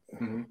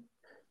 Mm-hmm.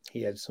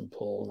 He had some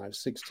pull, and I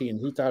was 16.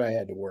 He thought I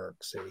had to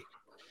work. See,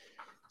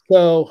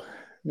 so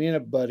me and a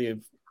buddy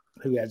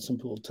who had some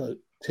pull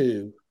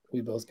too,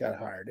 we both got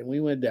hired, and we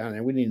went down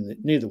there. We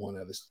didn't. Neither one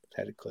of us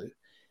had a clue,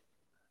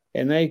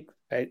 and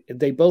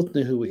they both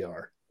knew who we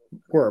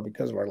were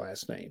because of our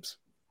last names,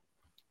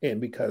 and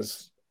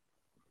because,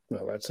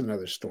 well, that's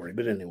another story.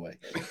 But anyway,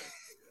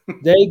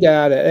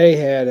 they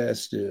had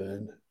us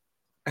doing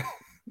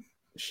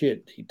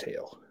shit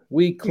detail.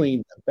 We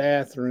cleaned the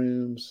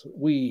bathrooms,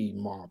 we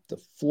mopped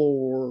the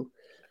floor.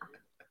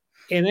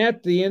 And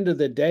at the end of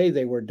the day,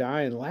 they were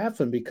dying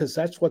laughing because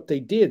that's what they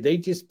did. They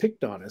just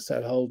picked on us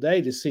that whole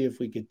day to see if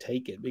we could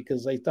take it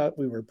because they thought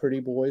we were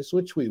pretty boys,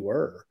 which we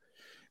were.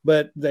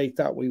 But they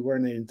thought we were,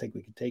 and they didn't think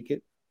we could take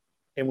it.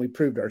 And we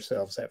proved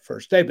ourselves that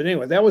first day. But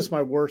anyway, that was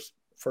my worst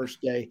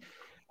first day.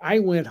 I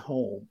went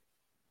home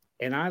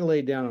and I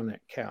laid down on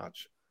that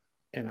couch.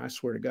 And I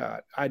swear to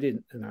God, I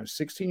didn't. And I was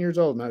 16 years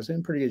old and I was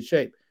in pretty good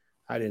shape.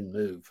 I didn't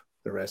move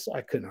the rest.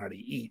 I couldn't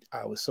hardly eat.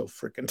 I was so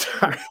freaking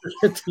tired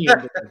at the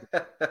end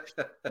of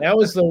it. That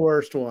was the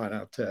worst one,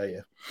 I'll tell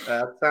you.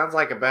 Sounds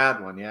like a bad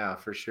one. Yeah,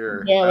 for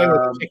sure. Yeah, they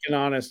were picking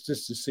on us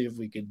just to see if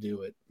we could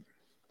do it.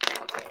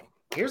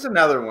 Here's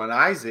another one.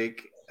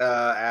 Isaac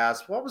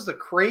asked, what was the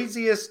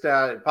craziest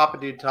Papa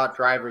Dude taught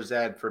driver's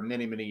ed for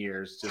many, many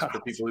years, just for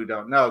people who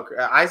don't know.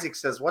 Isaac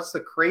says, what's the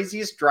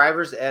craziest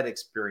driver's ed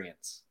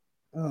experience?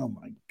 Oh,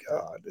 my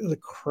God. The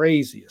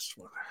craziest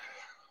one.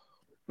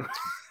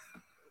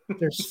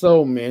 There's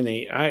so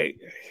many.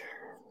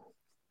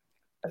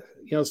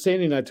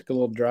 Sandy and I took a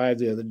little drive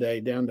the other day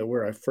down to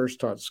where I first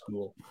taught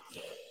school.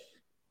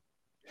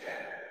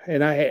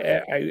 And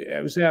I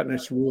was out in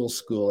this rural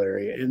school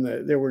area,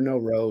 and there were no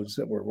roads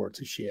that were worth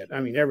a shit. I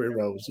mean, every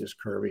road was just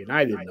curvy, and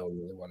I didn't know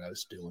really what I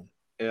was doing.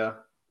 Yeah.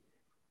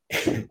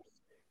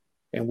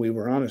 And we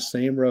were on the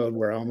same road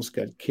where I almost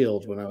got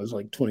killed when I was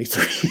like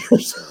 23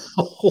 years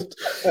old.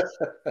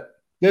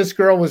 This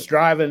girl was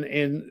driving,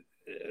 and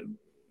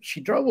she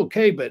drove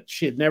okay, but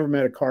she had never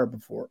met a car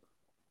before.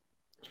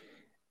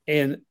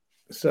 And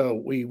so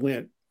we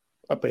went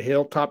up a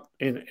hill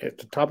and at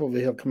the top of the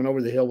hill, coming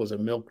over the hill was a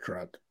milk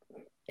truck.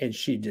 And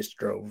she just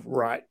drove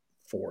right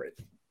for it.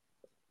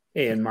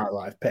 And my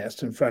life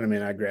passed in front of me,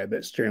 and I grabbed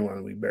that steering wheel,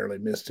 and we barely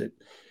missed it.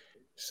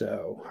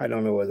 So I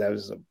don't know whether that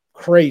was the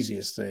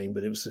craziest thing,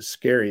 but it was the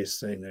scariest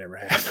thing that ever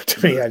happened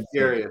to me.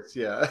 Scariest,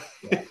 yeah.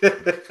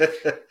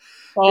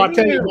 Oh, I'll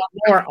tell you one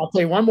more. I'll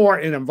tell you one more.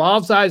 It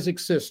involves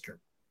Isaac's sister.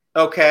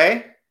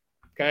 Okay.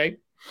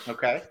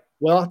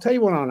 Well, I'll tell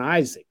you one on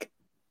Isaac.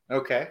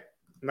 Okay.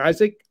 And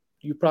Isaac,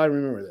 you probably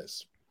remember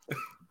this.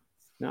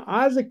 Now,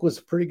 Isaac was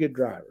a pretty good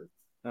driver.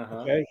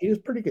 Uh-huh. Okay, he was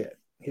pretty good.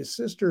 His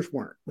sisters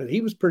weren't, but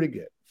he was pretty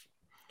good.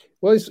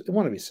 Well, he's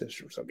one of his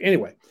sisters. So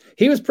anyway,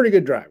 he was a pretty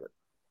good driver.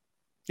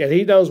 And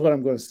he knows what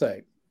I'm going to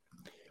say.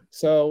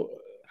 So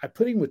I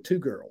put him with two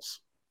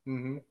girls.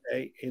 Mm-hmm.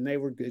 Okay, and they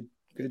were good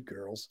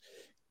girls.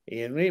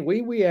 And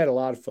we had a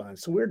lot of fun.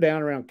 So we were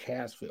down around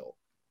Cassville.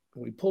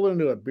 And we pulled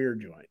into a beer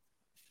joint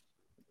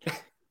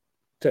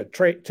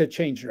to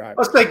change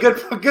drivers. Let's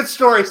say good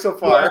story so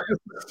far. Yeah,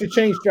 to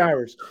change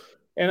drivers.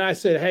 And I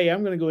said, hey,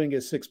 I'm going to go and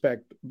get a 6-pack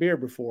beer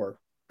before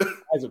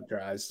Isaac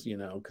drives,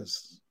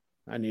 because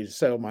I need to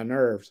settle my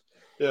nerves.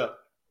 Yeah.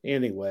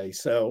 Anyway,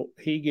 so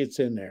he gets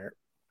in there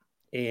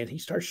and he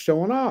starts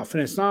showing off.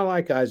 And it's not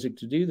like Isaac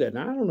to do that. And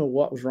I don't know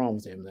what was wrong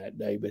with him that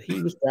day, but he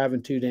was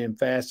driving too damn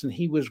fast and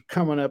he was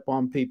coming up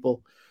on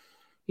people,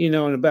 and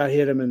about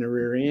hit him in the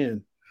rear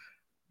end.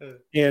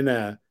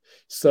 And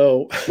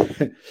so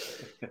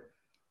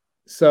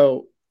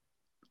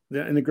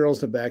and the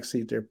girls in the back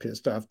seat, they're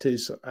pissed off too.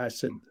 So I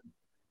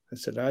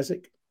said,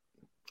 Isaac,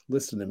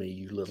 listen to me,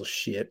 you little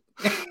shit.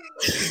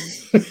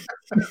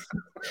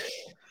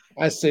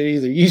 I said,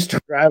 either you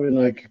start driving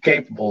like you're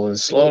capable and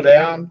slow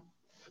down,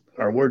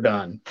 or we're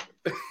done.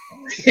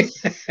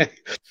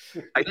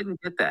 I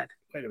didn't get that.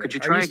 Could you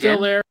Are try you again?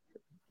 still there?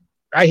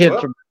 I hit a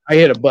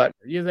button.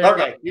 Are you there?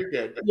 Okay, you're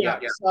good. Yeah.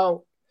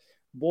 So,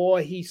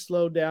 boy, he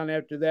slowed down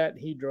after that.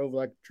 He drove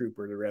like a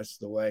trooper the rest of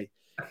the way.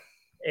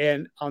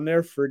 And I'll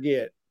never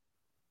forget,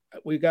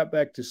 we got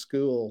back to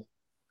school,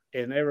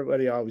 and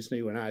everybody always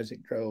knew when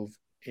Isaac drove,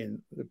 and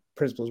the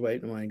principal's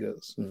waiting when he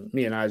goes, and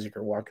me and Isaac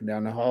are walking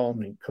down the hall,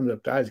 and he comes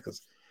up to Isaac and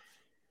goes,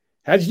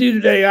 how'd you do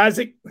today,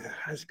 Isaac?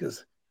 Isaac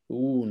goes,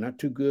 ooh, not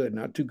too good,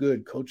 not too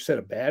good. Coach said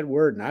a bad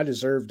word, and I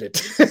deserved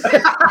it.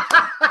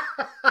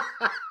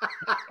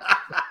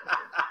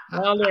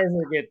 I'll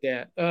never forget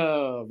that.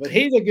 Oh, but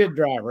he's a good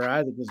driver.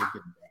 Isaac was a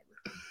good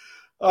driver.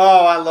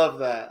 Oh, I love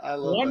that.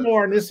 One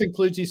more, and this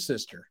includes his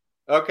sister.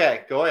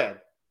 Okay, go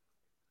ahead.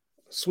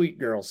 Sweet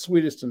girl,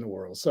 sweetest in the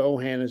world. So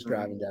Hannah's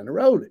driving down the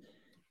road,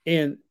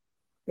 and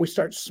we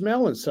start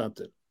smelling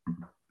something,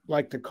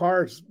 like the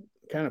car's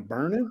kind of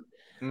burning,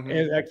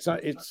 and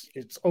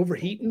it's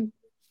overheating.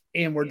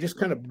 and we're just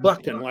kind of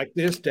bucking like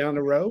this down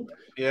the road.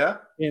 Yeah.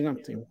 And I'm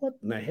thinking, what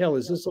in the hell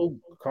is this old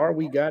car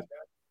we got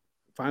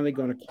finally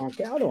going to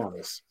conk out on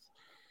us?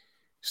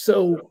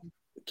 So,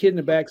 kid in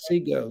the back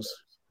seat goes,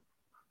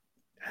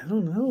 I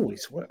don't know.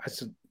 I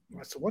said,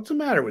 what's the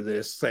matter with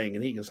this thing?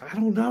 And he goes, I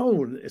don't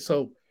know.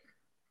 So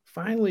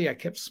finally, I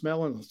kept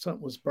smelling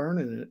something was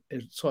burning.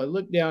 And so I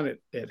looked down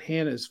at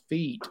Hannah's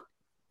feet,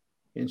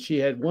 and she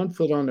had one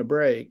foot on the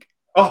brake,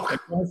 and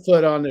one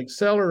foot on the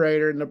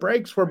accelerator, and the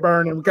brakes were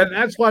burning. And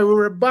that's why we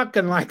were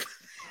bucking like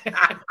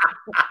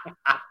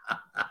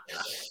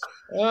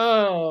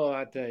Oh,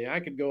 I tell you, I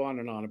could go on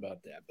and on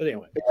about that. But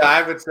anyway. Yeah,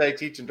 I would say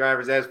teaching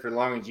driver's ed for as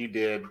long as you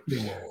did.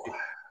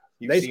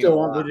 They still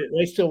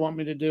want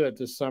me to do it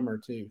this summer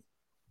too.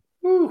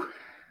 Whew.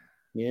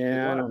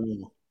 Yeah, I don't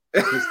know.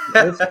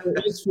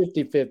 It's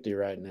 50-50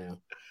 right now.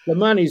 The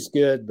money's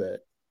good,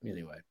 but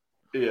anyway.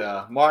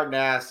 Yeah. Martin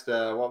asked,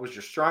 what was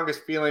your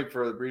strongest feeling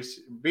for the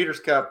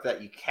Breeders' Cup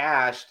that you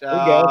cashed?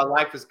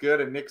 Life is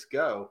Good and Knicks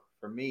Go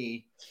for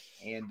me.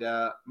 And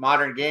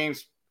Modern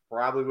Games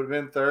probably would have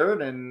been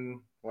third, and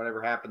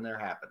whatever happened there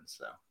happened.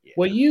 So, yeah.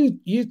 Well,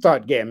 you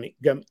thought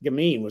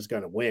Gamine was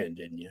going to win,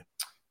 didn't you?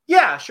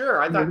 Yeah,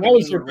 sure. I thought that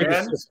was your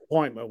biggest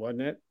disappointment,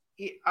 wasn't it?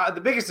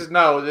 The biggest is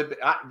no.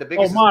 The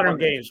biggest. Modern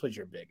Games was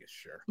your biggest,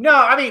 sure. No,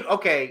 I mean,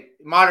 okay,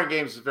 Modern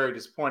Games was very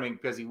disappointing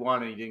because he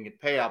won and he didn't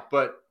get payout.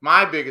 But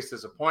my biggest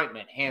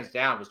disappointment, hands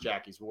down, was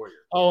Jackie's Warrior.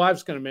 Oh, I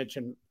was going to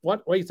mention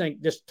what do you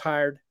think? Just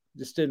tired,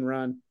 just didn't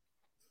run.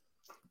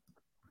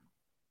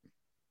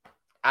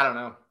 I don't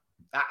know.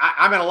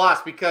 I'm at a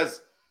loss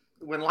because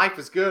when Life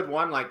is Good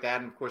won like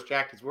that, and of course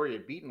Jackie's Warrior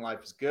had beaten Life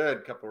is Good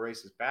a couple of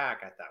races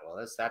back, I thought,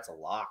 well, that's a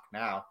lock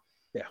now.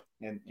 Yeah.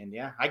 And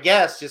yeah, I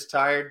guess just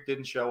tired,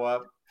 didn't show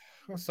up.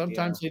 Well,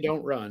 sometimes they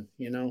don't run,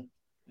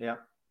 Yeah.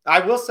 I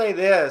will say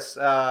this,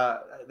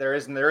 there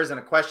isn't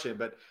a question,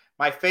 but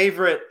my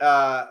favorite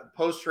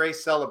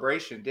post-race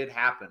celebration did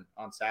happen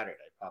on Saturday,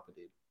 Papa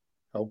Dude.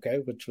 Okay,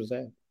 which was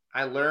that?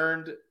 I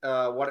learned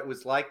what it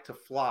was like to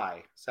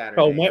fly Saturday.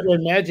 Oh,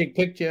 when Magic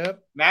picked you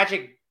up?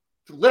 Magic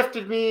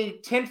lifted me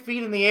 10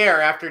 feet in the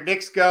air after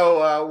Knicks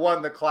Go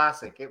won the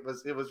Classic. It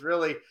was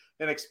really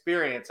an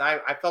experience.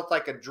 I felt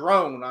like a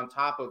drone on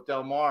top of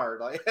Del Mar,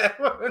 like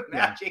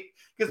Magic,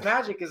 because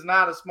Magic is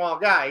not a small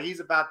guy. He's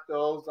about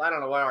those. I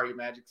don't know, what are you,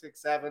 Magic?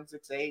 6'7",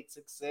 6'8",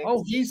 6'6".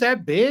 Oh, he's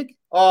that big?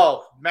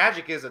 Oh,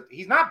 Magic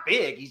he's not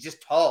big. He's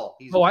just tall.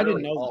 He's I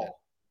didn't know tall.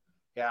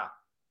 That. Yeah.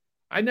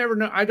 I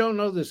don't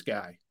know this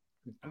guy.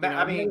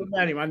 I mean, never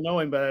met him. I know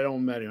him, but I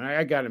don't met him.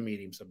 I got to meet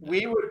him sometime.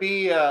 We would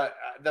be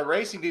the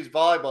Racing Dudes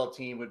volleyball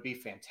team would be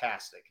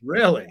fantastic.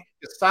 Really?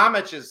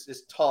 Samich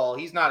is tall.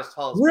 He's not as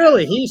tall as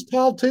really. He's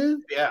tall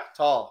too. Yeah,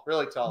 tall,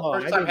 really tall. Oh,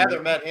 First time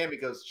Heather met him,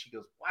 she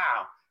goes,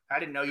 "Wow,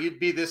 I didn't know you'd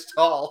be this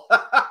tall."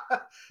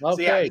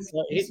 Okay,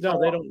 so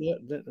they don't.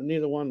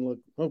 Neither one look.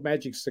 Oh,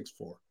 Magic's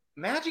 6'4".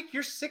 Magic,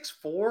 you're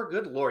 6'4".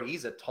 Good Lord,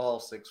 he's a tall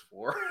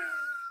 6'4".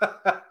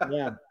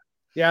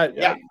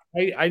 Yeah.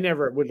 I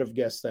never would have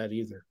guessed that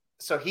either.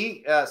 So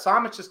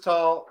Samich is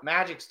tall,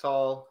 Magic's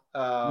tall.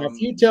 Now,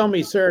 if you tell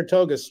me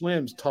Saratoga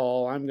Slim's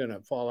tall, I'm going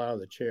to fall out of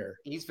the chair.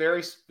 He's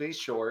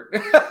short.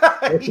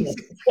 Saratoga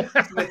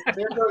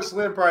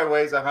Slim probably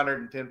weighs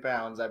 110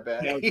 pounds, I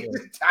bet. Okay.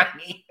 He's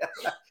tiny.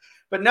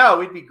 But no,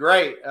 we'd be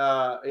great.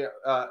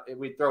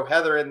 We'd throw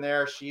Heather in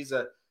there. She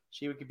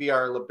could be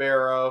our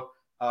libero.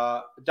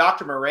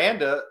 Dr.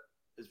 Miranda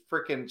is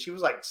she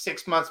was like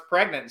 6 months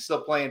pregnant and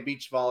still playing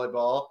beach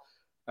volleyball.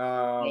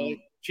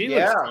 She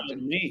looks tall to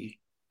me.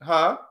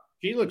 Huh?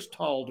 She looks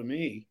tall to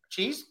me.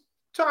 She's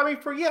tall. I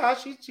mean,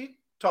 she's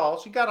tall.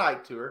 She got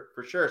height to her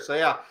for sure. So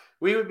yeah,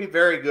 we would be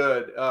very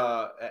good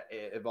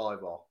at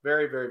volleyball.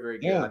 Very, very, very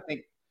good. Yeah. I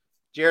think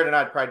Jared and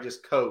I'd probably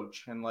just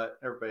coach and let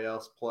everybody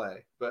else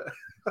play. But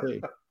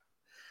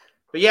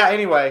yeah.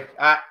 Anyway,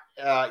 that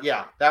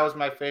was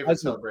my favorite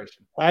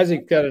celebration.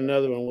 Isaac got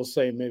another one. We'll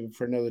save maybe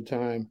for another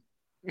time.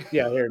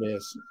 Yeah, here it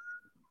is.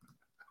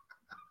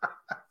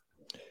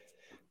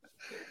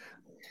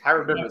 I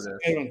remember this.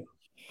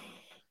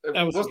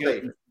 That was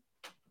good.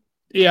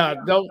 Yeah,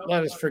 don't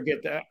let us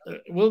forget that.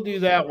 We'll do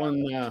that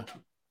one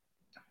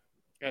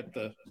at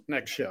the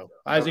next show.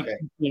 Isaac,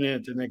 tune in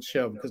at the next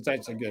show because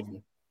that's a good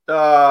one.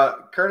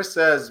 Curtis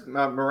says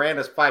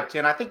Miranda's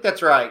 5'10". I think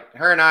that's right.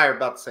 Her and I are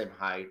about the same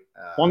height.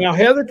 Well, now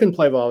Heather can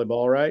play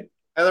volleyball, right?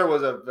 Heather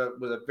was a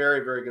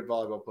very, very good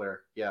volleyball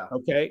player. Yeah.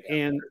 Okay,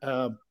 and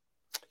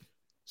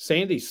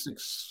Sandy's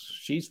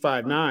she's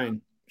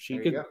 5'9". She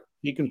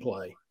can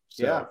play.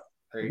 So yeah.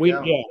 There you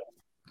go. Yeah.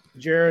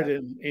 Jared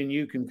and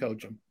you can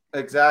coach them.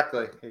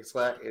 Exactly. It's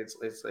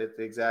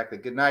exactly.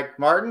 Good night,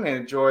 Martin, and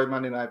enjoy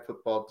Monday Night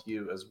Football to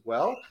you as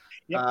well.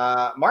 Yep.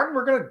 Martin,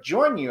 we're going to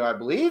join you, I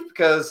believe,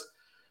 because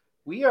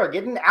we are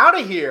getting out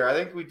of here. I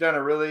think we've done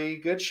a really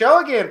good show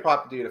again,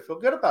 Papa Dude. I feel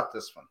good about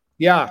this one.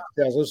 Yeah,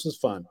 this is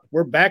fun.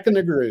 We're back in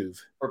the groove.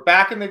 We're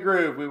back in the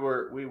groove. We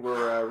were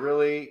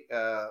really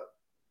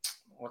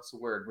what's the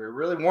word? We were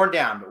really worn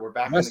down, but we're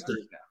back rusty. In the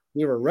groove now.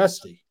 We were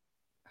rusty.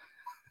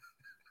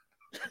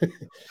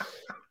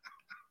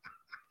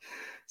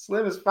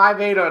 Slim is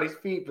 5'8" on his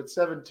feet, but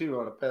 7'2"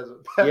 on a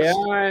peasant. Yeah,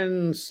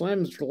 and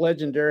Slim's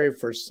legendary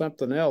for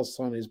something else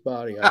on his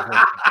body.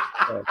 I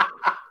heard.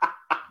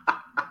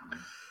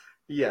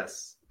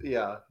 Yes.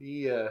 Yeah.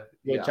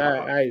 Which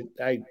I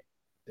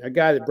a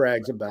guy that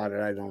brags about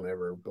it, I don't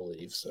ever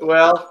believe. So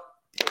well,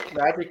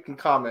 Magic can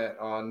comment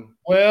on.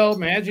 Well,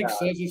 Magic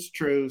says it's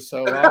true,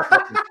 so.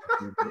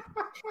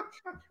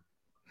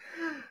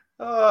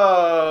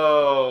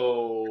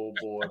 Oh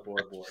boy.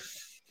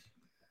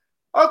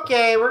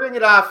 Okay, we're gonna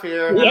get off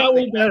here. Yeah,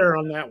 we better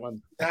on that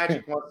one.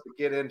 Magic wants to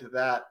get into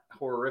that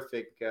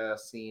horrific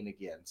scene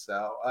again.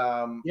 So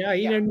he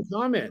didn't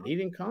comment. He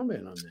didn't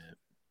comment on that.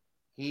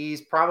 He's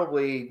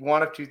probably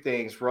one of two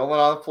things: rolling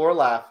on the floor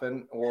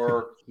laughing,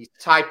 or he's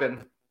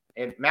typing.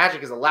 And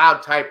Magic is a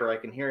loud typer. I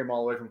can hear him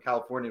all the way from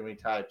California when he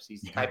types.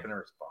 He's typing a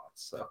response.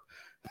 So,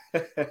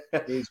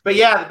 but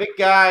yeah, the big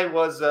guy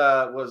was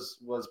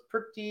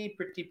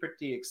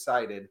pretty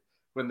excited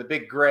when the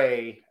big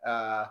gray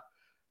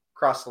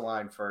crossed the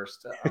line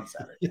first on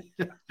Saturday.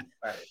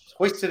 Right.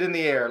 Hoisted in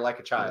the air like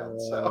a child.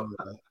 So.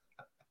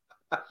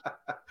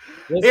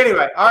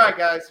 Anyway, all right,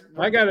 guys.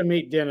 I got to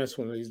meet Dennis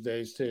one of these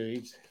days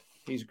too.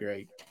 He's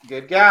great.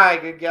 Good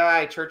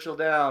guy. Churchill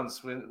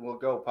Downs. We'll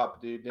go, Papa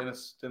Dude.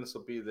 Dennis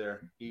will be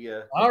there.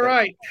 All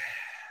right.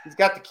 He's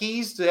got the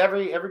keys to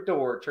every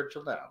door at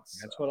Churchill Downs.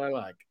 That's what I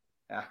like.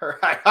 All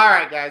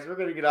right, guys. We're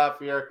gonna get off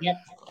here. Yep.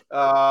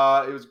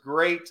 It was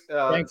great.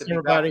 Thanks, to be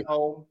everybody. back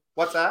home.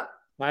 What's that?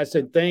 I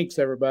said thanks,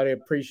 everybody.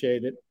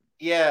 Appreciate it.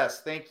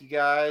 Yes, thank you,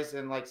 guys.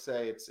 And like I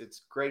say,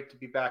 it's great to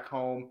be back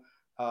home.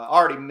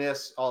 Already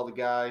miss all the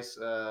guys.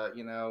 It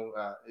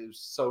was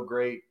so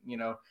great.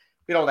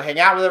 Being able to hang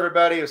out with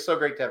everybody. It was so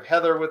great to have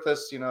Heather with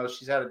us.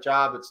 She's had a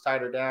job that's tied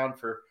her down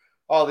for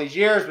all these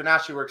years, but now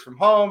she works from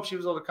home. She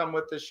was able to come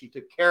with us. She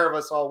took care of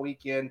us all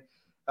weekend,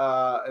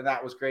 and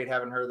that was great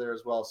having her there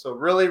as well. So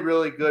really,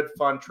 really good,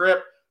 fun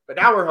trip. But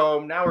now we're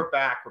home. Now we're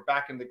back. We're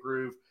back in the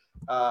groove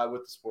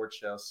with the sports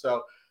show.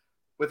 So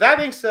with that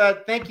being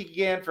said, thank you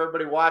again for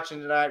everybody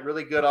watching tonight.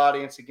 Really good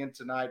audience again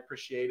tonight.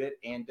 Appreciate it.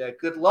 And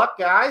good luck,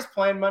 guys,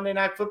 playing Monday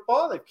Night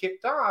Football. They've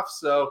kicked off,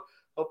 so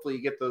hopefully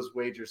you get those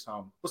wagers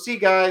home. We'll see you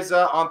guys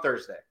on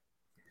Thursday.